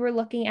issue we were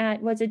looking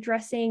at was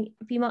addressing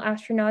female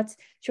astronauts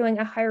showing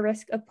a higher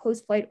risk of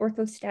post-flight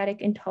orthostatic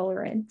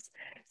intolerance.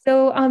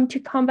 So to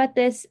combat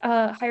this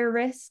higher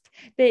risk,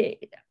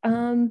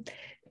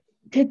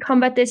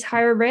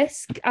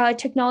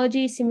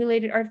 technology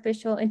simulated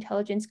artificial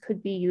intelligence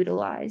could be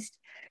utilized.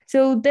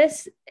 So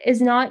this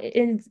is not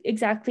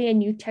exactly a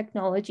new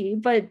technology,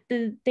 but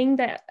the thing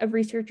that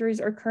researchers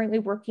are currently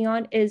working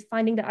on is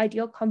finding the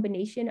ideal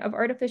combination of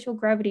artificial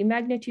gravity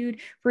magnitude,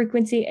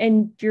 frequency,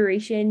 and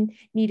duration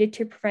needed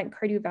to prevent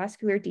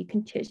cardiovascular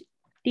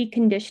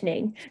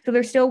deconditioning. So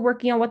they're still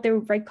working on what the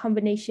right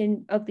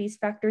combination of these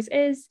factors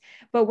is,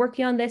 but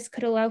working on this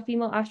could allow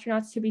female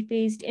astronauts to be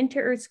phased into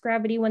Earth's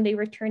gravity when they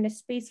return to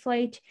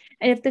spaceflight.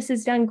 And if this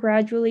is done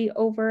gradually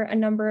over a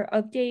number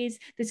of days,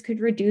 this could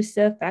reduce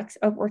the effects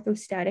of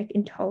orthostatic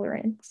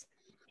intolerance.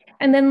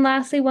 And then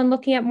lastly, when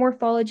looking at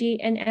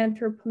morphology and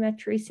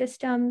anthropometry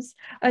systems,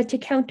 to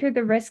counter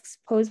the risks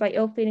posed by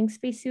ill-fitting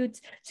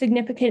spacesuits,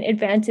 significant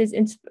advances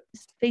in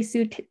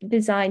spacesuit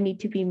design need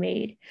to be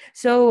made.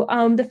 So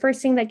the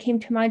first thing that came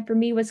to mind for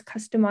me was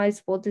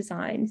customizable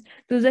designs.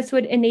 So this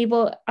would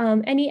enable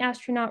any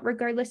astronaut,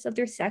 regardless of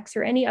their sex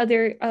or any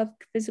other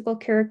physical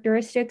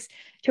characteristics,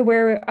 to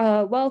wear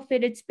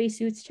well-fitted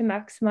spacesuits to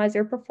maximize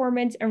their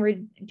performance and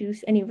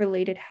reduce any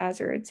related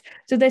hazards.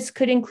 So this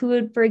could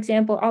include, for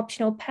example,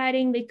 optional padding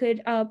they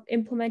could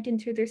implement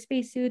into their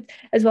spacesuits,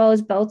 as well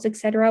as belts,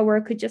 etc., where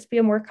it could just be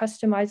a more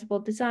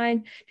customizable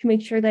design to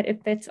make sure that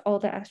it fits all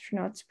the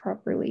astronauts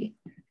properly.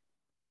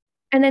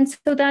 And then,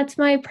 so that's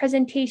my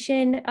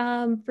presentation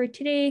for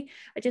today.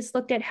 I just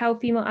looked at how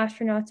female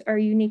astronauts are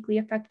uniquely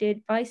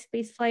affected by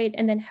spaceflight,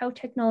 and then how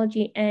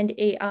technology and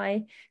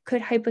AI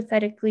could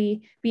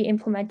hypothetically be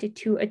implemented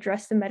to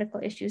address the medical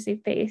issues they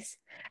face.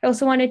 I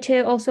also wanted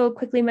to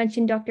quickly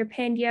mention Dr.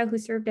 Pandya, who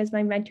served as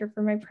my mentor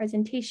for my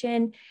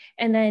presentation.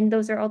 And then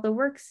those are all the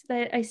works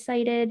that I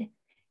cited.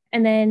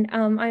 And then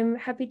I'm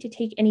happy to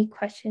take any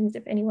questions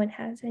if anyone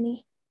has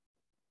any.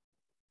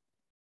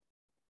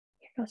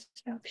 I'll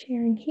stop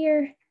sharing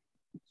here.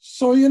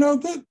 So, you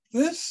know,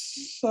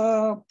 this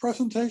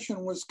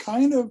presentation was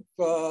kind of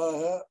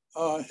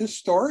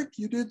historic.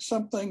 You did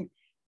something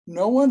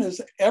no one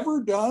has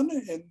ever done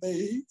in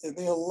the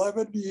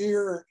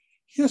 11-year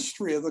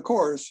history of the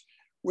course,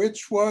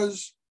 which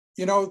was,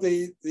 you know,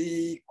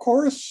 the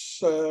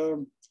course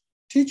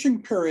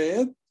teaching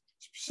period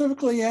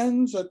specifically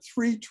ends at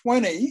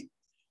 3:20,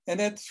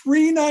 and at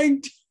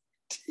 3:19,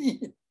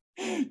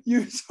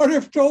 you sort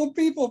of told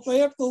people if they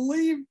have to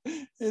leave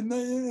in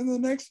the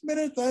next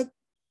minute,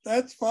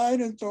 that's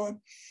fine, and so on.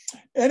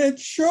 And it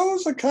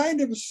shows a kind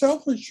of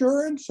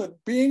self-assurance and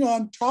being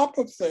on top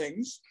of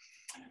things.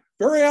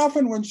 Very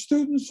often when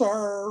students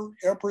are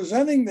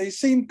presenting, they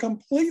seem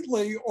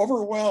completely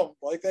overwhelmed,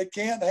 like they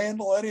can't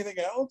handle anything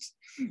else.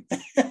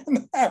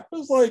 And that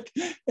was like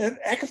an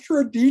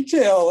extra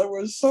detail. It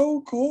was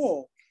so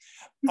cool.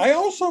 I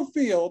also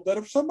feel that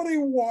if somebody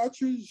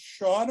watches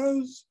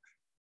Shauna's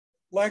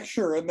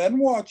lecture and then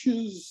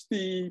watches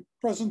the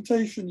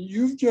presentation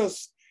you've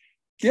just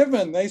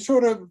given, they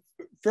sort of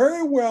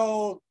very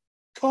well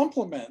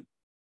complement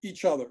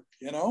each other,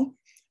 you know?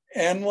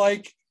 And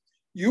like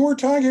you were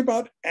talking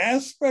about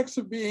aspects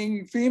of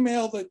being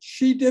female that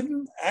she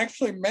didn't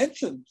actually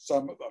mention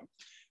some of them.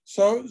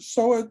 So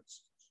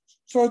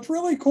it's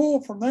really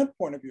cool from that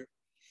point of view.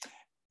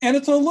 And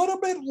it's a little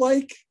bit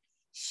like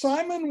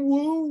Simon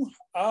Wu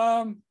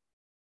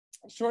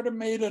sort of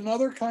made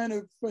another kind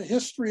of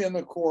history in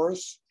the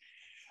course.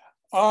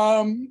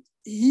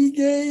 He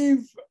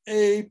gave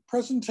a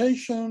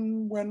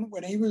presentation when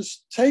he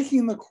was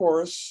taking the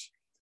course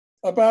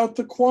about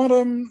the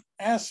quantum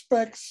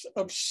aspects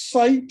of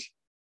sight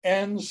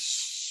and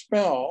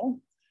smell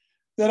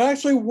that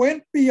actually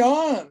went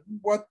beyond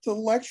what the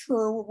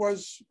lecturer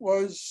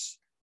was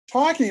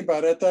talking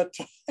about at that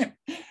time.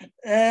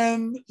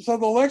 And so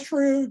the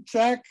lecturer,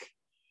 Jack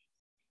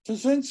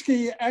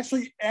Tazinski,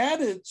 actually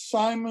added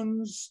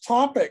Simon's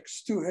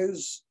topics to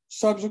his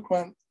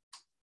subsequent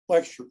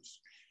lectures.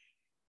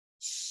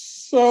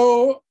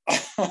 So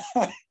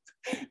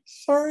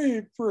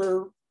sorry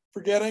for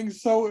getting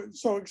so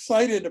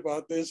excited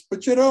about this,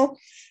 but you know,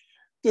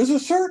 there's a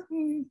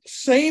certain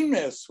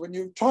sameness when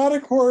you've taught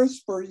a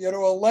course for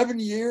 11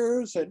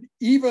 years, and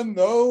even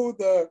though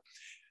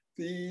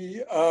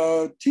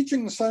the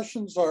teaching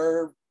sessions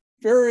are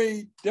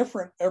very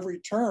different every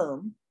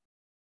term,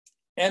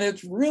 and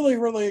it's really,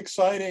 really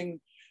exciting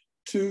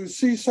to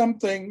see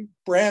something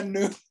brand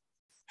new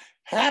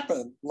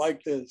happen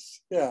like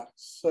this. Yeah.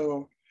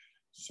 So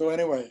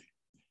anyway,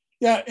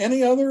 yeah.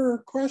 Any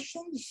other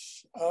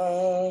questions?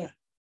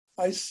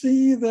 I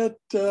see that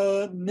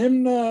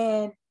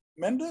Nimna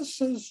Mendes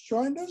has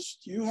joined us.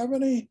 Do you have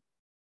any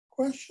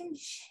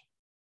questions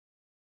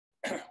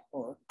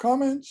or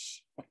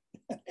comments?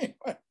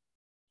 Anyway,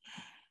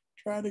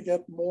 trying to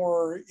get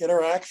more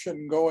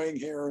interaction going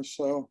here,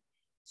 so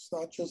it's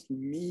not just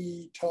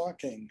me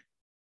talking.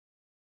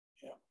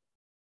 Yeah.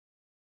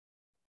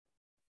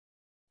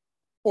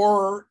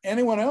 Or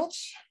anyone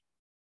else?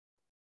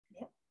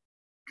 Yeah.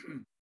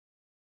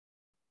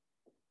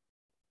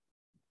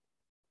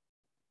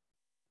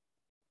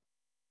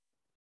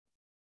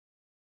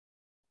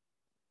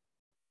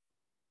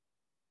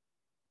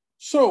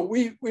 So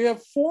we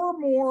have 4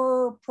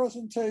 more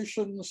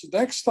presentations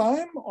next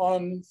time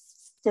on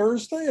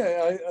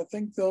Thursday. I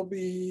think they'll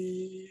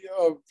be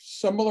of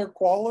similar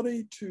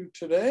quality to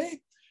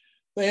today.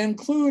 They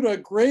include a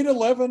grade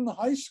 11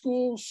 high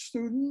school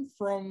student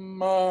from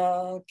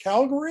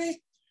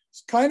Calgary.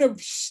 It's kind of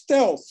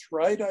stealth,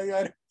 right? I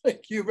don't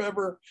think you've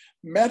ever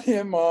met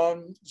him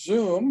on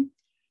Zoom.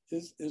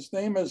 His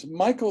name is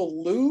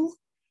Michael Liu,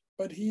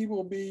 but he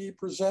will be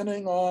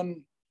presenting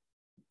on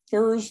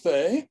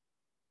Thursday.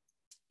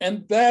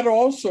 And that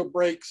also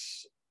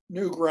breaks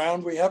new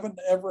ground. We haven't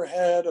ever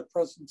had a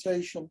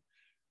presentation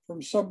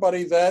from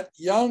somebody that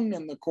young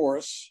in the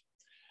course.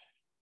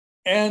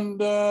 And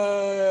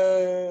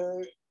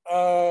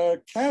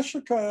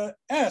Kashika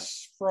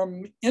S.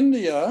 from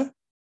India,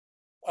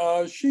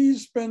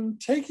 she's been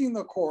taking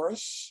the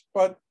course,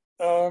 but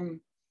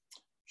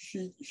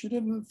she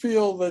didn't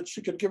feel that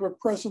she could give a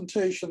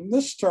presentation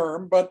this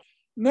term, but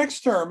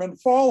next term in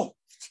fall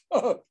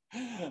of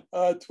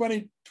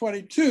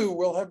 2022,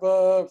 we'll have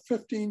a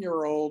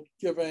 15-year-old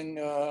giving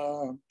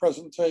a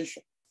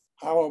presentation.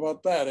 How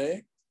about that,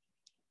 eh?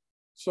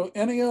 So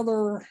any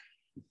other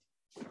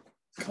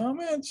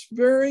comments?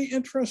 Very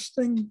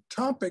interesting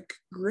topic.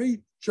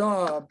 Great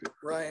job,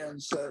 Ryan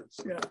says.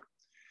 Yeah.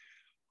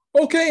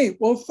 Okay,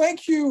 well,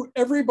 thank you,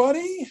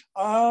 everybody.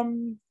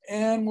 And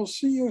we'll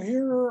see you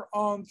here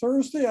on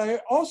Thursday. I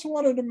also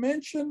wanted to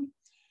mention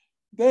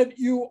that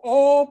you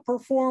all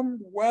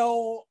performed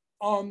well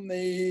on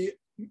the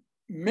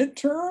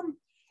midterm.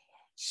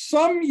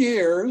 Some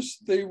years,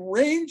 the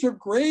range of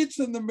grades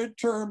in the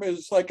midterm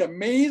is like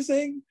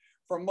amazing,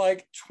 from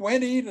like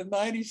 20 to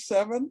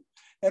 97.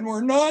 And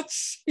we're not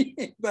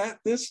seeing that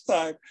this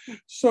time.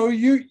 So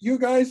you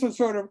guys are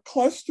sort of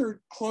clustered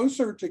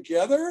closer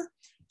together.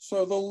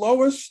 So the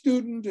lowest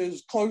student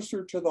is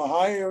closer to the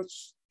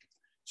highest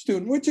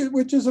student, which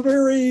is a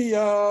very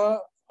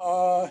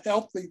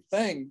healthy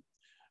thing.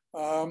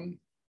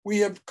 We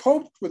have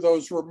coped with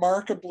those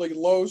remarkably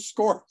low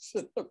scores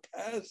in the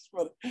past,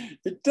 but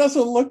it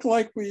doesn't look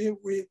like we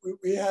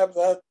have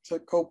that to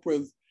cope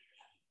with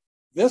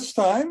this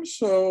time.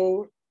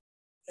 So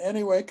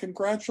anyway,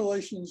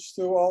 congratulations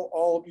to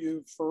all of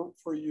you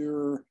for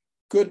your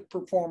good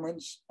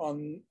performance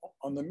on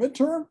the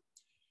midterm.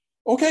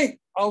 Okay,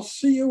 I'll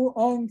see you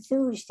on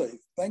Thursday.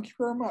 Thank you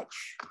very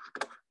much.